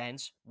for the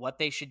Sens, what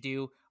they should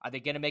do. Are they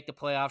going to make the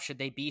playoffs? Should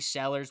they be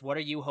sellers? What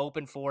are you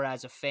hoping for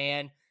as a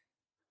fan?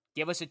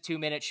 Give us a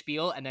 2-minute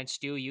spiel, and then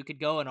Stu, you could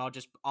go, and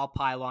I'll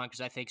pile on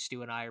because I think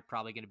Stu and I are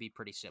probably going to be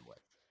pretty similar.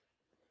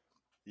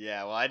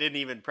 Yeah, well, I didn't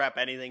even prep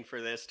anything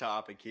for this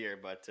topic here,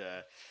 but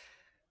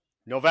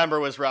November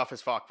was rough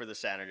as fuck for the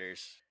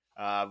Senators.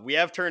 We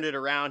have turned it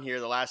around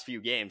here the last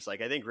few games. I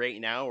think right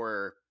now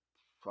we're,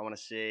 I want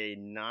to say,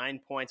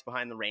 9 points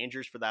behind the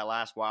Rangers for that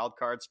last wild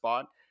card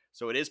spot.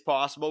 So it is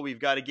possible.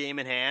 We've got a game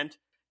in hand.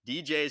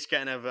 DJ's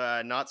kind of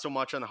not so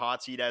much on the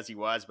hot seat as he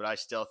was, but I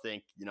still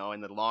think,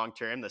 in the long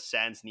term, the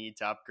Sens need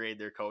to upgrade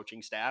their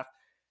coaching staff.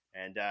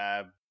 And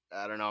I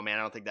don't know, man.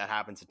 I don't think that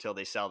happens until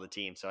they sell the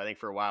team. So I think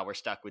for a while we're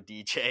stuck with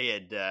DJ,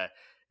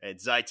 and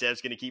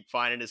Zaitsev's going to keep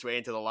finding his way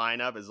into the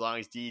lineup as long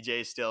as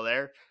DJ's still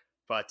there.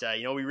 But,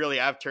 we really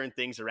have turned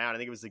things around. I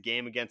think it was the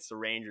game against the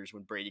Rangers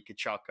when Brady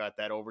Tkachuk got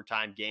that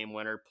overtime game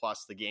winner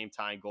plus the game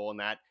time goal, and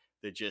that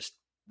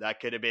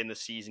could have been the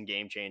season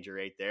game changer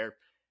right there.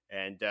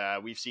 And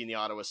we've seen the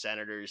Ottawa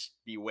Senators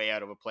be way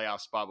out of a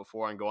playoff spot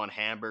before and go on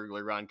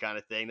Hamburglar run kind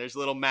of thing. There's a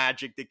little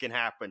magic that can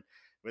happen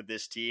with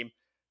this team.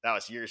 That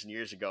was years and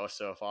years ago,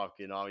 so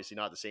obviously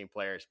not the same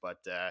players. But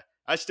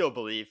I still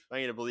believe. I'm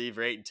going to believe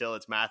right until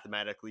it's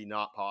mathematically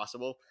not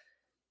possible.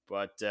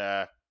 But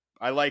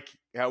I like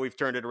how we've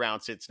turned it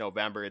around since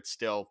November. It's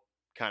still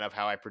kind of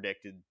how I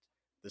predicted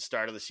the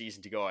start of the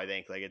season to go, I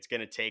think. Like, it's going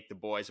to take the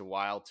boys a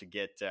while to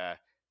get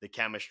the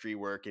chemistry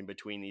work in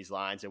between these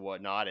lines and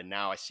whatnot. And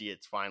now I see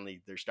it's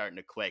finally, they're starting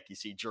to click. You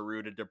see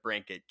Giroux to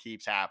DeBrink, it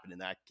keeps happening.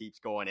 That keeps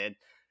going in.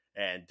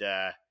 And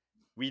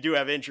we do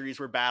have injuries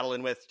we're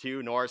battling with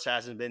too. Norris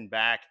hasn't been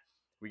back.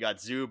 We got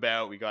Zub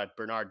out. We got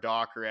Bernard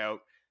Docker out.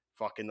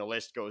 Fucking the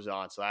list goes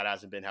on. So that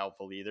hasn't been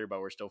helpful either,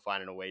 but we're still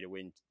finding a way to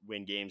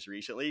win games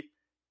recently.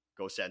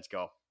 Go Sens,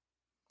 go.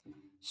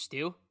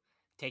 Stu,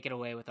 take it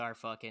away with our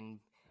fucking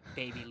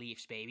baby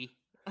Leafs, baby.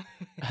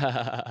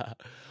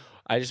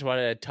 I just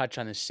wanted to touch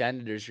on the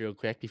Senators real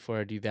quick before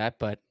I do that,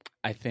 but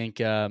I think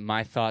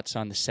my thoughts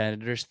on the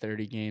Senators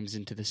 30 games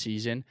into the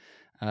season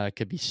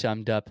could be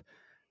summed up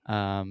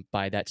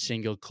by that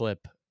single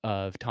clip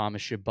of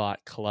Thomas Chabot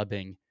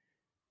clubbing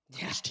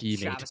his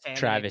teammate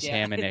Travis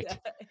Hamonic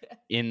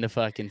in the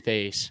fucking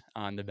face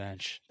on the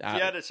bench. If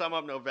you had to sum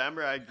up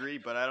November, I agree,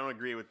 but I don't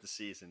agree with the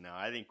season now.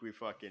 I think we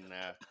fucking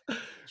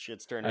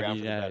shit's turned around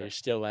for the better. You're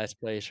still last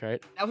place,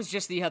 right? That was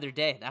just the other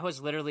day. That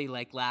was literally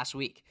like last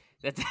week.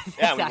 We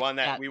won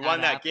that. We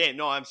won that game.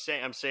 No, I'm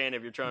saying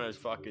if you're trying to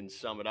fucking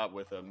sum it up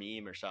with a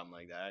meme or something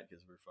like that,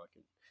 because we're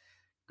fucking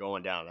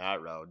going down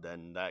that road,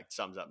 then that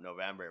sums up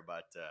November.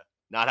 But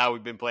not how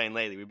we've been playing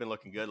lately. We've been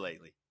looking good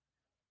lately.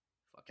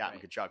 Fuck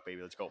Captain Tkachuk,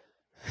 baby. Let's go.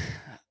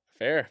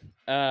 Fair.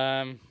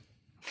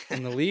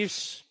 And the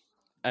Leafs,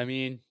 I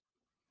mean,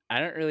 I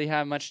don't really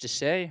have much to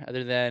say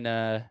other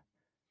than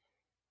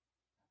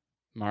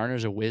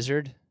Marner's a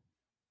wizard,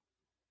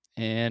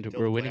 and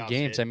we're winning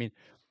games. I mean,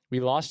 we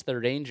lost the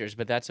Rangers,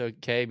 but that's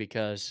okay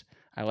because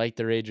I like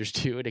the Rangers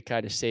too, and it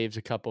kind of saves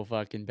a couple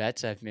fucking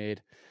bets I've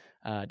made.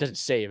 It doesn't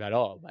save at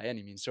all by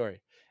any means,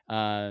 sorry.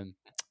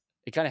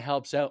 It kind of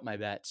helps out my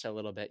bets a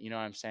little bit, you know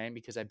what I'm saying?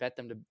 Because I bet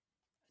them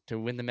to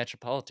win the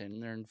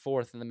Metropolitan. They're in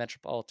fourth in the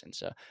Metropolitan,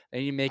 so they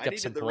need to make up some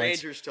points. I needed the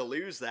Rangers to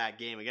lose that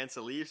game against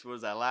the Leafs. What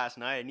was that last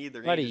night? I need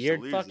the Buddy, Rangers you're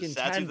to lose. fucking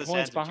 10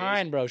 points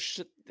behind, bro.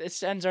 The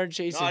Sens aren't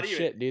chasing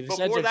shit, dude. The Before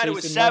Sens are that, it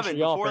was chasing 7.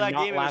 Montreal Before for that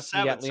not game, it was last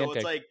in the 7. Atlantic. So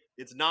it's like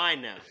it's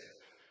 9 now.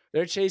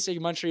 They're chasing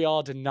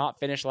Montreal to not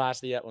finish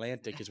last in the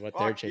Atlantic is what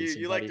they're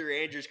chasing. You like the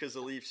Rangers because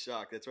the Leafs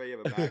suck. That's why you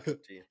have a backup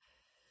team.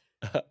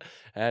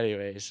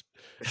 Anyways,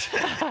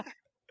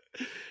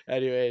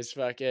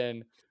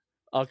 fucking,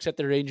 I'll accept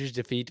the Rangers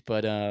defeat,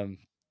 but I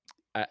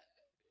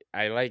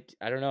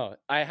don't know.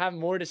 I have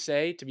more to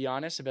say, to be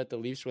honest, about the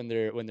Leafs when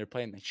they're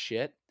playing the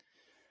shit,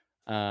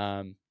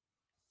 than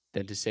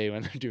to say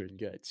when they're doing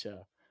good.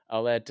 So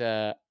I'll let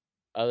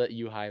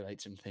you highlight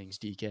some things,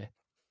 DK.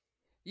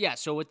 Yeah.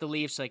 So with the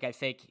Leafs, like I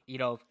think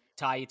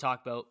Ty, you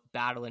talked about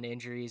battling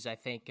injuries. I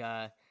think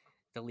the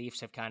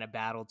Leafs have kind of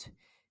battled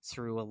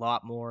through a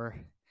lot more,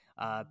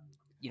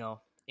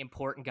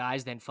 important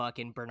guys than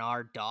fucking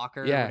Bernard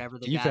Docker or whatever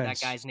that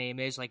guy's name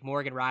is. Like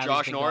Morgan Riley,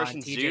 Josh Norris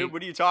and Zub.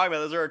 What are you talking about?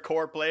 Those are our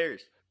core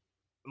players.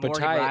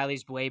 Morgan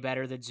Riley's way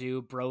better than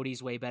Zub.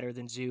 Brody's way better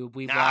than Zub.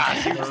 We've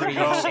lost Murray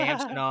and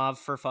Samsonov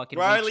for fucking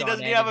Riley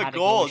doesn't even have a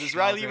goal. Does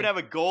Riley even have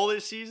a goal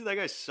this season? That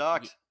guy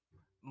sucks.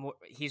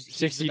 He's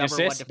 60 the number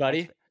assists, one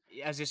buddy.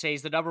 As I say,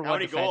 he's the number one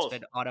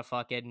defenseman on a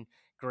fucking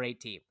great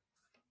team.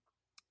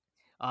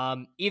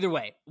 Either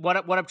way, what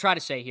I'm trying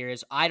to say here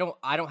is I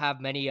don't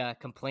have many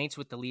complaints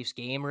with the Leafs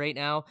game right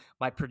now.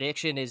 My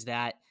prediction is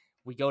that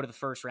we go to the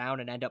first round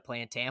and end up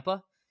playing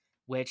Tampa,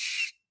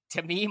 which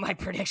to me, my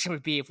prediction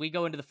would be if we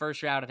go into the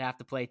first round and have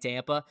to play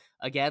Tampa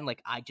again,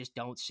 like I just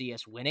don't see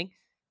us winning.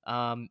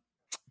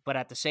 But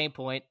at the same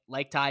point,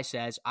 like Ty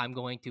says, I'm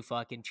going to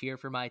fucking cheer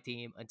for my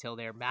team until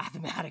they're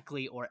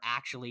mathematically or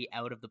actually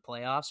out of the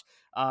playoffs.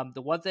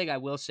 The one thing I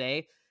will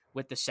say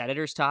with the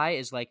Senators, Ty,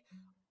 is like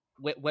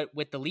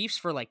with the Leafs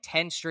for like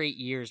 10 straight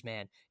years,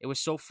 man, it was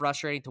so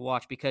frustrating to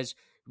watch because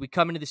we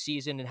come into the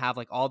season and have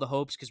like all the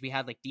hopes because we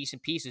had like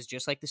decent pieces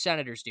just like the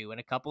Senators do and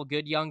a couple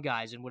good young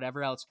guys and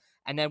whatever else.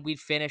 And then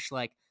we'd finish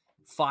like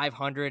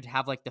 500,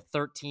 have like the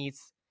 13th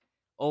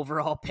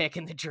overall pick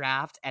in the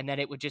draft, and then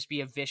it would just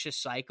be a vicious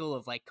cycle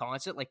of like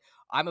constant. Like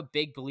I'm a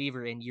big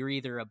believer in you're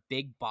either a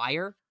big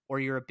buyer or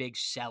you're a big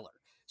seller.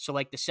 So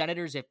like the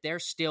Senators, if they're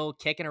still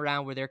kicking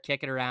around where they're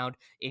kicking around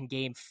in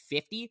game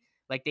 50,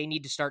 like they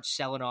need to start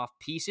selling off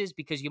pieces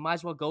because you might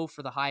as well go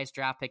for the highest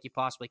draft pick you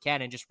possibly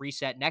can and just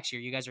reset next year.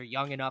 You guys are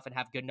young enough and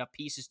have good enough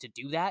pieces to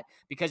do that,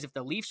 because if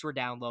the Leafs were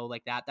down low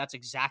like that, that's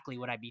exactly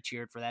what I'd be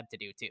cheered for them to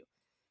do too.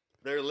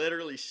 They're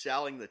literally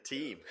selling the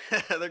team.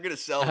 They're going to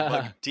sell the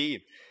fucking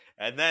team.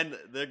 And then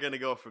they're going to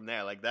go from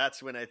there. Like,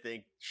 that's when I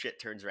think shit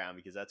turns around,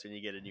 because that's when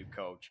you get a new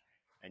coach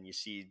and you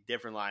see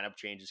different lineup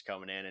changes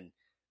coming in. And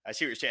I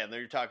see what you're saying.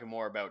 You're talking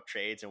more about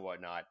trades and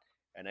whatnot.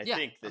 And I Yeah,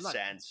 think the I'm not.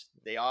 Sens,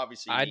 they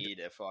obviously I'd need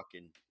a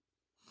fucking,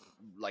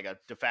 like a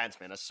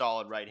defenseman, a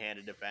solid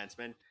right-handed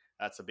defenseman.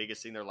 That's the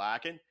biggest thing they're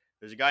lacking.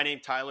 There's a guy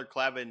named Tyler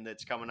Clevin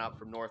that's coming up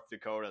from North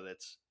Dakota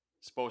that's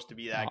supposed to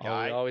be that oh, we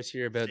guy. always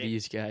hear about Same,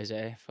 these guys,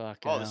 eh?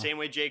 Fuck. the same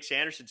way Jake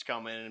Sanderson's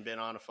come in and been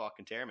on a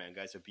fucking tear, man.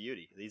 Guy's a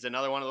beauty. He's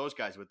another one of those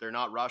guys, but they're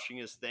not rushing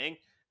his thing.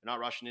 They're not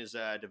rushing his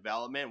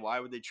development. Why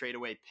would they trade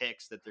away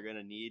picks that they're going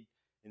to need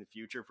in the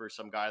future for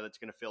some guy that's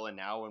going to fill in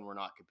now when we're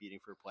not competing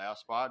for a playoff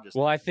spot? Just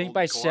Well, I think hold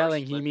by the course,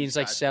 selling he let means these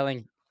like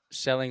guys-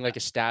 selling like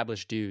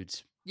established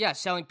dudes. Yeah,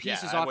 selling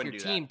pieces I off wouldn't your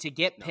do team that. to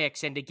get No.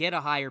 picks and to get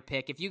a higher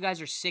pick. If you guys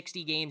are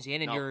 60 games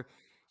in and No. you're,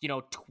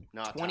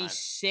 Not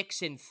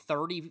 26 and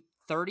 30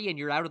 and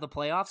you're out of the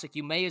playoffs, like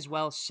you may as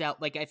well sell.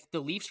 Like if the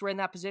Leafs were in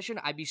that position,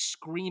 I'd be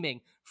screaming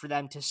for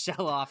them to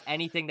sell off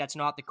anything that's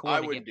not the core.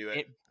 I to wouldn't get do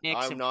it.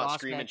 picks I'm and not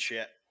prospects. screaming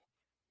shit.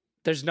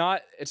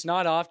 It's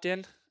not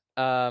often.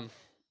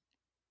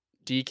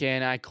 DK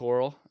and I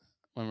quarrel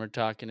when we're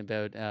talking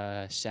about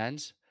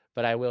Sens,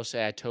 but I will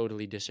say I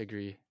totally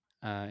disagree,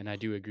 and I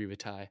do agree with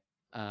Ty.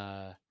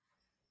 I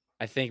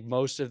think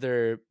most of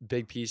their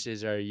big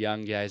pieces are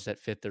young guys that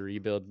fit the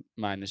rebuild,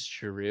 minus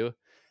Giroux,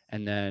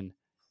 and then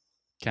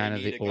kind They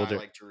of need the a guy older,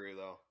 like Giroux,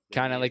 though. They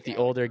kind need of a like the guy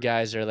older Giroux.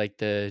 guys are like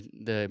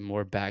the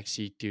more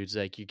backseat dudes.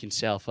 Like you can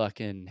sell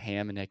fucking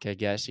Hamonic, I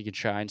guess. You can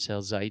try and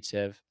sell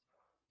Zaitsev.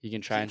 You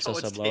can try and sell No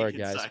some one's lower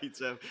taking guys.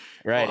 Zaitsev.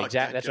 Right, Fuck exactly.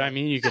 that That's what I guy.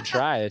 mean. You could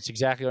try. That's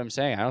exactly what I'm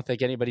saying. I don't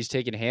think anybody's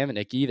taking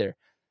Hamonic either.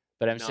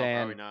 But I'm No, saying,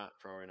 probably not.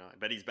 Probably not.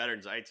 But he's better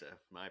than Zaitsev,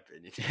 in my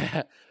opinion.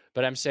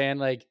 but I'm saying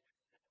like,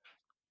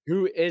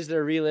 who is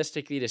there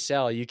realistically to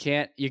sell? You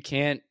can't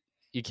get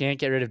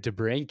rid of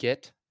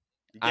DeBrincat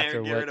You can't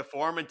after get what rid of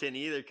Formanton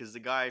either because the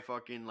guy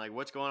fucking, like,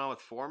 what's going on with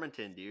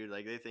Formanton, dude?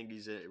 Like, they think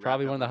he's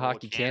probably wrapping one of up the whole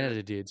Hockey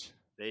Canada dudes.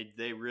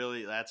 They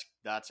really, that's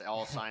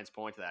all signs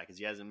point to that because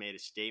he hasn't made a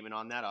statement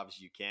on that.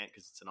 Obviously, you can't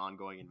because it's an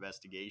ongoing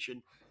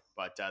investigation.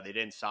 But they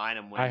didn't sign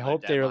him when I the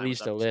hope they deadline was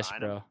released up a to list,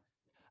 sign him. bro.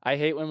 I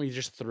hate when we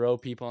just throw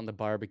people on the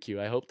barbecue.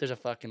 I hope there's a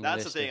fucking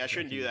That's list. the thing. of I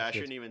shouldn't do fucking that. I kids.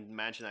 shouldn't even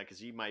mention that because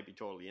he might be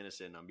totally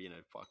innocent and I'm being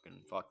a fucking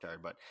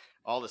fucktard. But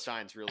all the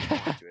signs really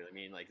point to it. I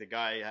mean, like, the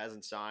guy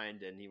hasn't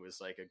signed and he was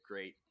like a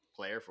great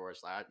player for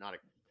us. Not a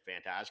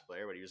fantastic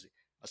player, but he was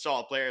a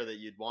solid player that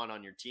you'd want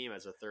on your team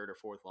as a third or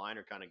fourth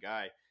liner kind of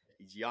guy.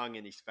 He's young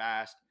and he's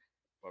fast,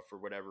 but for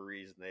whatever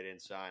reason, they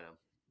didn't sign him.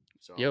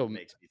 So Yo, it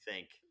makes me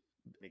think.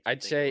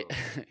 I'd say,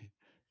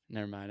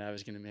 never mind. I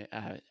was gonna make.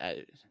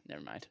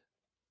 Never mind.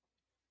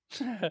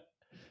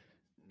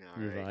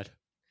 Move on.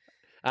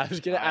 I was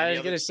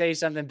gonna say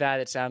something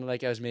bad. It sounded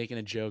like I was making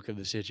a joke of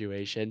the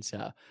situation.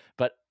 So,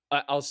 but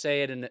I'll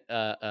say it in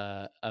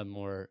a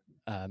more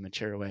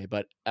mature way.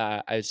 But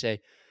I would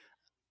say,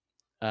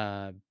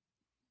 not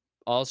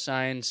all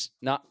signs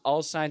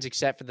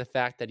except for the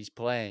fact that he's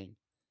playing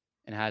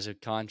and has a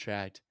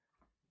contract,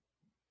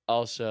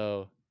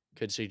 also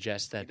could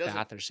suggest that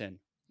Batherson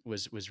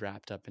was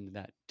wrapped up into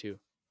that too.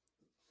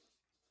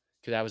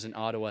 Because that was an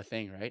Ottawa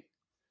thing, right?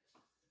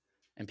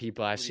 And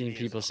I've seen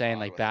people saying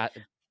like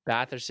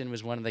Batherson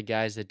was one of the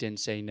guys that didn't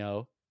say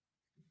no.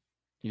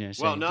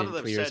 Well, none of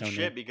them said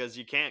shit because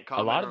you can't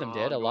comment. A lot of them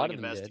did. A lot of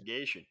them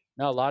investigation.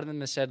 No, a lot of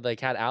them said like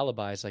had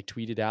alibis, like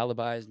tweeted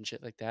alibis and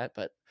shit like that.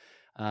 But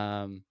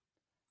I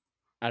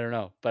don't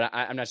know. But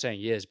I'm not saying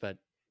he is. But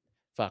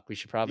fuck, we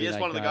should probably. He is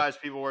like, one of the guys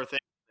people were thinking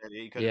that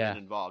he could have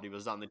been involved. He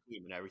was on the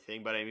team and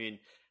everything. But I mean,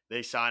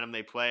 they sign him,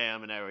 they play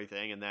him, and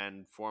everything, and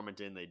then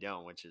Formanton they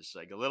don't, which is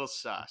like a little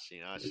sus,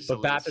 It's just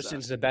but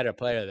Batherson's the better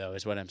player, though,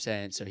 is what I'm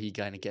saying. So he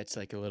kind of gets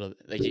like a little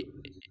like. He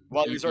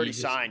was already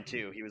signed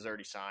too. He was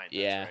already signed.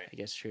 Yeah, right. I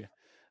guess true.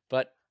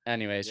 But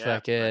anyways,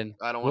 fucking,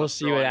 I don't we'll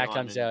see where that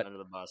comes out. Under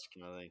the bus,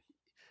 kind of thing.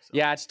 So.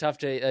 Yeah, it's tough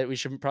to. We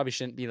probably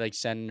shouldn't be like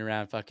sending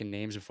around fucking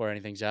names before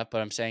anything's up.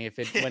 But I'm saying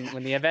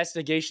when the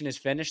investigation is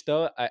finished,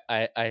 though,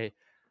 I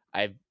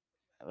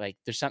like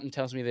there's something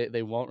tells me that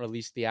they won't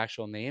release the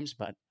actual names,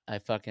 but I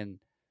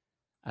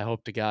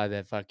hope to God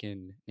that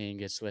fucking name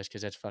gets listed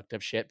because that's fucked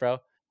up shit, bro.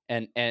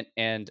 And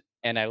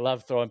I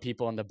love throwing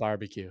people on the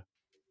barbecue.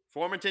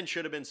 Formanton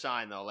should have been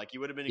signed though. Like he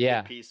would have been a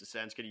good piece. The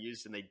Sens could have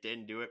used, and they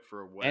didn't do it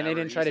for whatever. And they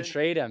didn't reason. try to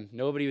trade him.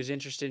 Nobody was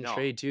interested in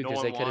trade too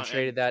because they could have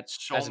traded that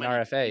as an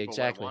RFA.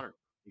 Exactly.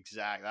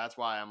 Exactly. That's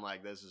why I'm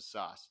like, this is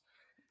sus.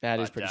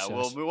 That is pretty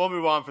sus. We'll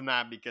move on from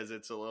that because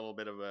it's a little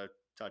bit of a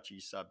touchy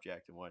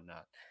subject and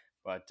whatnot.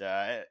 But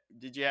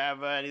did you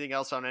have anything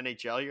else on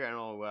NHL here? I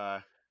don't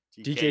know.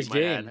 DK's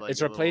game. Like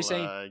it's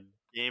replacing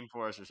game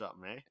for us or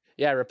something, eh?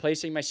 Yeah,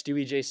 replacing my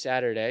Stewie J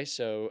Saturday.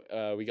 So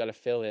we got to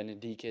fill in, and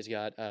DK's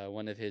got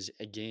one of his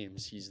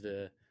games. He's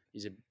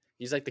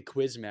like the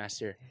quiz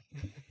master.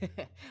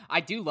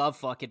 I do love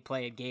fucking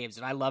playing games,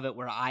 and I love it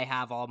where I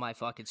have all my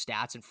fucking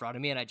stats in front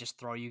of me, and I just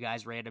throw you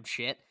guys random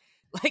shit.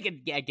 Like,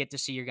 I get to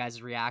see your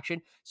guys'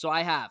 reaction. So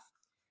I have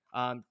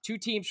 2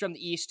 teams from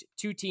the East,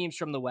 2 teams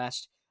from the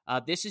West.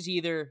 This is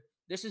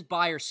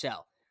buy or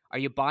sell. Are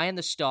you buying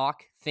the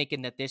stock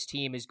thinking that this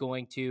team is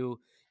going to,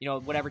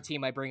 whatever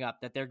team I bring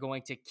up, that they're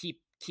going to keep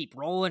keep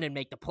rolling and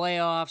make the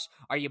playoffs?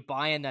 Are you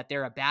buying that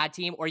they're a bad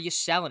team? Or are you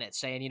selling it,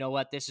 saying, you know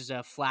what, this is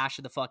a flash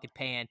of the fucking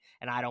pan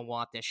and I don't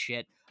want this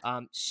shit?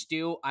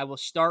 Stu, I will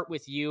start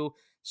with you.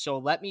 So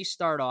let me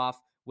start off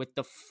with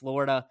the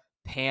Florida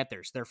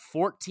Panthers. They're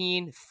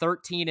 14,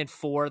 13, and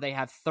 4. They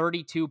have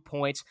 32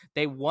 points.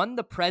 They won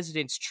the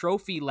President's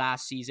Trophy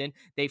last season.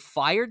 They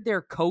fired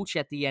their coach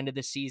at the end of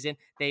the season.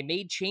 They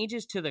made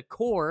changes to the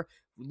core,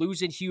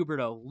 losing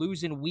Huberto,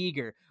 losing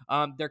Uyghur.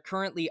 They're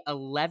currently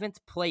 11th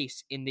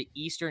place in the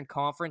Eastern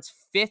Conference,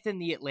 5th in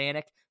the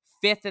Atlantic,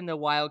 5th in the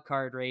wild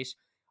card race.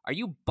 Are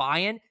you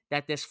buying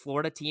that this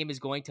Florida team is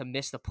going to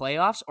miss the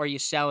playoffs, or are you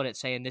selling it,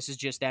 saying this is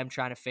just them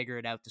trying to figure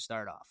it out to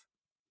start off?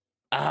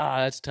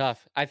 That's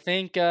tough. I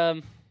think,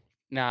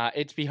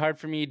 it'd be hard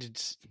for me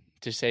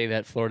to say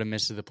that Florida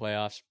misses the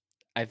playoffs.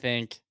 I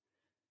think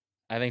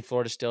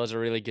Florida still is a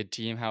really good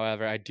team.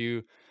 However, I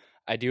do,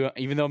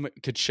 even though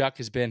Kachuk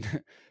has been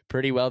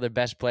pretty well their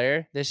best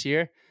player this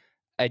year,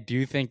 I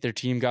do think their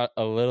team got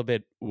a little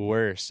bit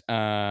worse.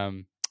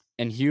 And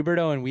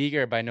Huberto and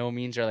Uyghur by no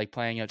means are like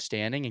playing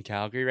outstanding in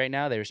Calgary right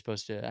now. They were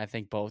supposed to, I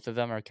think both of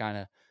them are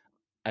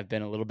I've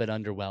been a little bit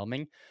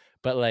underwhelming,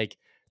 but like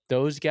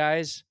those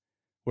guys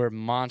were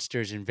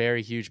monsters and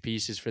very huge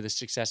pieces for the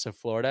success of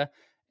Florida.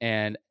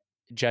 And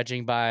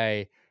judging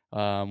by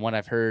what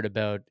I've heard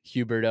about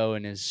Huberto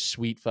and his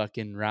sweet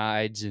fucking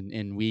rides and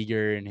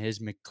Uyghur and his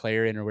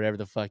McLaren or whatever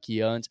the fuck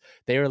he owns,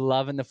 they were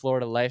loving the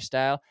Florida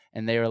lifestyle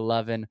and they were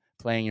loving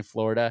playing in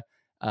Florida.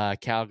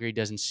 Calgary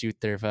doesn't suit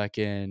their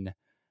fucking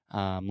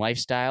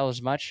lifestyle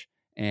as much,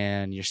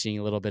 and you're seeing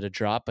a little bit of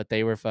drop, but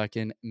they were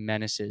fucking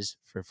menaces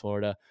for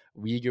Florida.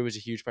 Uyghur was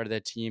a huge part of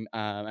that team.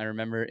 I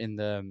remember in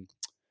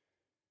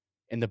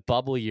the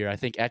bubble year, I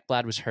think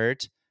Ekblad was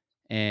hurt,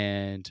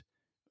 and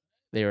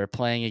they were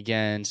playing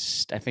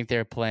against, I think they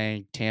were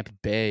playing Tampa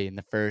Bay in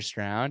the first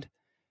round,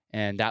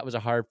 and that was a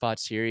hard-fought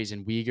series,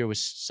 and Uyghur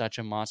was such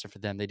a monster for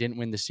them. They didn't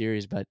win the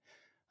series, but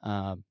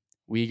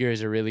Uyghur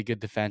is a really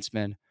good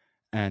defenseman,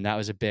 and that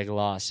was a big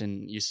loss.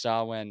 And you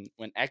saw when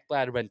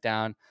Ekblad went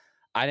down,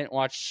 I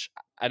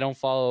don't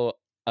follow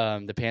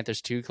the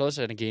Panthers too close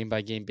on a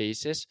game-by-game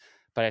basis,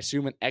 but I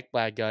assume when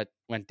Ekblad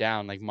went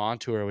down, like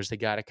Montour was the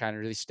guy to kind of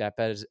really step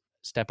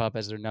up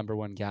as their number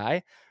one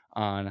guy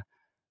on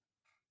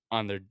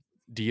their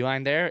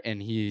D-line there,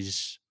 and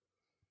he's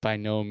by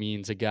no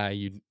means a guy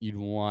you'd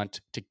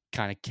want to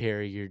kind of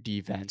carry your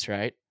defense,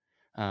 right?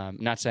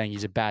 Not saying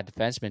he's a bad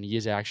defenseman. He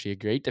is actually a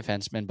great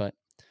defenseman, but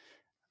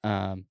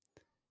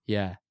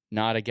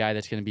not a guy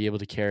that's going to be able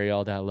to carry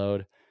all that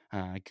load.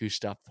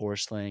 Gustav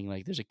Forsling,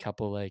 like there's a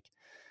couple like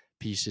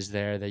pieces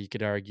there that you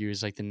could argue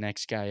is like the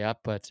next guy up,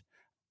 but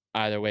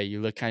either way,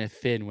 you look kind of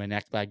thin when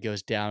Ekblad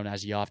goes down,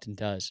 as he often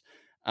does.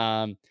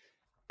 And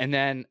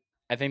then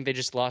I think they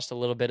just lost a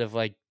little bit of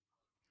like,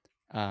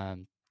 I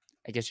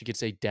guess you could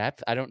say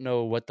depth. I don't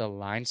know what the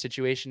line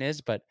situation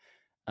is, but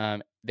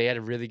they had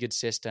a really good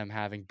system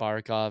having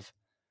Barkov,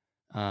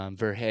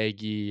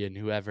 Verhage, and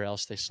whoever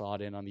else they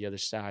slot in on the other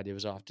side.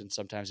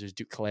 Sometimes it was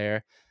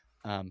Duclair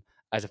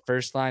as a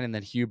first line, and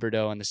then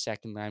Huberto on the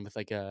second line with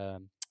like a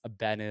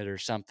Bennett or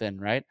something,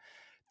 right?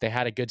 They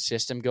had a good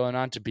system going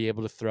on to be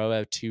able to throw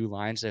out two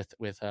lines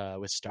with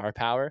star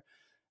power.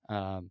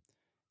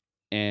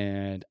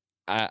 And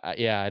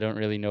I don't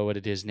really know what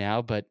it is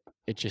now, but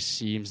it just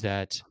seems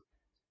that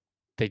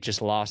they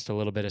just lost a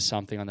little bit of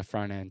something on the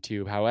front end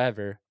too.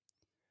 However,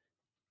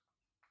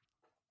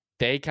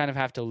 they kind of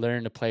have to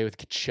learn to play with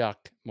Kachuk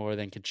more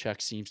than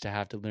Kachuk seems to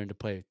have to learn to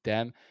play with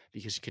them,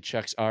 because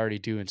Kachuk's already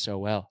doing so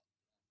well.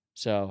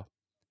 So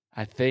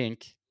I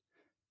think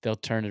they'll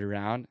turn it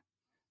around.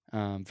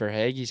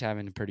 Verhage's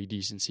having a pretty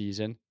decent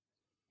season.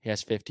 He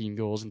has 15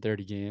 goals in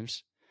 30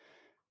 games.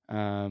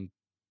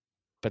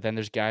 But then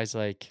there's guys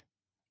like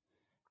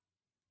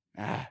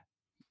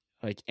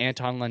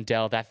Anton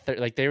Lundell.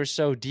 They were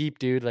so deep,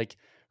 dude. Like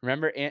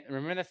remember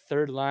the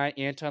third line: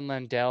 Anton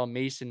Lundell,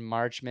 Mason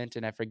Marchment,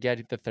 and I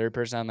forget the third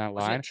person on that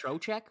line.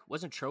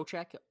 Wasn't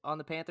Trocheck on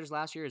the Panthers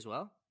last year as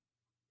well?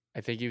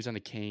 I think he was on the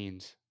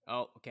Canes.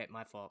 Oh, okay,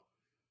 my fault.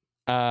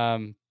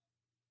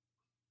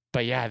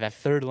 But yeah, that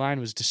third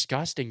line was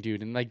disgusting,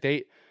 dude. And like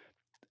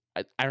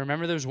I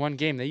remember there was one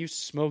game they used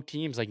to smoke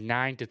teams like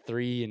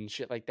 9-3 and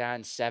shit like that,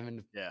 and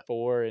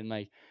 7-4, and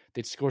like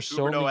they'd score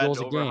so many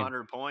goals a game. Over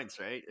 100 points,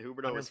 right?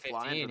 Huberto was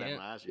flying for them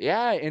last year.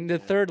 Yeah, and the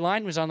third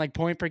line was on like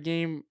point per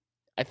game.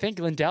 I think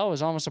Lindell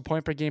was almost a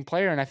point per game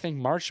player, and I think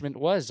Marchment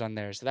was on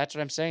there. So that's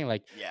what I'm saying.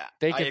 Like,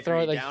 they could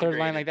throw like third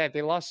line like that.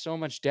 They lost so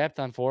much depth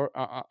on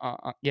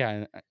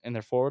in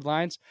their forward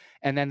lines,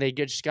 and then they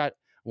just got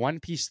one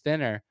big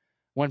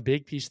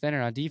piece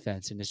thinner on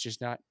defense, and it's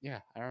just not. Yeah,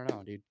 I don't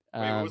know, dude.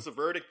 Wait, what was the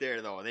verdict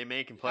there, though? Are they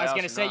making playoffs? I was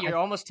going to say, you're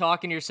almost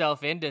talking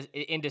yourself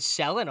into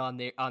selling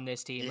on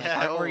this team.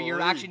 Yeah, or you're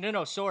actually,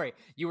 no, sorry.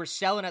 You were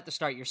selling at the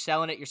start. You're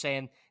selling it. You're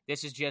saying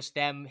this is just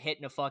them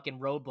hitting a fucking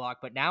roadblock.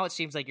 But now it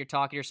seems like you're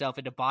talking yourself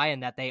into buying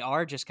that they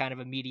are just kind of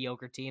a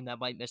mediocre team that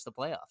might miss the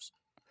playoffs.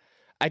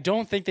 I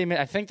don't think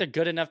I think they're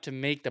good enough to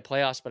make the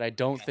playoffs, but I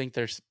don't think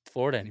they're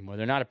Florida anymore.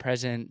 They're not a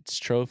President's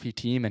Trophy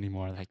team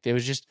anymore. Like, it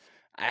was just,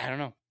 I don't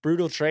know.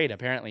 Brutal trade,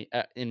 apparently,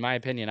 in my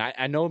opinion.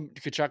 I know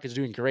Kachuk is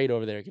doing great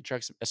over there.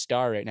 Kachuk's a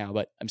star right now,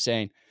 but I'm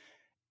saying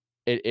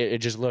it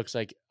just looks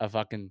like a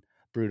fucking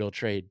brutal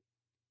trade,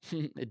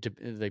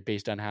 like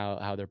based on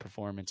how their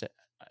performance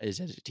is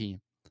as a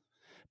team.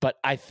 But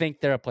I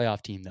think they're a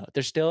playoff team, though.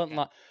 They're still in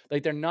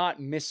like they're not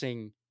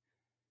missing.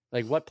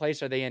 Like, what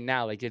place are they in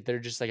now? Like, if they're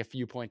just like a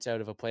few points out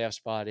of a playoff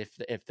spot,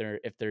 if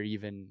they're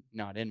even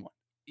not in one.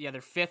 Yeah,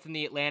 they're 5th in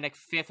the Atlantic,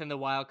 5th in the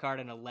wild card,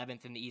 and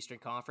 11th in the Eastern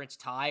Conference.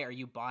 Ty, are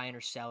you buying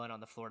or selling on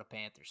the Florida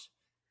Panthers?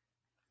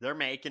 They're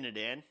making it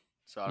in.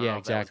 So I don't know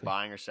if that was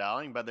buying or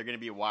selling, but they're going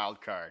to be a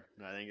wild card.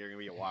 I think they're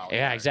going to be a wild card.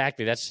 Yeah,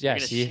 exactly. They're going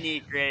to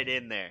sneak right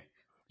in there.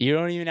 You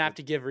don't even have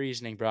to give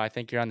reasoning, bro. I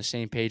think you're on the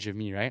same page of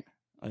me, right?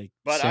 Like,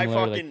 but I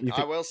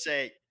will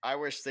say, I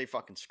wish they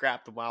fucking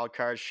scrapped the wild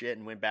card shit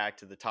and went back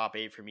to the top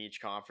 8 from each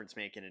conference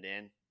making it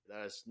in.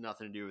 That has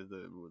nothing to do with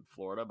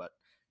Florida, but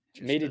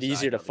made it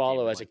easier to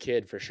follow as a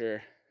kid for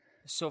sure.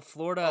 So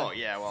Florida. Oh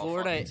yeah, well,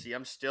 Florida. See,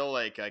 I'm still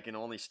like I can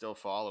only still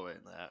follow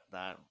it.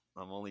 That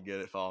I'm only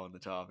good at following the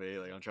top 8.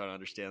 Like I'm trying to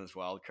understand this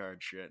wild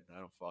card shit. I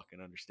don't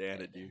fucking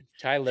understand it, dude.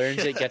 Ty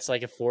learns it, gets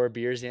like 4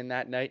 beers in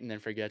that night, and then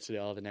forgets it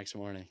all the next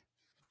morning.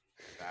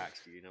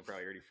 Facts, dude. I'm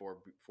probably already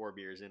four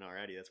beers in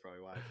already. That's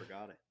probably why I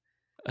forgot it.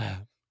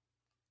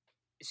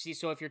 See,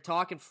 so if you're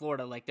talking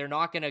Florida, like they're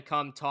not going to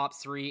come top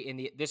 3 in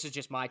the. This is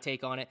just my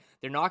take on it.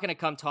 They're not going to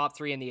come top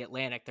 3 in the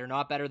Atlantic. They're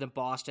not better than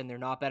Boston. They're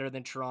not better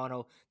than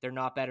Toronto. They're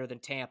not better than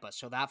Tampa.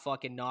 So that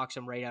fucking knocks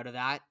them right out of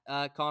that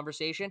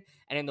conversation.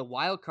 And in the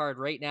wild card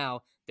right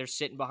now, they're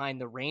sitting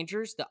behind the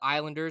Rangers, the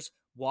Islanders,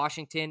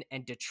 Washington,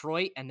 and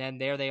Detroit. And then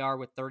there they are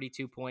with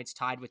 32 points,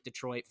 tied with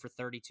Detroit for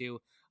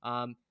 32.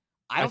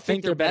 I don't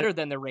think they're better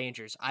than the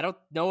Rangers. I don't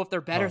know if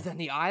they're better than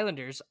the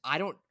Islanders. I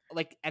don't.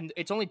 Like, and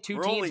it's only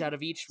 2 teams out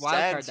of each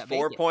wild card that make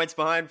 4 points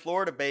behind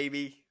Florida,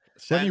 baby.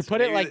 When you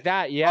put it like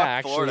that, yeah,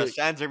 actually, Florida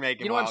Sens are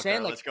making. You know what I'm saying?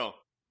 Card. Like, let's go.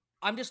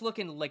 I'm just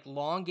looking like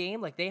long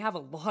game. Like they have a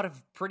lot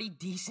of pretty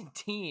decent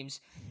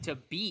teams to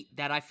beat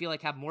that I feel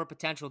like have more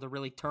potential to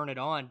really turn it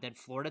on than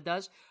Florida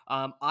does.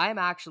 I'm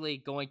actually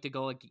going to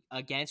go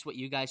against what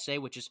you guys say,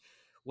 which is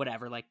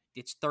whatever. Like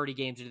it's 30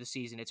 games into the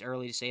season. It's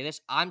early to say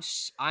this. I'm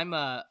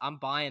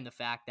buying the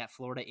fact that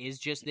Florida is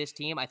just this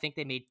team. I think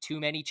they made too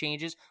many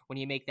changes. When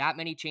you make that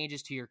many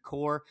changes to your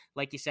core,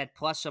 like you said,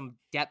 plus some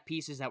depth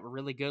pieces that were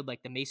really good,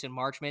 like the Mason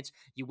Marchments,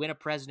 you win a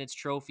President's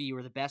Trophy. You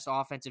were the best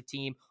offensive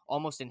team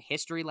almost in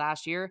history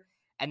last year.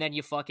 And then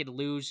you fucking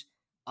lose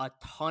a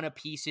ton of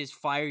pieces,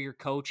 fire your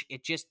coach.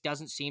 It just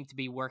doesn't seem to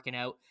be working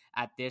out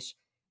at this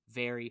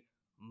very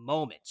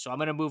moment. So I'm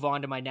going to move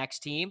on to my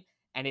next team.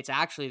 And it's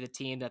actually the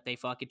team that they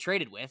fucking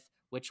traded with,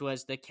 which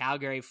was the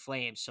Calgary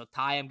Flames. So,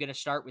 Ty, I'm going to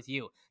start with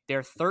you.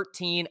 They're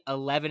 13,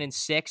 11, and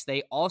 6.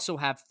 They also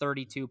have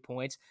 32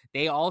 points.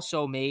 They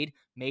also made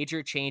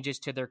major changes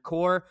to their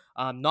core,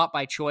 not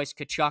by choice.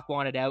 Kachuk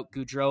wanted out.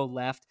 Goudreau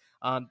left.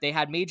 They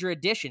had major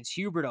additions.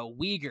 Huberdeau,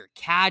 Weegar,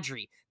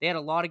 Kadri. They had a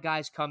lot of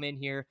guys come in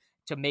here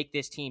to make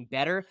this team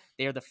better.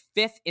 They are the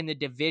 5th in the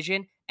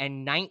division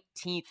and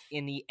 19th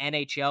in the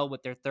NHL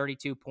with their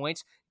 32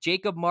 points.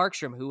 Jacob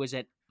Markstrom, who was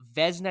at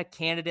Vezina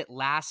candidate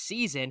last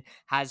season,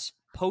 has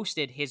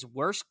posted his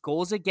worst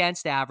goals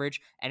against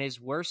average and his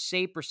worst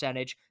save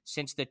percentage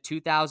since the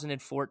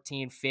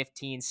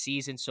 2014-15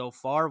 season so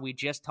far. We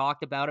just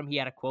talked about him. He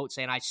had a quote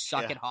saying, "I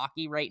suck at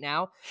hockey right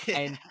now."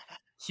 And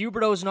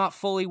Huberdeau's not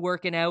fully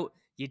working out.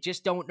 You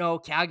just don't know.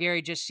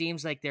 Calgary just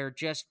seems like they're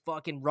just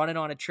fucking running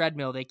on a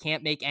treadmill. They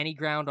can't make any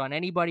ground on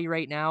anybody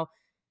right now.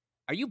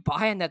 Are you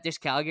buying that this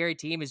Calgary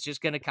team is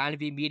just going to kind of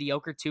be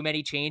mediocre, too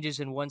many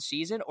changes in one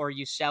season, or are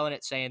you selling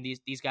it saying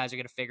these guys are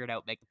going to figure it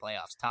out, make the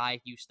playoffs?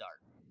 Ty, you start.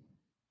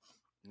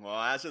 Well,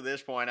 as of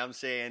this point, I'm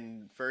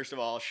saying, first of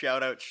all,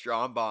 shout out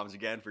Strong Bombs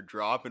again for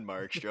dropping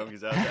Markstrom,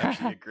 because that was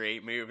actually a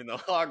great move in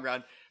the long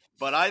run.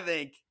 But I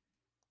think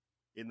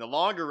in the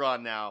longer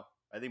run now,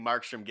 I think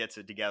Markstrom gets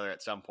it together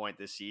at some point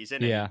this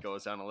season, and he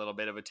goes on a little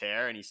bit of a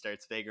tear, and he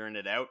starts figuring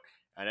it out.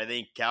 And I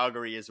think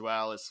Calgary as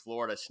well as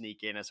Florida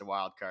sneak in as a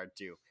wild card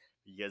too.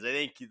 Because I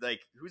think,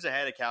 like, who's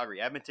ahead of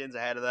Calgary? Edmonton's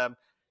ahead of them.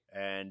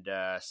 And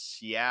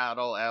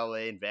Seattle,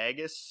 LA, and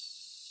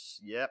Vegas.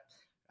 Yep.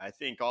 I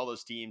think all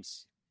those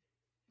teams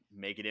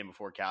make it in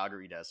before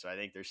Calgary does. So I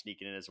think they're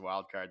sneaking in as a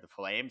wild card. The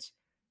Flames.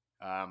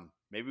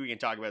 Maybe we can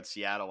talk about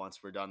Seattle once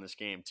we're done this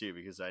game, too.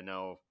 Because I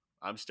know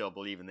I'm still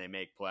believing they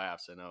make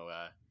playoffs. I know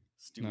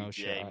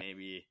Jay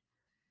maybe.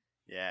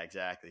 Yeah,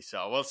 exactly.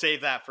 So we'll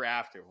save that for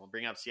after. We'll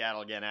bring up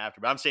Seattle again after.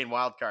 But I'm saying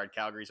wild card.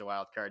 Calgary's a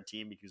wild card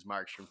team because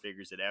Markstrom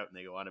figures it out and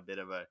they go on a bit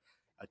of a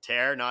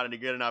tear, not a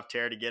good enough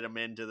tear to get them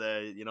into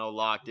the,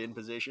 locked in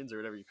positions or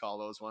whatever you call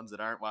those ones that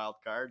aren't wild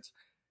cards.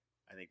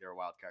 I think they're a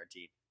wild card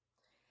team.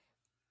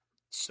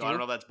 So I don't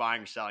know if that's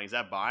buying or selling. Is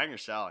that buying or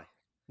selling?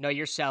 No,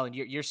 you're selling.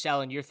 You're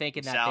selling. You're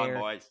thinking that selling,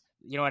 boys.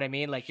 You know what I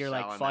mean? Like you're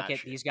selling like, fuck it.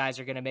 Shit. These guys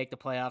are going to make the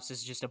playoffs.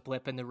 This is just a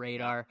blip in the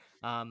radar.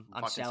 I'm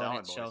selling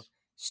it. Boys. So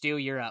Stu,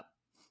 you're up.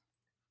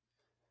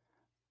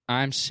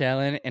 I'm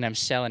selling, and I'm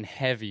selling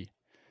heavy.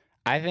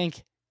 I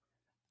think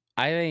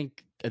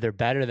they're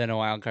better than a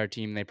wild card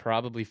team. They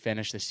probably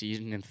finish the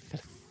season in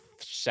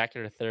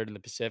second or third in the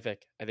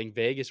Pacific. I think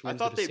Vegas I wins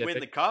the thought they'd Pacific. win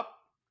the cup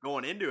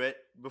going into it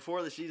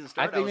before the season I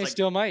started. think was they like,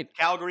 still might.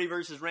 Calgary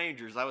versus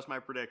Rangers. That was my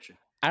prediction.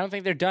 I don't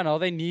think they're done. All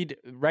they need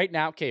right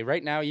now,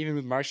 even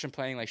with Markstrom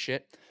playing like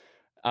shit,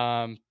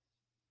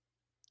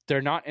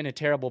 they're not in a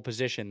terrible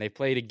position. They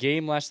played a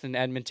game less than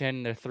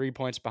Edmonton. They're 3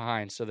 points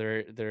behind, so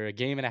they're a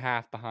game and a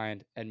half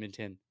behind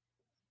Edmonton,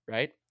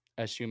 right?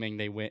 Assuming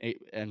they win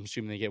and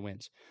assuming they get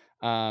wins.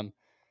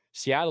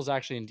 Seattle's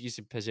actually in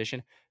decent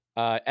position.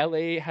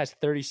 LA has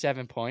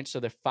 37 points, so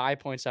they're 5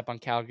 points up on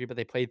Calgary, but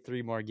they played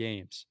 3 more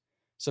games.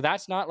 So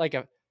that's not like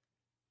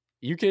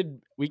we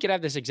could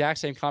have this exact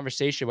same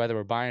conversation whether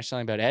we're buying or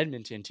selling about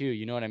Edmonton too.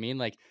 You know what I mean?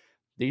 Like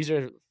these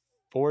are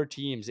 4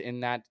 teams in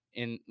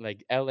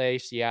like LA,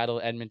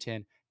 Seattle,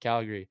 Edmonton,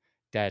 Calgary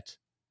that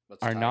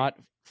are not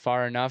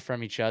far enough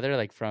from each other,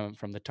 like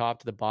from the top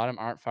to the bottom,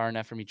 aren't far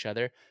enough from each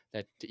other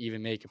that to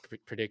even make a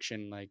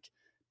prediction like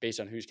based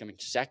on who's coming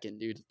second,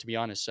 dude, to be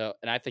honest. So,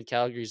 and I think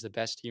Calgary is the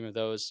best team of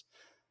those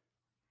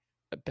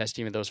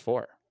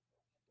 4.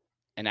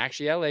 And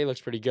actually LA looks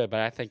pretty good,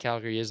 but I think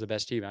Calgary is the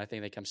best team. I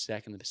think they come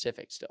second in the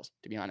Pacific still,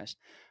 to be honest.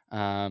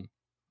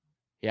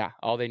 Yeah,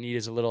 all they need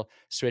is a little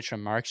switch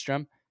from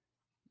Markstrom.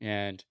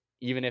 And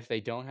even if they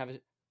don't have a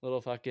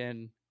little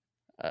fucking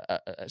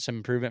some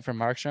improvement from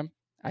Markstrom,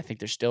 I think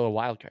they're still a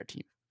wild card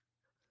team.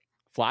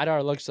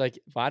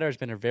 Vladar's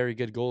been a very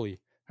good goalie.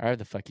 However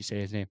the fuck you say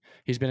his name.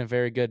 He's been a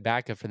very good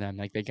backup for them.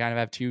 Like they kind of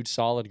have 2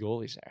 solid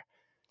goalies there.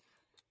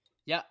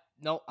 Yeah,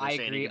 no, I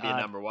agree. He could be a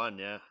number 1,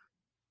 yeah.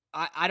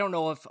 I don't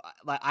know if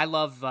I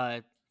love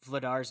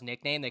Vladar's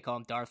nickname. They call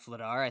him Darth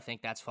Vladar. I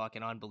think that's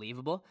fucking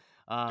unbelievable.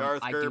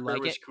 Darth I Gerber do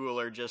like was it.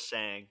 cooler. Just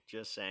saying.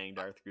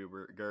 Darth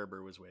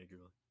Gerber was way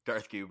cooler.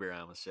 Darth Goober, I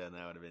almost said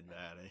that would have been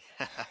bad.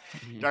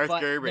 Darth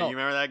Gerber, no. you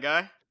remember that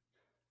guy?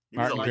 He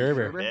Martin was a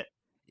Gerber. Leaf for a bit.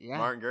 Yeah,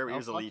 Martin Gerber, he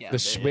was a Leaf. yeah. The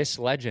Swiss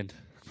legend.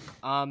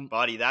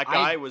 Buddy, that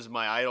guy was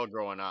my idol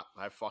growing up.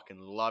 I fucking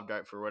loved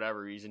Darth for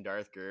whatever reason.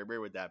 Darth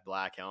Gerber with that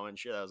black helmet and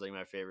shit. That was like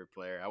my favorite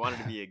player. I wanted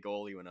to be a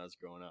goalie when I was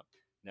growing up.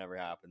 Never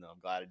happened though. I'm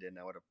glad it didn't.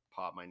 I would have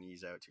popped my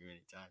knees out too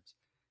many times.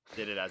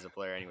 Did it as a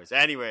player anyways.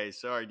 Anyways,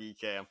 sorry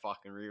DK, I'm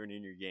fucking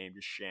ruining your game,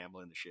 just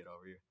shambling the shit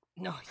over you.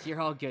 No, you're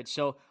all good.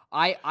 So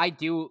I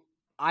do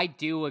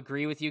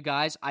agree with you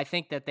guys. I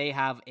think that they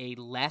have a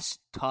less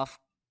tough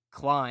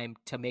climb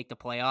to make the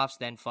playoffs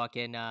than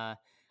fucking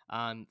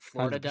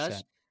Florida 100%.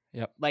 does.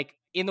 Yep. Like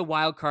in the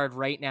wild card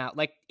right now,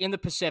 like in the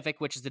Pacific,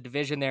 which is the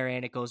division they're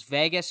in, it goes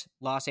Vegas,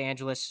 Los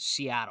Angeles,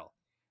 Seattle.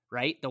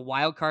 Right? The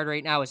wild card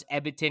right now is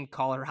Edmonton,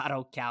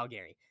 Colorado,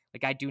 Calgary.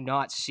 Like I do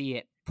not see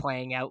it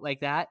playing out like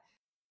that.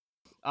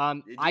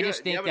 I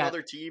just think do you have that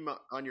another team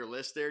on your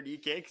list there,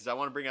 DK? Because I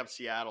want to bring up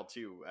Seattle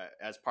too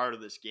as part of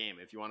this game.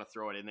 If you want to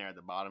throw it in there at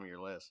the bottom of your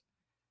list.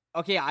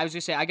 Okay, I was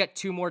gonna say I got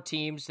 2 more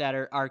teams that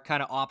are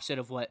kind of opposite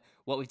of what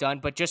we've done.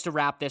 But just to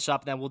wrap this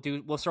up, then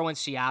we'll throw in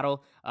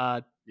Seattle.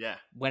 Yeah.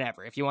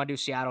 Whenever. If you want to do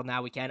Seattle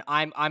now, we can.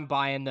 I'm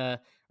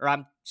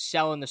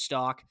selling the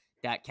stock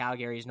that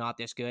Calgary is not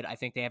this good. I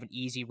think they have an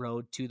easy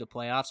road to the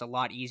playoffs, a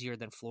lot easier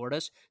than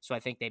Florida's. So I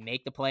think they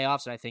make the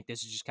playoffs, and I think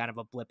this is just kind of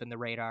a blip in the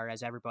radar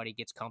as everybody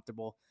gets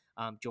comfortable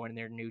joining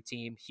their new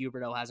team.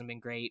 Huberdeau hasn't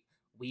been great.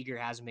 Weegar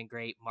hasn't been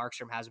great.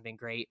 Markstrom hasn't been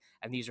great.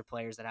 And these are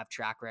players that have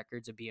track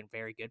records of being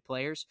very good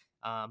players,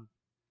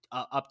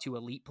 up to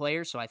elite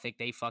players. So I think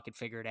they fucking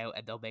figure it out,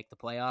 and they'll make the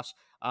playoffs.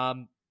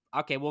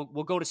 Okay, we'll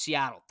go to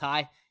Seattle.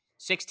 Ty,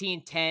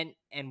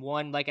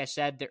 16-10-1. Like I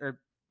said,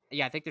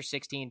 I think they're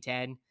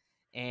 16-10-3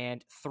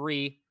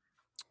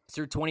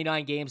 through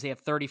 29 games. They have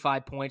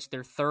 35 points.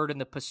 They're third in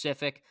the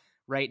Pacific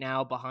right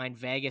now behind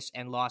Vegas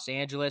and Los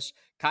Angeles.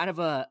 Kind of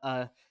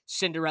a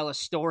Cinderella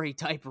story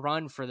type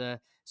run for the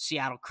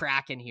Seattle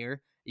Kraken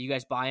here. Are you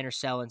guys buying or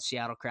selling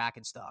Seattle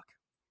Kraken stock?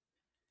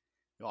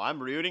 No,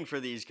 I'm rooting for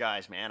these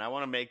guys, man. I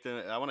want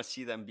to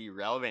see them be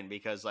relevant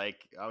because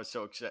like I was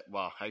so excited.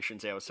 Well, I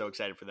shouldn't say I was so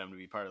excited for them to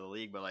be part of the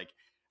league, but like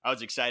I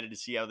was excited to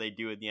see how they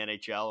do in the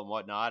NHL and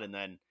whatnot. And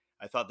then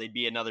I thought they'd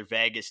be another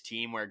Vegas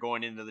team where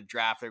going into the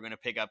draft, they're going to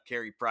pick up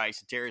Carey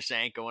Price and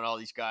Tarasenko and all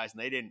these guys.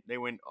 And they didn't. They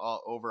went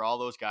over all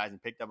those guys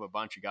and picked up a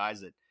bunch of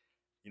guys that,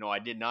 I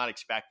did not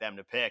expect them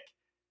to pick.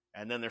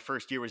 And then their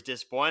first year was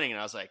disappointing. And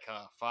I was like,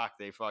 oh, fuck,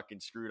 they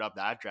fucking screwed up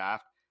that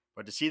draft.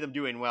 But to see them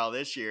doing well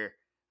this year,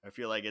 I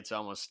feel like it's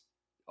almost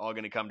all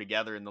going to come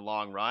together in the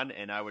long run.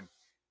 And I would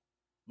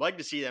like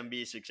to see them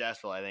be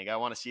successful. I think I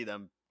want to see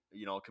them,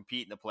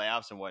 compete in the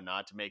playoffs and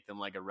whatnot to make them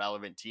like a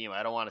relevant team.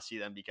 I don't want to see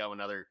them become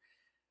another.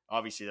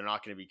 Obviously, they're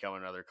not going to become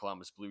another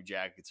Columbus Blue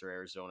Jackets or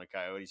Arizona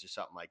Coyotes or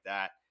something like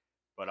that.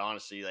 But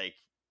honestly, like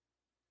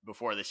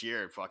before this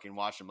year, fucking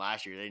watched them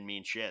last year, they didn't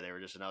mean shit. They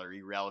were just another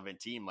irrelevant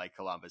team like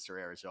Columbus or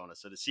Arizona.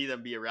 So to see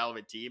them be a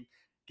relevant team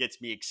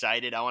gets me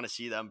excited. I want to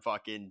see them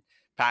fucking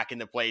packing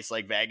the place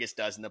like Vegas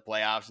does in the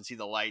playoffs and see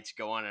the lights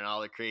going and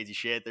all the crazy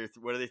shit.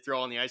 What do they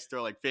throw on the ice?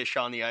 Throw like fish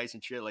on the ice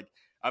and shit. Like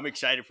I'm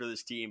excited for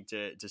this team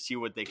to see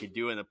what they could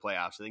do in the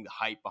playoffs. I think the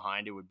hype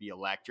behind it would be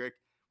electric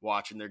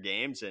watching their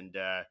games. And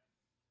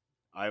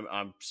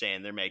I'm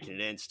saying they're making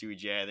it in. Stewie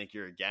J, I think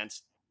you're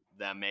against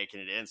them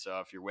making it in. So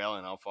if you're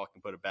willing, I'll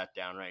fucking put a bet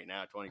down right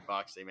now. $20,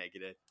 they make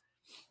it in.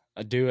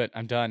 I'll do it.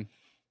 I'm done.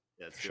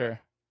 Yeah, let's do Sure. it.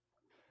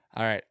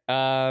 All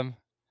right.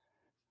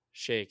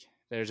 Shake.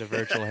 There's a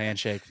virtual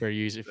handshake for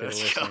the Let's go.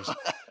 listeners.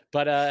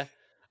 But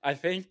I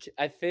think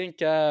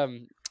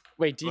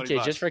wait,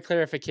 DK, just $20. for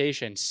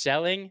clarification,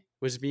 selling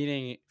was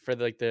meaning for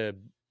the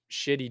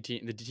shitty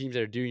team, the teams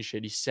that are doing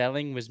shitty.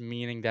 Selling was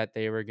meaning that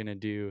they were gonna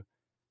do.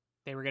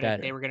 They were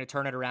better. gonna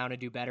turn it around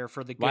and do better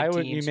for the good Why teams.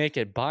 wouldn't you make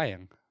it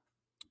buying?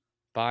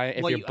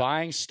 If you're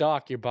buying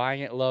stock, you're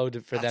buying it low for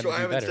them to do better. That's why I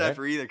haven't said right?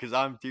 for either because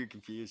I'm too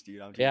confused,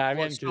 dude. I'm too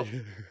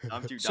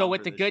too So dumb with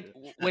for the this good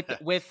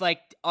shit. with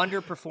like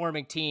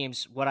underperforming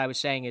teams, what I was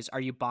saying is, are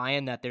you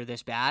buying that they're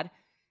this bad,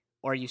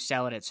 or are you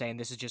selling it saying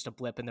this is just a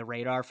blip in the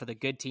radar? For the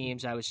good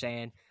teams, I was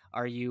saying,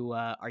 are you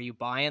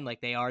buying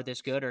like they are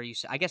this good, or are you?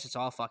 I guess it's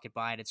all fucking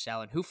buying and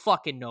selling. Who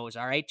fucking knows?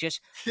 All right,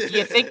 just do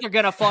you think they're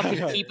gonna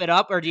fucking keep it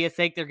up, or do you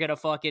think they're gonna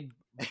fucking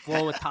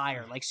blow a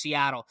tire like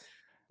Seattle?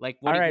 Like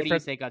what do you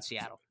think on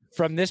Seattle?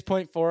 From this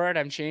point forward,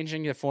 I'm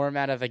changing the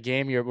format of the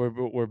game.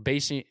 We're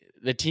basing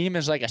the team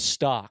is like a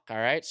stock, all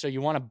right? So you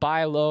want to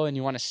buy low and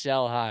you want to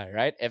sell high,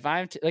 right? If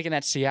I'm looking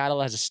at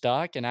Seattle as a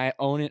stock and I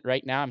own it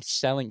right now, I'm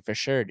selling for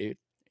sure, dude.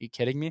 Are you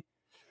kidding me?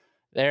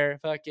 They're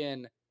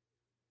fucking.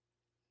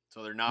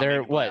 So they're not.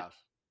 They're making what?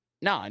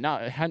 playoffs. No,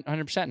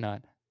 100%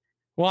 not.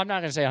 Well, I'm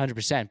not gonna say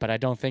 100%, but I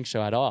don't think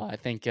so at all. I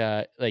think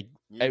You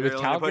with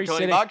Calgary put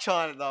sitting. $20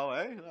 on it though,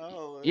 eh?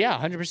 Oh, Yeah,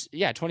 100%.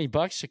 Yeah,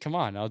 $20. Come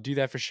on, I'll do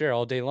that for sure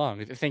all day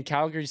long. I think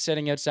Calgary's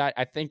sitting outside.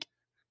 I think,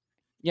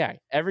 yeah,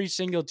 every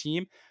single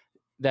team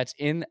that's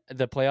in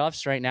the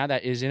playoffs right now,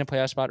 that is in a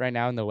playoff spot right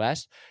now in the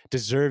West,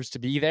 deserves to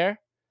be there.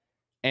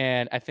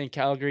 And I think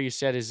Calgary, you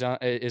said, is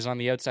on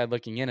the outside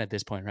looking in at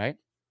this point, right?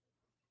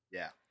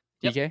 Yeah.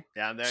 DK?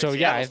 Yeah, I'm there. So, Seattle's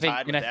yeah, I think-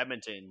 tied and with I-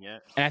 Edmonton. Yeah.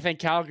 And I think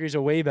Calgary's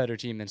a way better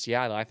team than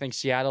Seattle. I think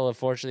Seattle,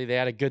 unfortunately, they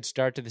had a good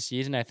start to the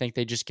season. I think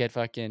they just get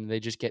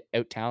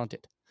out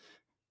talented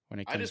when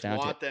it I comes just down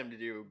to want it. them to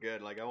do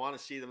good. Like I want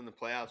to see them in the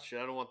playoffs. Shit,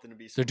 I don't want them to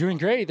be. They're so doing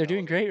fucking great. They're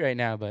doing irrelevant. great right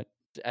now, but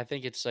I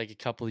think it's like a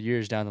couple of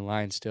years down the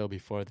line still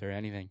before they're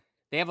anything.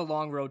 They have a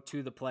long road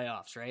to the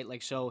playoffs, right?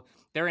 Like, so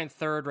they're in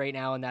third right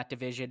now in that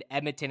division.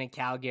 Edmonton and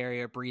Calgary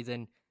are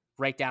breathing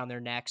right down their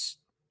necks.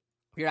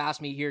 If you're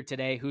asking me here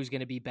today who's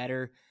going to be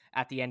better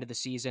at the end of the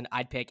season,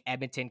 I'd pick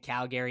Edmonton,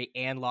 Calgary,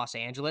 and Los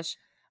Angeles,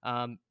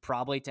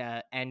 probably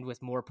to end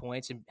with more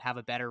points and have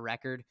a better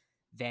record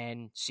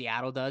than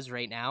Seattle does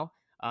right now.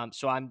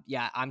 So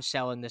I'm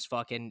selling this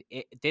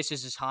this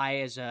is as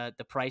high as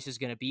the price is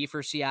going to be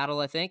for Seattle,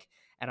 I think,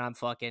 and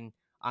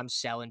I'm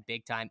selling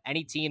big time.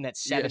 Any team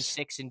that's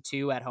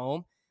 7-6-2 at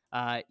home,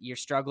 you're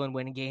struggling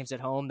winning games at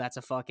home. That's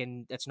not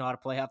a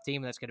playoff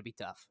team. That's going to be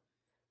tough.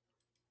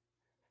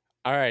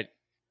 All right.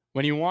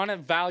 When you want to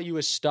value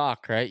a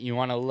stock, right? You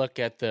want to look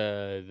at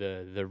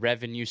the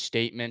revenue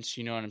statements.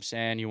 You know what I'm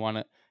saying? You want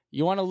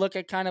to look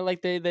at kind of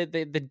like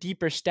the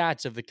deeper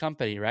stats of the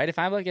company, right? If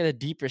I look at the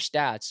deeper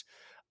stats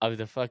of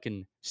the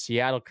fucking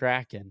Seattle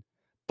Kraken,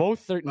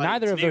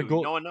 neither of their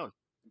goals. No one knows.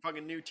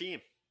 Fucking new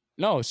team.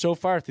 No, so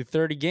far through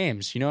 30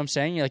 games. You know what I'm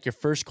saying? Like your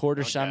first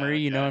quarter summary,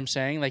 you know what I'm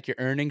saying? Like your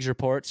earnings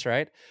reports,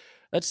 right?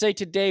 Let's say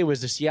today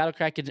was the Seattle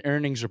Kraken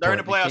earnings report. They're in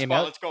a playoff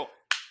spot. Let's go.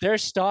 Their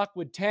stock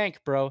would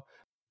tank, bro.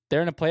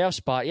 They're in a playoff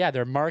spot. Yeah,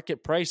 their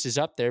market price is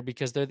up there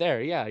because they're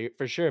there. Yeah,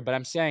 for sure. But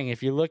I'm saying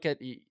if you look at,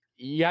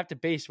 you have to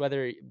based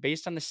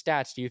on the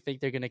stats, do you think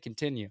they're going to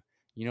continue?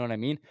 You know what I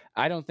mean?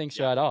 I don't think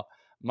so at all.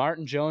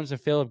 Martin Jones and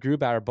Philip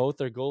Grubauer, both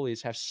their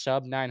goalies, have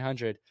sub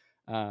 900.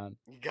 Guy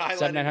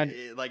let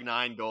in like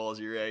 9 goals.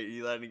 You're right.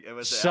 You let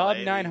him sub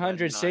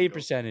 900 save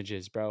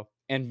percentages, bro.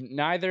 And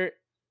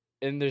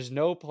there's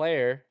no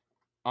player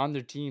on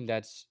their team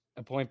that's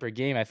a point per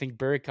game. I think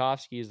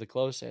Burakovsky is the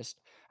closest.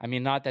 I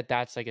mean, not that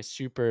that's like a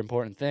super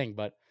important thing,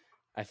 but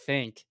I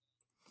think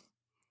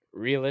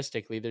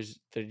realistically,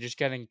 they're just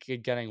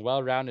getting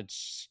well-rounded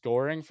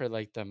scoring for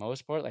like the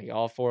most part. Like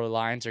all 4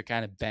 lines are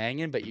kind of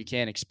banging, but you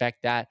can't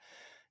expect that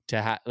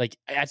to have like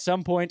at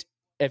some point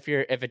if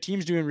a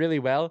team's doing really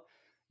well,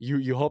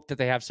 you hope that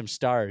they have some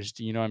stars.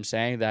 Do you know what I'm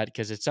saying? That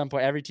because at some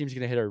point every team's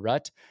gonna hit a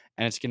rut,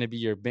 and it's gonna be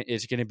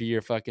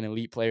your fucking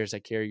elite players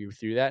that carry you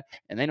through that,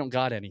 and they don't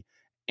got any.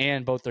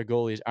 And both their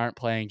goalies aren't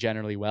playing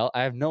generally well.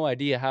 I have no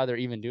idea how they're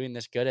even doing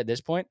this good at this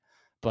point,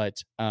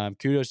 but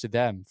kudos to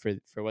them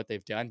for what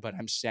they've done. But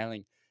I'm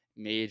selling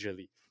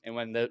majorly. And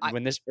when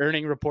this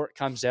earning report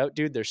comes out,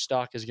 dude, their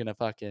stock is gonna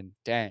fucking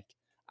tank.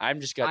 I've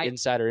just got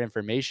insider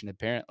information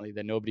apparently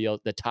that nobody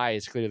else, the tie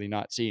is clearly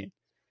not seeing.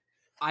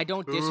 I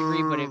don't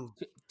disagree,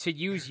 but to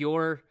use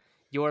your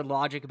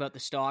logic about the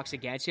stocks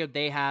against you,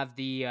 they have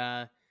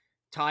the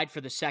tied for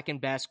the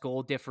second best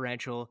goal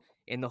differential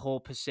in the whole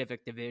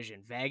Pacific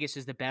Division. Vegas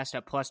is the best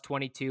at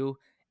 +22,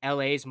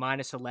 LA's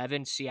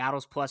 -11,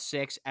 Seattle's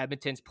 +6,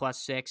 Edmonton's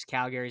 +6,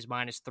 Calgary's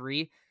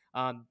 -3.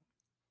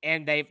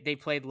 And they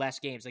played less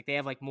games. Like they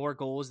have like more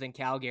goals than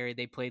Calgary.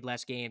 They played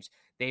less games.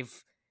 They've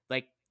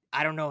like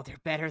I don't know. They're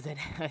better than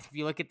if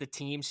you look at the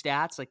team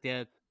stats, like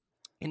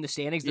in the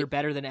standings, they're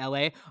better than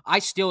LA. I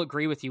still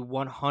agree with you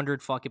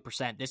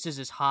 100%. This is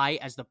as high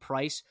as the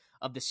price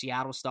of the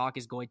Seattle stock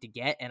is going to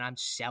get, and I'm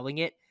selling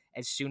it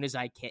as soon as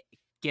I can.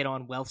 get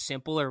on Wealth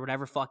Simple or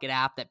whatever fucking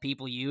app that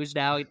people use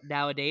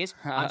nowadays.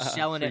 I'm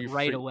selling it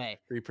right away.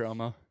 Free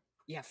promo.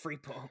 Yeah, free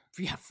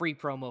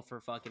promo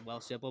for fucking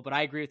Well Simple. But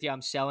I agree with you.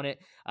 I'm selling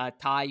it.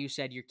 Ty, you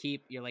said you're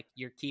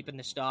keeping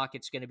the stock.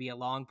 It's going to be a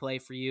long play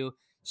for you.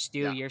 Stu,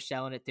 Yeah. you're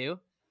selling it too.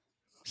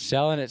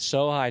 Selling it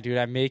so high, dude.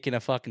 I'm making a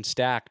fucking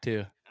stack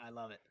too. I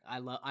love it.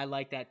 I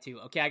like that too.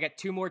 Okay, I got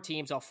two more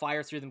teams. I'll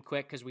fire through them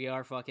quick because we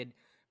are fucking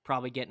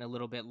probably getting a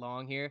little bit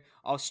long here.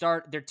 I'll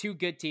start. They're two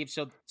good teams,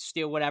 so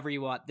steal whatever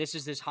you want. This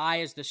is as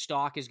high as the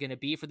stock is going to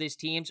be for these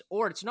teams,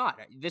 or it's not.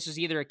 This is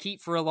either a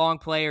keep for a long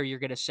play or you're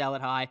going to sell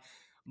it high.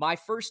 My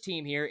first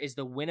team here is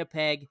the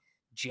Winnipeg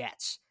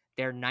Jets.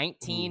 They're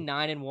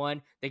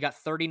 19-9-1. They got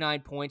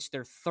 39 points.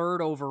 They're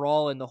third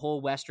overall in the whole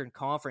Western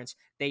Conference.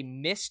 They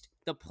missed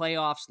the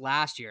playoffs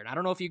last year. And I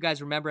don't know if you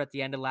guys remember at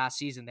the end of last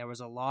season, there was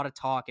a lot of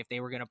talk if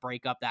they were going to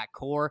break up that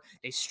core.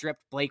 They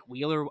stripped Blake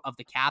Wheeler of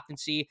the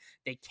captaincy.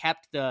 They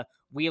kept the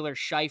Wheeler,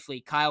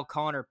 Scheifele, Kyle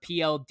Connor,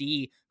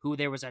 PLD, who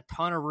there was a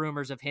ton of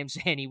rumors of him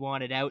saying he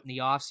wanted out in the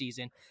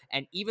offseason.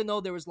 And even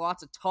though there was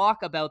lots of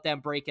talk about them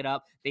break it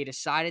up, they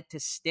decided to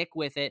stick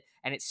with it,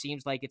 and it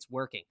seems like it's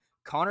working.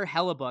 Connor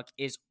Hellebuck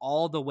is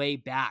all the way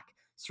back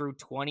through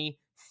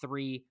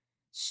 23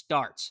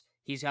 starts.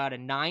 He's got a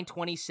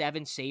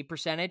 .927 save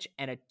percentage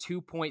and a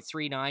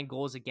 2.39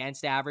 goals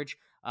against average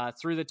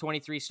through the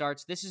 23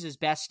 starts. This is his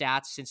best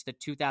stats since the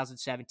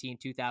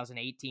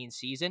 2017-2018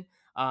 season.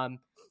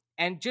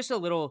 And just a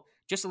little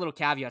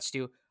caveat,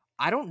 Stu.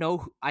 I don't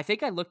know. I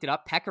think I looked it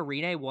up. Pekka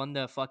Rinne won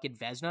the fucking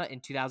Vezina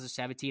in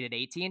 2017 and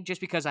 18 just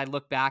because I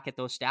looked back at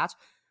those stats.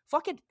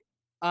 Fucking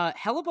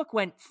Hellebuck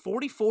went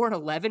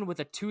 44-11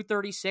 with a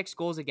 236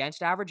 goals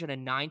against average and a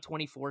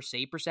 924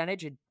 save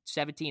percentage in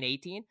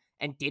 17-18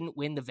 and didn't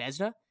win the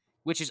Vezina,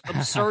 which is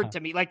absurd to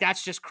me. Like,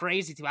 that's just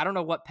crazy to me. I don't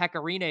know what Pekka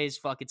Rinne's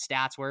fucking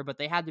stats were, but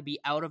they had to be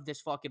out of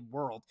this fucking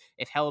world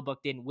if Hellebuck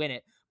didn't win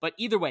it. But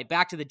either way,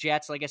 back to the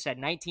Jets. Like I said,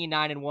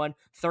 19-9-1,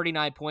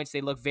 39 points.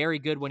 They look very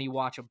good when you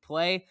watch them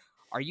play.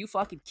 Are you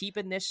fucking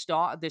keeping this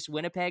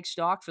Winnipeg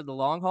stock for the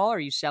long haul, or are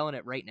you selling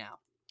it right now?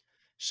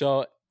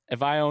 So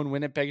if I own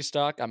Winnipeg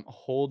stock, I'm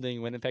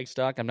holding Winnipeg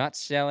stock. I'm not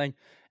selling,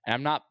 and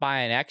I'm not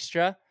buying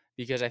extra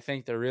because I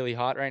think they're really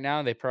hot right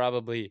now. They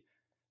probably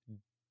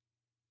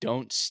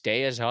don't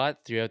stay as hot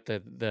throughout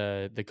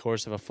the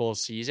course of a full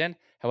season.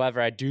 However,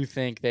 I do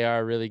think they are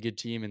a really good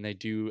team, and they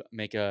do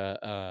make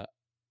they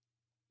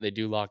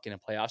do lock in a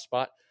playoff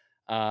spot.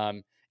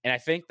 And I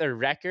think their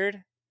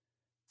record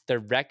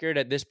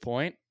at this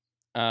point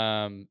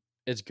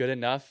is good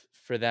enough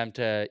for them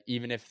to,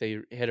 even if they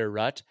hit a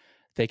rut,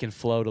 they can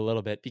float a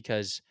little bit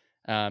because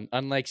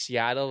unlike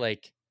Seattle, they're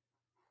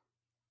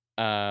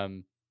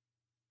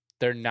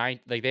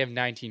they have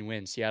 19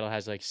 wins. Seattle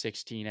has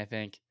 16, I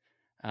think.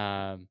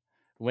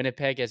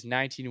 Winnipeg has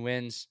 19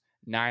 wins,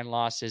 9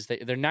 losses. They're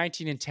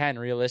 19-10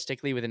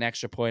 realistically with an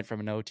extra point from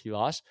an OT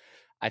loss.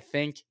 I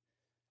think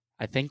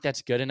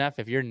that's good enough.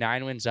 If you're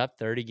 9 wins up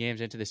 30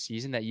 games into the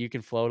season, that you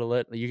can float a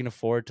little, you can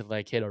afford to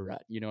hit a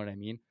rut. You know what I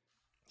mean?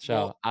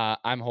 So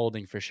I'm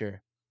holding for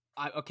sure.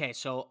 Okay,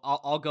 so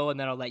I'll go and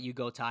then I'll let you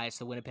go, Ty. It's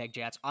the Winnipeg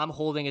Jets. I'm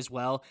holding as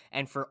well,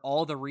 and for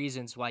all the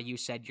reasons why you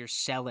said you're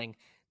selling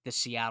the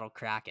Seattle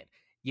Kraken.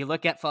 You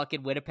look at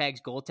fucking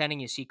Winnipeg's goaltending,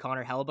 you see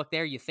Connor Hellebuck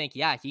there, you think,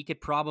 yeah, he could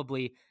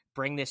probably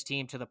bring this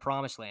team to the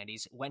promised land.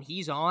 When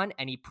he's on,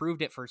 and he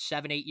proved it for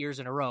 7-8 years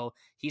in a row,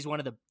 he's one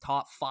of the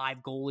top 5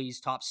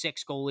 goalies, top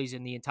 6 goalies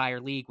in the entire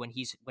league when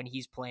he's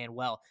playing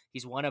well.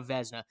 He's won a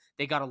Vezina.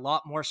 They got a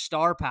lot more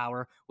star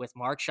power with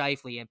Mark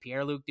Scheifele and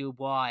Pierre-Luc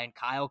Dubois and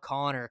Kyle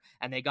Connor,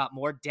 and they got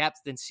more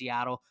depth than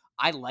Seattle.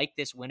 I like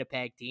this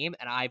Winnipeg team,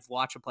 and I've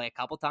watched them play a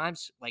couple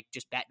times,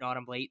 just betting on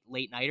them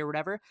late night or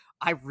whatever.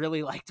 I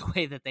really like the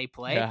way that they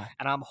play,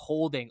 and I'm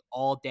holding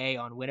all day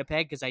on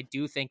Winnipeg because I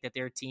do think that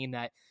they're a team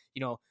that,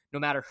 no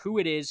matter who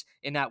it is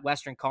in that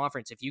Western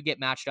Conference, if you get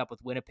matched up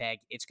with Winnipeg,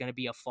 it's going to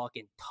be a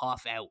fucking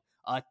tough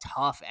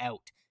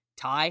out.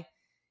 Ty,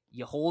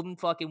 you holding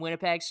fucking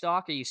Winnipeg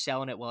stock, or you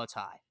selling it while it's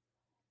high?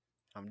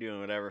 I'm doing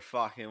whatever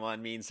fucking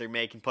one means. They're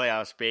making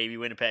playoffs, baby.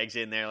 Winnipeg's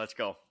in there. Let's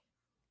go.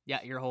 Yeah,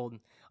 you're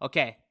holding.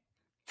 Okay.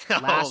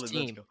 Last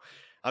team.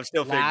 I'm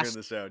still figuring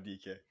this out,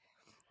 DK.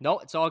 No,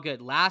 it's all good.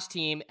 Last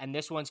team, and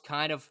this one's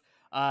kind of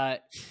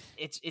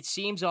it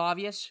seems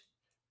obvious,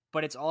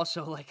 but it's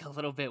also a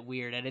little bit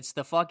weird, and it's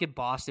the fucking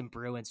Boston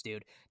Bruins,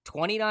 dude.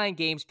 29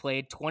 games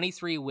played,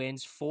 23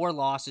 wins, 4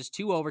 losses,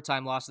 2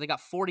 overtime losses. They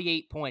got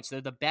 48 points.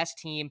 They're the best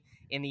team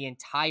in the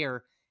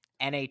entire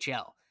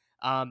NHL.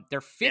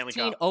 They're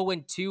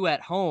 15-0-2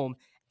 at home.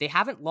 They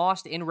haven't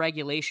lost in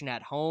regulation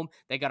at home.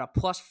 They got a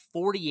plus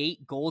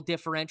 48 goal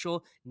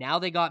differential. Now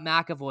they got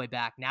McAvoy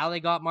back. Now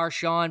they got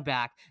Marchand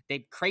back.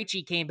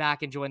 Krejci came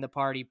back and joined the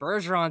party.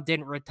 Bergeron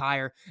didn't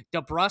retire.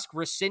 DeBrusk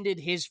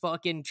rescinded his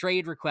fucking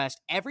trade request.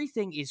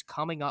 Everything is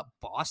coming up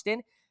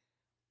Boston.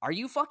 Are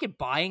you fucking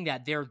buying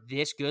that they're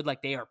this good,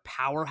 they are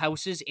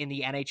powerhouses in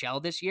the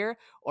NHL this year?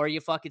 Or are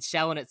you fucking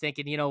selling it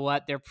thinking, you know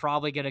what, they're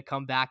probably going to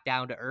come back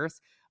down to earth?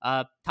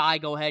 Ty,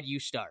 go ahead, you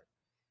start.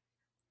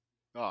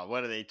 Oh,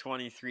 what are they?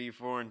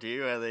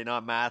 23-4-2? Are they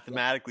not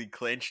mathematically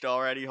clinched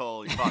already?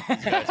 Holy fuck,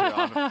 these guys are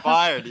on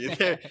fire,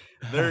 dude.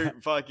 They're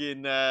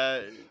fucking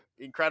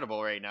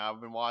incredible right now.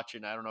 I've been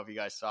watching. I don't know if you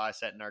guys saw. I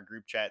said in our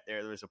group chat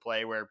there was a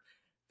play where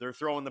they're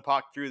throwing the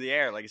puck through the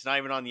air, like it's not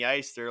even on the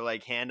ice. They're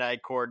like hand-eye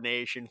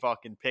coordination,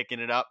 fucking picking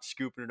it up,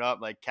 scooping it up,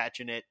 like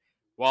catching it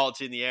while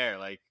it's in the air,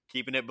 like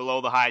keeping it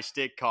below the high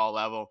stick call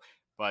level,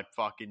 but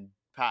fucking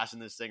passing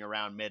this thing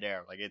around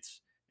midair. Like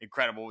it's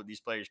incredible what these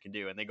players can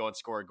do, and they go and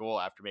score a goal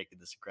after making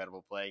this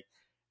incredible play.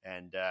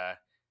 And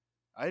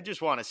I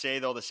just want to say,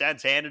 though, the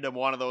Sens handed them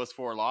one of those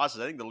 4 losses.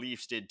 I think the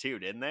Leafs did too,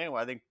 didn't they?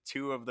 Well, I think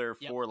 2 of their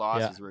 4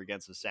 losses were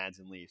against the Sens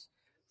and Leafs.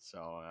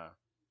 So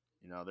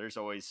there's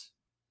always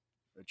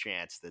a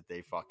chance that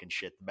they fucking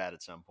shit the bed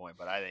at some point,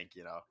 but I think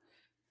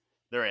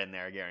they're in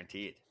there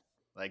guaranteed.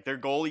 Like their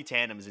goalie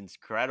tandem is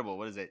incredible.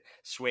 What is it,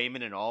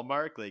 Swayman and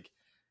Allmark? Like,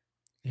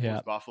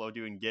 what's Buffalo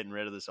doing getting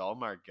rid of this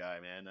Allmark guy,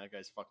 man? That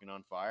guy's fucking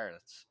on fire.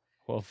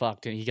 Well,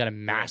 fuck, he got a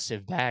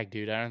massive bag,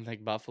 dude. I don't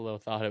think Buffalo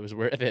thought it was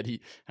worth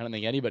it. I don't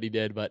think anybody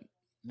did, but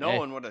no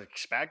one would have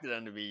expected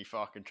them to be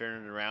fucking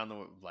turning it around.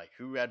 Like,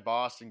 who had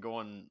Boston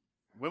going?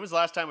 When was the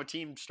last time a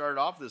team started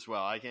off this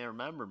well? I can't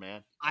remember,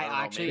 man.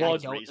 I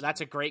don't.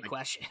 That's a great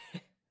question.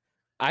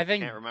 I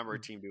can't remember a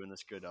team doing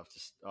this good off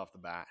the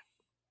bat.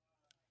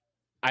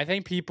 I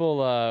think people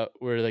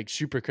were like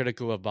super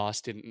critical of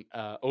Boston,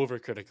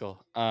 overcritical.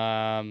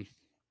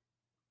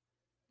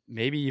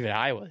 Maybe even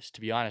I was,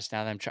 to be honest.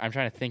 Now that I'm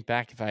trying to think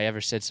back if I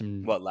ever said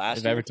some. What,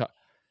 last year?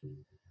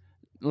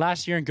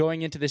 Last year and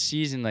going into the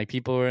season, like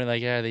people were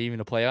like, "Yeah, are they even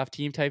a playoff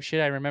team?" type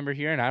shit. I remember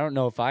hearing. I don't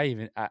know if I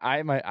even.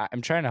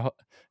 I'm trying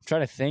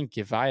to think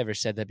if I ever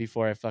said that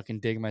before. I fucking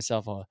dig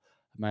myself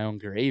my own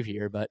grave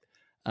here, but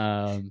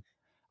I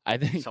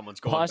think someone's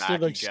going Boston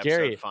back. looks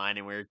scary.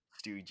 Finding where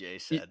Stu J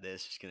said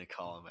this, just gonna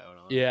call him out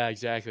on. Yeah,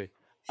 exactly.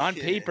 On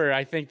paper,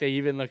 I think they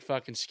even look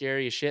fucking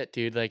scary as shit,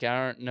 dude. Like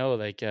I don't know,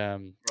 like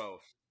bro.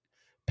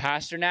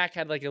 Pasternak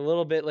had like a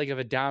little bit like of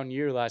a down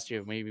year last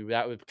year. Maybe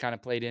that would kind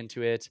of played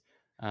into it.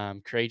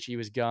 Krejci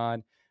was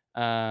gone.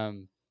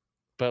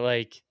 But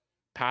like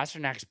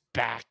Pasternak's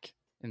back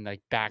and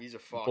like back He's a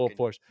full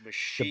force.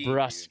 Machine,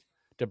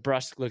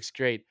 DeBrusque looks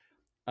great.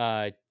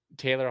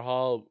 Taylor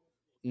Hall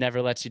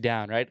never lets you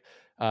down, right?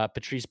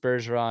 Patrice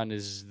Bergeron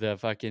is the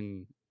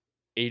fucking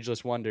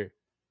ageless wonder.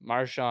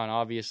 Marchand,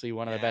 obviously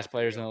one of the best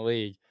players in the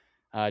league.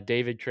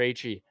 David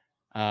Krejci,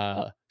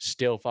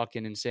 still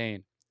fucking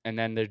insane. And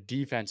then their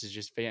defense is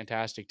just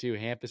fantastic too.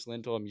 Hampus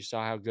Lindholm, you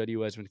saw how good he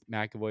was when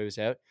McAvoy was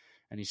out,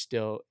 and he's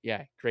still,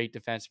 great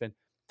defenseman.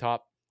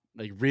 Top,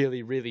 like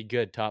really, really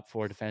good top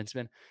 4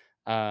 defenseman.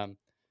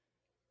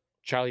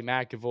 Charlie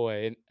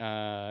McAvoy,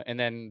 and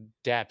then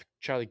depth,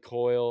 Charlie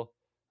Coyle,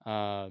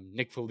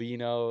 Nick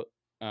Foligno,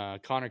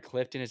 Connor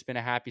Clifton has been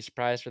a happy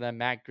surprise for them.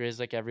 Matt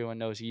Grzelcyk, everyone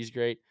knows he's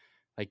great.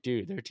 Like,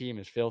 dude, their team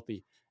is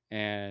filthy.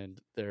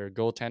 And their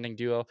goaltending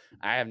duo,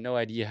 I have no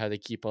idea how they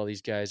keep all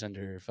these guys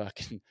under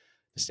fucking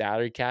the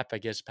salary cap. I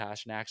guess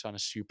Pasternak's on a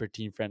super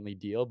team-friendly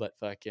deal, but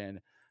fucking,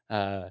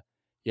 the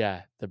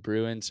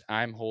Bruins,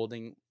 I'm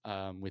holding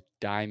with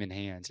diamond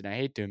hands. And I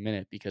hate to admit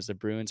it because the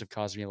Bruins have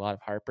caused me a lot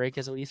of heartbreak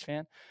as a Leafs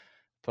fan.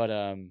 But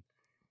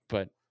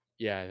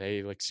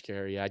they look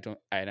scary. I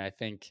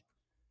think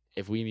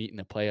if we meet in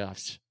the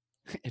playoffs,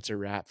 it's a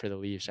wrap for the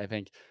Leafs. I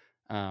think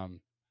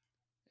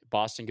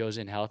Boston goes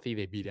in healthy,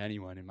 they beat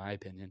anyone, in my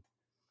opinion.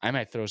 I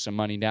might throw some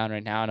money down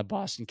right now on a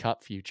Boston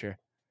Cup future.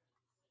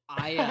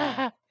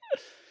 I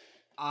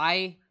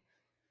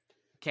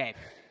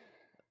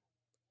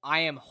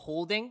am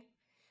holding,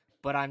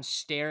 but I'm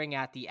staring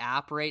at the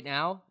app right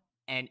now,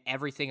 and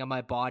everything on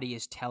my body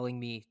is telling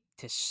me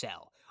to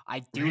sell. I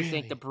do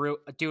think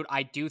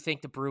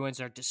the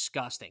Bruins are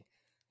disgusting.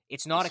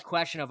 It's not a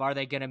question of are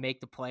they going to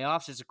make the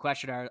playoffs. It's a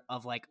question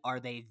of like, are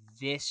they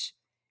this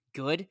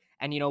good?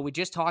 And, we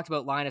just talked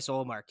about Linus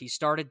Ullmark. He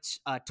started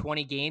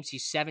 20 games.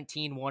 He's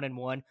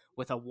 17-1-1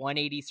 with a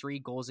 183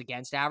 goals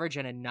against average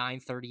and a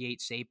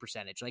 938 save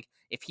percentage. Like,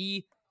 if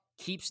he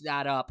keeps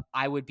that up,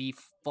 I would be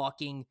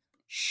fucking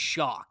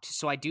shocked.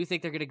 So I do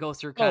think they're going to go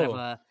through kind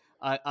of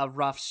a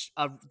rough,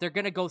 they're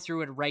going to go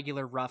through a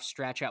regular rough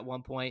stretch at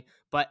one point.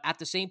 But at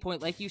the same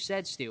point, like you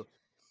said, Stu,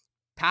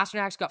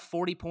 Pasternak's got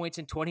 40 points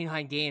in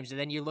 29 games. And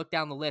then you look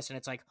down the list and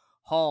it's like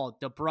Hall,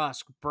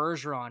 DeBrusque,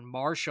 Bergeron,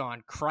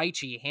 Marchand,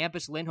 Krejci,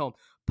 Hampus Lindholm.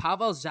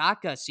 Pavel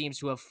Zacha seems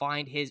to have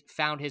found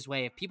his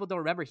way. If people don't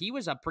remember, he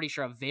was, I'm pretty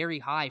sure, a very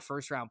high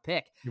first-round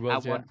pick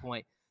at one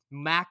point.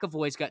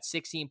 McAvoy's got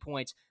 16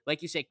 points.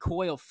 Like you said,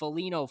 Coyle,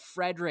 Foligno,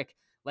 Frederick,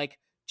 like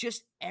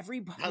just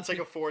everybody. That's like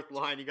a fourth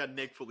line. You got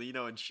Nick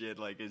Foligno and shit,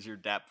 like, as your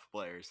depth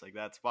players. Like,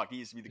 that's fuck. He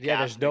used to be the captain.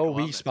 There's no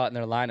weak spot in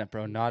their lineup,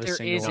 bro. Not a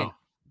single one.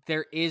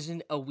 There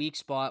isn't a weak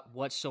spot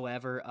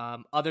whatsoever,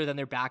 other than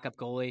their backup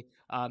goalie.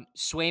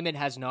 Swayman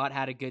has not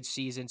had a good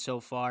season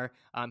so far.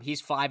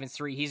 He's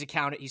 5-3. He's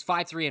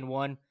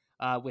 5-3-1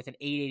 with an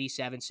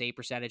 887 save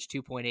percentage,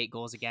 2.8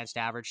 goals against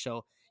average.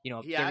 So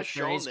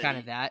there is kind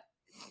of that.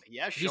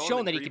 Yeah, he's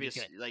shown that he can be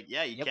good. Like,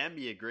 he can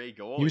be a great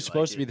goalie. He was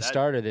supposed to be the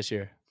starter this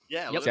year.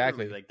 Yeah, Yep. literally.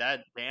 Exactly. Like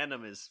that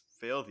tandem is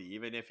filthy,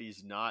 even if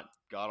he's not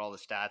got all the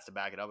stats to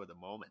back it up at the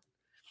moment.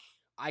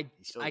 I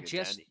He's still a I good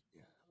just tandy.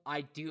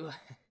 I do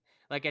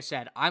like I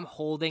said, I'm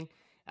holding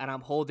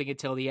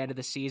until the end of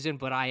the season,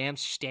 but I am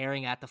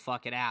staring at the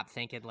fucking app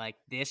thinking like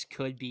this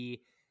could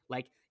be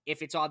like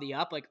if it's on the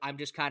up, like I'm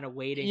just kind of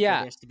waiting for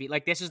Yeah. this to be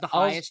like this is the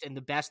I'll, highest and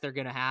the best they're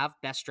gonna have,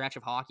 best stretch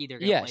of hockey they're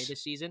gonna play yes.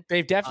 this season.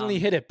 They've definitely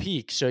hit a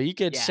peak, so you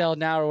could yeah. sell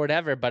now or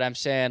whatever. But I'm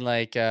saying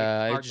like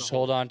I hard to just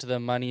hold hold. on to the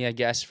money, I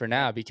guess, for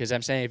now, because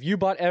I'm saying if you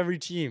bought every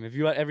team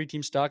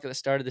stock at the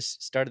start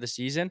of the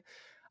season,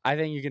 I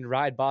think you can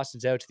ride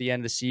Boston's out to the end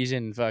of the season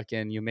and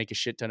fucking you make a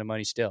shit ton of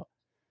money still.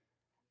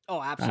 Oh,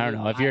 I absolutely.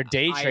 don't know. If you're a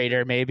day I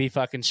trader, agree. maybe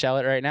fucking sell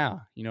it right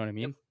now. You know what I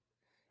mean?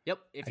 Yep.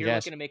 If I you're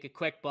guess. looking to make a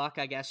quick buck,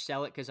 I guess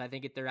sell it because I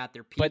think they're at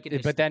their peak But and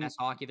this but is the then best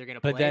hockey they're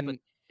gonna but play.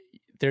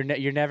 then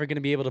you're never going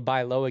to be able to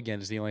buy low again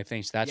is the only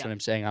thing. So that's Yeah. what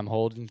I'm saying. I'm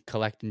holding,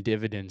 collecting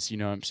dividends. You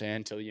know what I'm saying?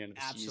 Until the end of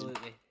the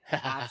Absolutely.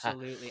 season.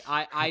 Absolutely.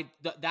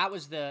 That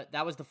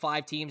was the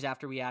 5 teams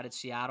after we added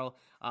Seattle.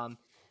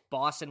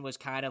 Boston was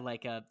kind of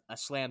like a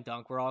slam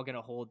dunk. We're all going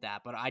to hold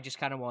that. But I just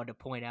kind of wanted to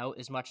point out,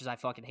 as much as I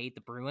fucking hate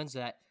the Bruins,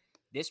 that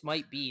this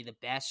might be the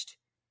best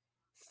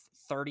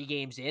 30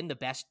 games in, the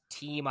best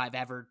team I've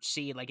ever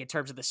seen, like in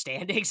terms of the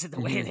standings and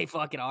the way they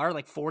fucking are,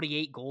 like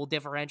 48 goal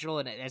differential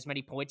and as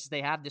many points as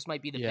they have. This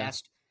might be the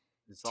best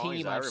As long as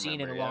team I I've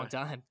seen in a remember, long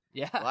time.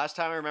 Yeah. Last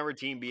time I remember a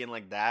team being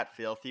like that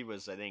filthy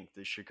was, I think,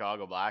 the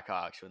Chicago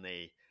Blackhawks when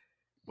they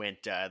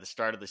went at the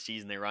start of the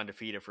season. They were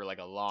undefeated for like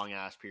a long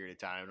ass period of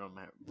time. I don't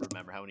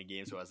remember how many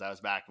games it was. That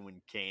was back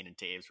when Kane and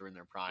Taves were in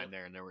their prime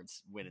there and they were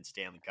winning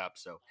Stanley Cup.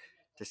 So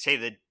to say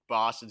that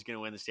Boston's going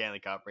to win the Stanley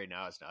Cup right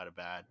now is not a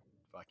bad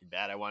fucking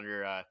bet. I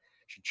wonder,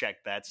 should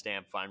check bet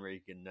stamp, find where you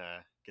can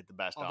get the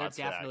best odds.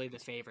 They're definitely the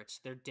favorites.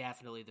 They're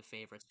definitely the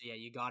favorites. Yeah,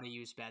 you got to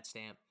use bet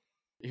stamp.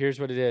 Here's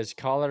what it is.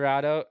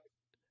 Colorado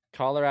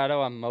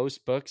on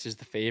most books is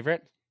the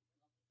favorite.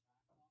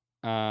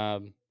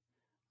 On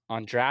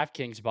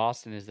DraftKings,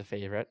 Boston is the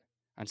favorite.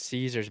 On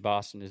Caesars,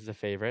 Boston is the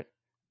favorite.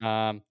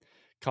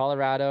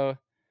 Colorado,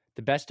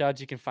 the best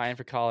odds you can find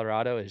for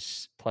Colorado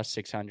is plus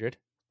 600.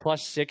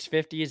 Plus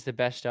 650 is the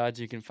best odds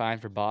you can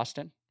find for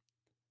Boston.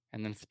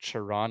 And then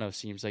Toronto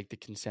seems like the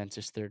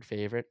consensus third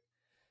favorite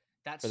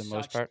for the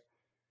most part.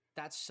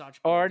 That's such.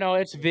 Or no,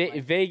 it's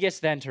like,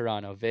 Vegas then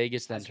Toronto.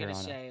 Vegas then Toronto. I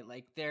was gonna say,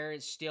 like, there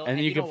is still, And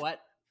you know what?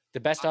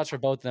 The best odds for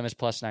both of them is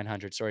plus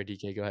 900. Sorry,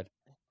 DK, go ahead.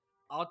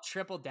 I'll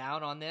triple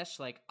down on this.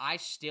 Like, I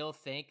still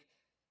think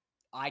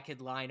I could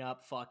line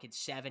up fucking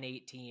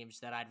 7-8 teams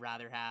that I'd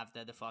rather have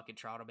than the fucking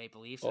Toronto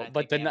Maple Leafs. Well,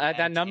 but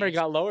that number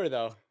got lower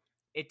though.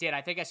 It did.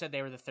 I think I said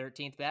they were the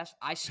 13th best.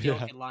 I still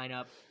could line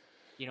up,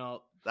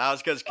 That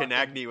was because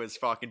Konechny was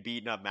fucking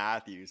beating up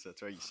Matthews.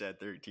 That's why you said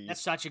 13.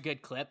 That's such a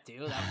good clip,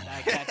 dude.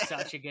 That's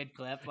such a good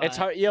clip. It's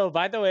hard.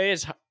 By the way,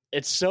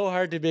 it's so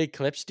hard to make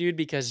clips, dude,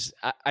 because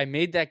I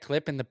made that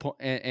clip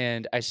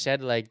and I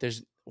said, like,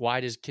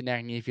 why does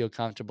Konechny feel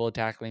comfortable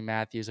tackling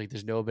Matthews? Like,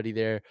 there's nobody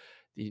there.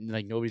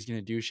 Like, nobody's going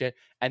to do shit.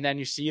 And then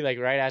you see, like,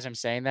 right as I'm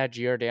saying that,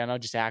 Giordano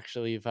just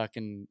actually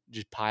fucking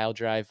just pile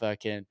drive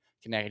fucking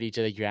Konechny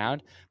to the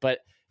ground.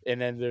 And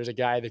then there's a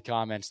guy in the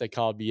comments that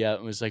called me out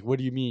and was like, what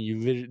do you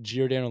mean?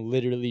 Giordano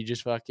literally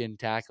just fucking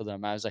tackled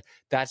him. I was like,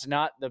 that's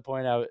not the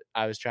point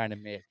I was trying to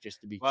make,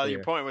 just to be clear. Well,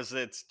 your point was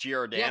that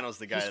Giordano's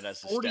the guy that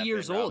has to 40 step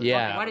years in old.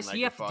 Yeah. Why does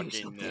he have to do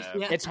something?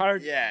 It's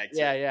hard. Yeah,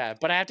 yeah.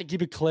 But I have to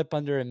keep a clip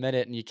under a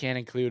minute, and you can't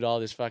include all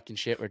this fucking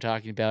shit we're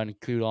talking about, and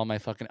include all my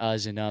fucking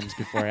uhs and ums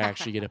before I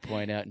actually get a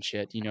point out and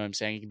shit. You know what I'm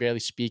saying? You can barely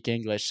speak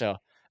English, so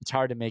it's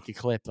hard to make a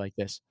clip like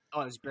this.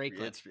 Oh, it's a great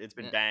clip. It's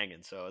been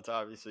banging, so it's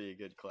obviously a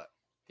good clip.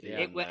 Yeah.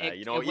 And,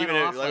 even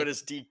what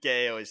does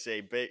DK always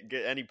say?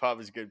 Any pub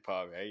is a good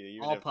pub, right?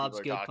 Even all pubs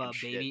good pub,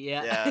 shit. baby.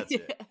 Yeah, that's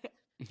it.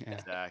 Yeah.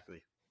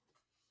 Exactly.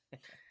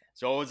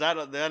 So was that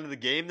at the end of the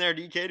game there,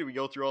 DK? Did we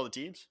go through all the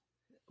teams?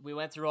 We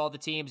went through all the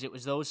teams. It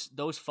was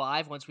those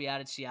 5 once we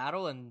added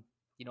Seattle, and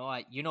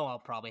I'll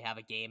probably have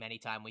a game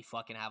anytime we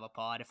fucking have a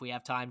pod. If we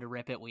have time to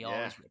rip it, we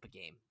always rip a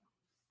game.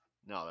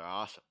 No, they're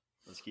awesome.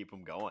 Let's keep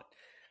them going.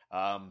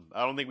 I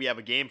don't think we have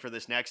a game for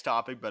this next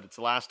topic, but it's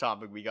the last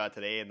topic we got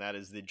today, and that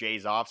is the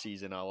Jays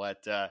offseason. I'll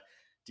let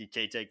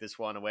DK take this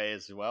one away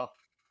as well.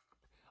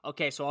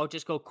 Okay, so I'll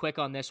just go quick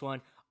on this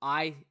one.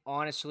 I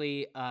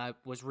honestly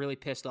was really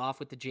pissed off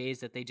with the Jays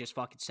that they just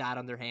fucking sat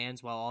on their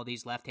hands while all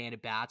these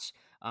left-handed bats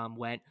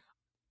went.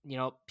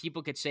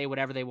 People could say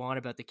whatever they want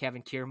about the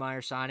Kevin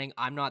Kiermaier signing.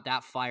 I'm not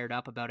that fired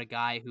up about a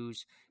guy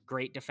who's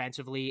great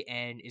defensively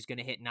and is going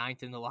to hit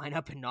 9th in the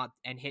lineup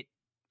and hit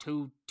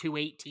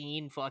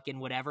 218 fucking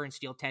whatever and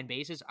steal 10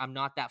 bases. I'm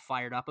not that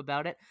fired up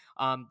about it.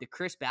 The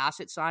Chris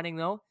Bassett signing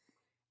though,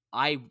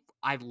 I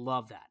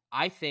love that.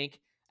 I think,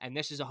 and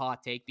this is a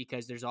hot take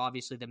because there's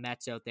obviously the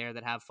Mets out there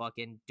that have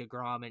fucking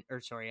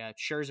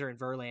Scherzer and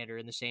Verlander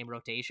in the same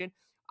rotation.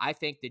 I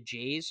think the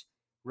Jays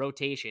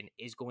rotation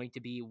is going to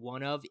be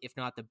one of, if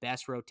not the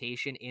best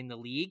rotation in the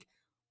league,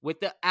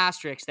 with the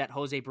asterisk that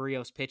Jose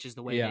Barrios pitches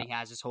the way that he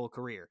has his whole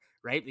career,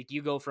 right? Like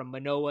you go from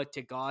Manoah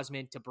to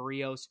Gausman to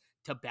Barrios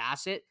to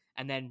Bassett,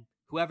 and then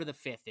whoever the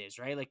fifth is,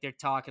 right? Like they're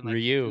talking like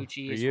Ryu.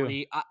 Kikuchi is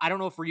Ryu. I don't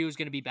know if Ryu is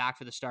going to be back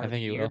for the start I of the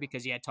think he year will.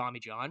 because he had Tommy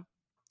John.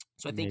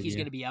 So I think Maybe, he's yeah.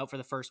 going to be out for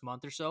the first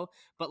month or so.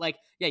 But like,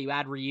 yeah, you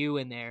add Ryu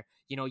in there,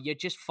 you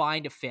just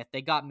find a fifth.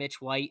 They got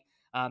Mitch White.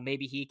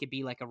 Maybe he could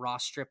be like a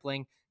Ross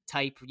Stripling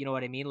type. You know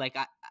what I mean? Like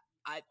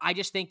I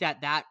just think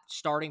that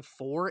starting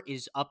four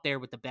is up there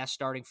with the best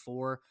starting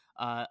four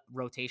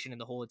rotation in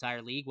the whole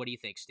entire league. What do you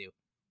think, Stu?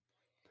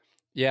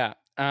 Yeah,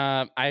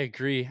 I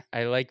agree.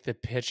 I like the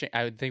pitching.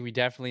 I would think we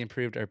definitely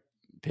improved our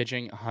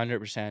pitching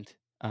 100%,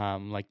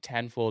 like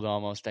tenfold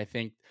almost, I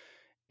think.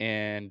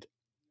 And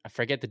I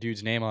forget the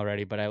dude's name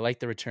already, but I like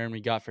the return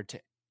we got for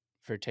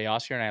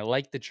Teoscar, and I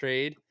like the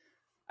trade.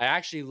 I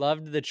actually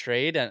loved the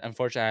trade, and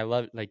unfortunately, I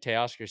love like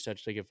Teoscar is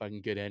such like a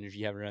fucking good energy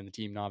you have around the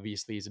team, and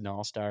obviously he's an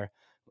all-star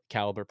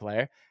caliber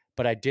player.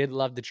 But I did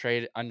love the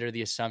trade under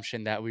the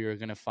assumption that we were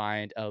going to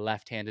find a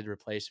left-handed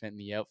replacement in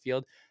the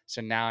outfield.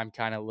 So now I'm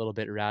kind of a little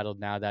bit rattled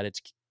now that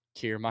it's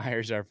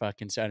Kiermaier's our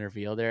fucking center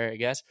fielder, I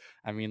guess.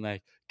 I mean,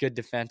 like, good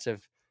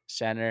defensive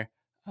center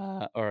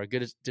or a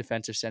good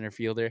defensive center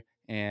fielder.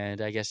 And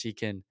I guess he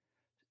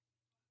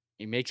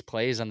makes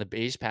plays on the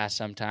base pass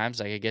sometimes.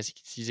 Like, I guess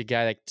he's a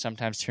guy that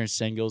sometimes turns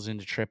singles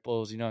into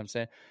triples. You know what I'm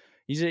saying?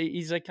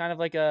 He's like kind of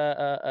like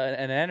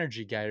an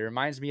energy guy. It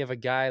reminds me of a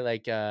guy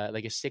like a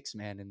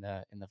 6-man in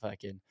the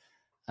fucking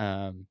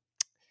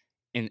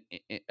in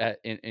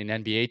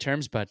NBA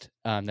terms, but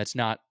that's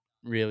not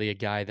really a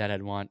guy that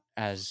I'd want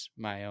as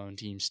my own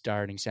team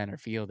starting center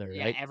fielder,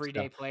 Yeah, right?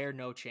 everyday player,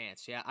 no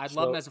chance. Yeah, I'd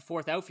love So him as a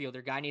fourth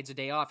outfielder. Guy needs a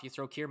day off. You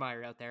throw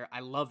Kiermaier out there.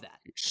 I love that. I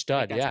think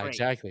stud, that's yeah, great.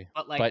 exactly.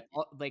 But But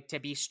like to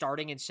be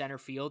starting in center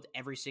field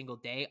every single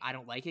day, I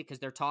don't like it because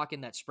they're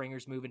talking that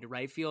Springer's moving to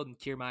right field and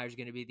Kiermaier's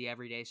going to be the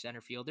everyday center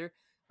fielder.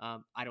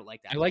 I don't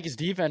like that. I like his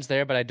defense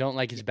there, but I don't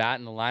like his bat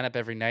in the lineup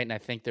every night. And I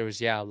think there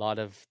was a lot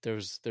of there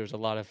was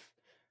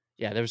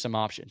some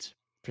options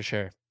for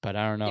sure. But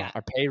I don't know. Yeah.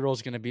 Our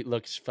payroll's gonna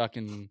looks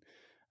fucking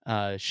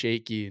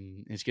shaky,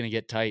 and it's gonna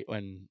get tight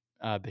when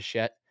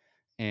Bichette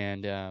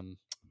and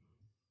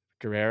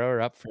Guerrero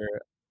are up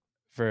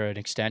for an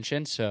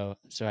extension. So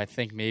I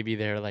think maybe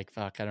they're like,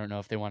 fuck, I don't know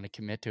if they want to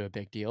commit to a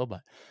big deal,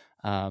 but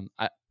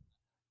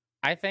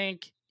I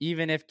think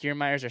even if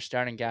Kiermaier's our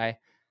starting guy,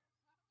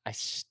 I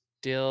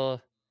still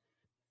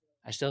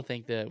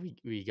think that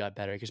we got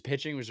better because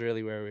pitching was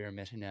really where we were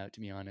missing out. To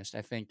be honest,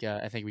 I think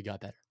we got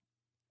better.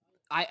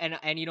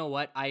 And you know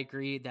what? I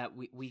agree that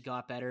we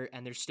got better,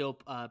 and there's still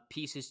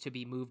pieces to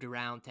be moved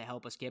around to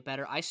help us get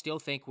better. I still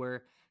think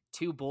we're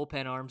 2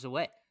 bullpen arms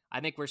away. I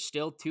think we're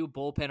still 2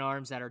 bullpen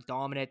arms that are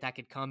dominant that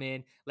could come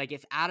in. Like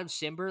if Adam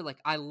Simber,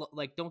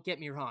 like don't get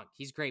me wrong,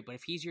 he's great, but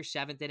if he's your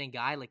 7th inning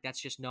guy, like that's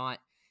just not.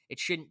 It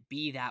shouldn't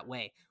be that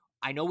way.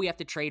 I know we have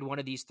to trade one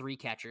of these 3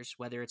 catchers,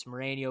 whether it's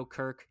Moreno,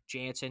 Kirk,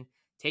 Jansen.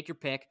 Take your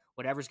pick,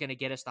 whatever's going to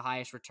get us the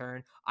highest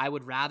return. I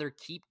would rather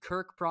keep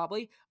Kirk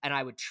probably, and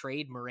I would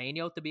trade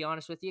Moreno, to be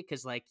honest with you,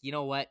 because, like, you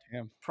know what?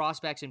 Yeah.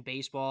 Prospects in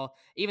baseball,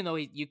 even though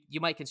you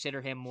might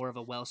consider him more of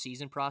a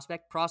well-seasoned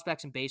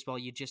prospects in baseball,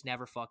 you just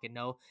never fucking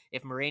know.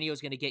 If Moreno is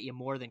going to get you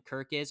more than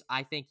Kirk is,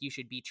 I think you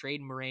should be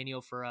trading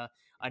Moreno for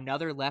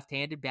another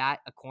left-handed bat,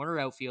 a corner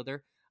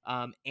outfielder,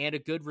 and a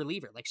good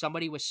reliever, like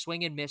somebody with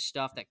swing and miss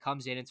stuff that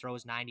comes in and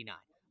throws 99.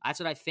 That's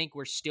what I think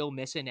we're still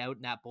missing out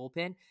in that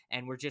bullpen,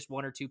 and we're just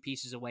 1 or 2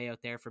 pieces away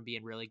out there from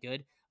being really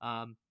good.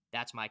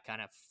 That's my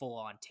kind of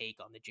full-on take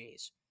on the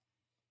Jays.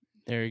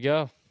 There you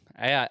go.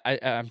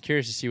 I'm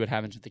curious to see what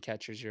happens with the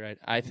catchers. You're right.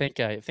 I think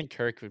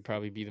Kirk would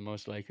probably be the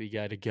most likely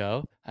guy to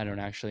go. I don't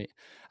really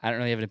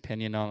have an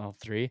opinion on all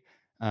 3.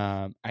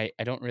 I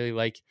don't really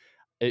like.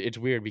 It's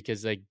weird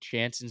because like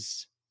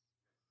Jansen's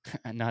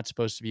not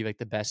supposed to be like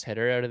the best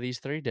hitter out of these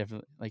 3.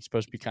 Definitely like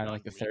supposed to be kind of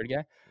like the third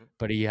guy,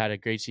 but he had a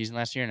great season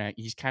last year, and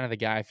he's kind of the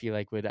guy I feel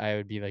like I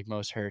would be like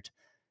most hurt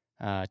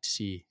to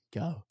see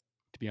go,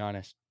 to be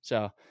honest.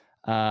 So,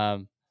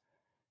 and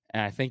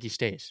I think he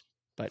stays,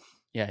 but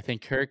yeah, I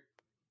think Kirk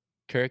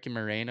and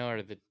Moreno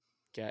are the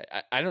guy.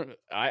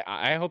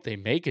 I hope they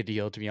make a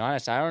deal. To be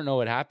honest, I don't know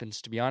what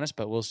happens. To be honest,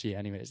 but we'll see.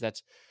 Anyways,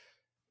 that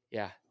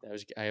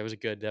was a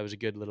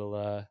good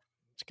little.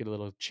 It's a good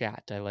little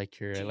chat. I like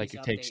your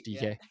takes,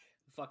 DK. Yeah.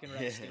 Fucking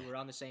right, Stu. We're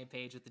on the same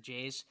page with the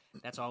Jays.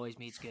 That's always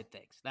means good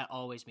things. That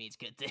always means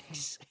good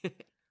things.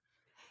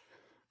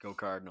 Go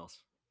Cardinals.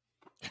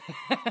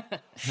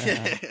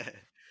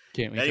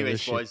 Can't wait.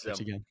 Anyways, boys.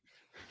 Again.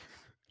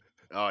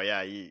 Oh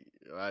yeah,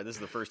 this is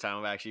the first time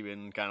I've actually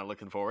been kind of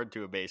looking forward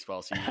to a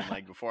baseball season.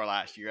 Like before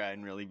last year, I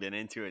hadn't really been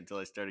into it until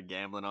I started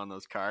gambling on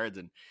those cards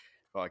and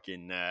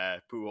fucking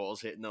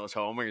Pujols hitting those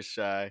homers.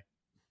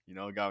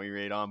 Got me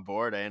right on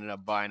board. I ended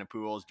up buying a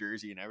Pujols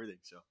jersey and everything.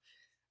 So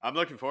I'm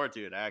looking forward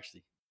to it,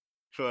 actually.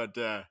 But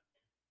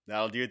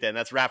that'll do it then.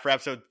 That's wrap for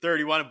episode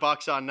 31 of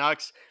Bucks on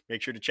Nucks.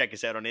 Make sure to check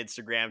us out on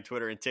Instagram,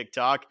 Twitter, and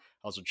TikTok.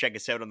 Also, check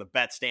us out on the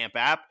BetStamp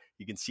app.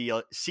 You can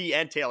see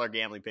and tailor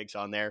gambling picks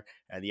on there.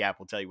 And the app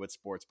will tell you what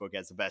sportsbook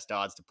has the best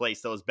odds to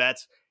place those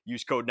bets.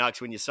 Use code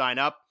NUCKS when you sign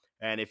up.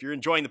 And if you're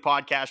enjoying the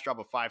podcast, drop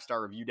a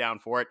 5-star review down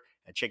for it.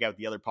 And check out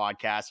the other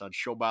podcasts on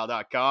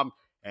showbile.com.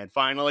 And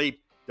finally,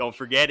 Don't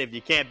forget, if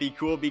you can't be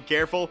cool, be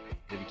careful.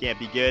 If you can't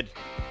be good,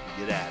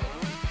 get at it.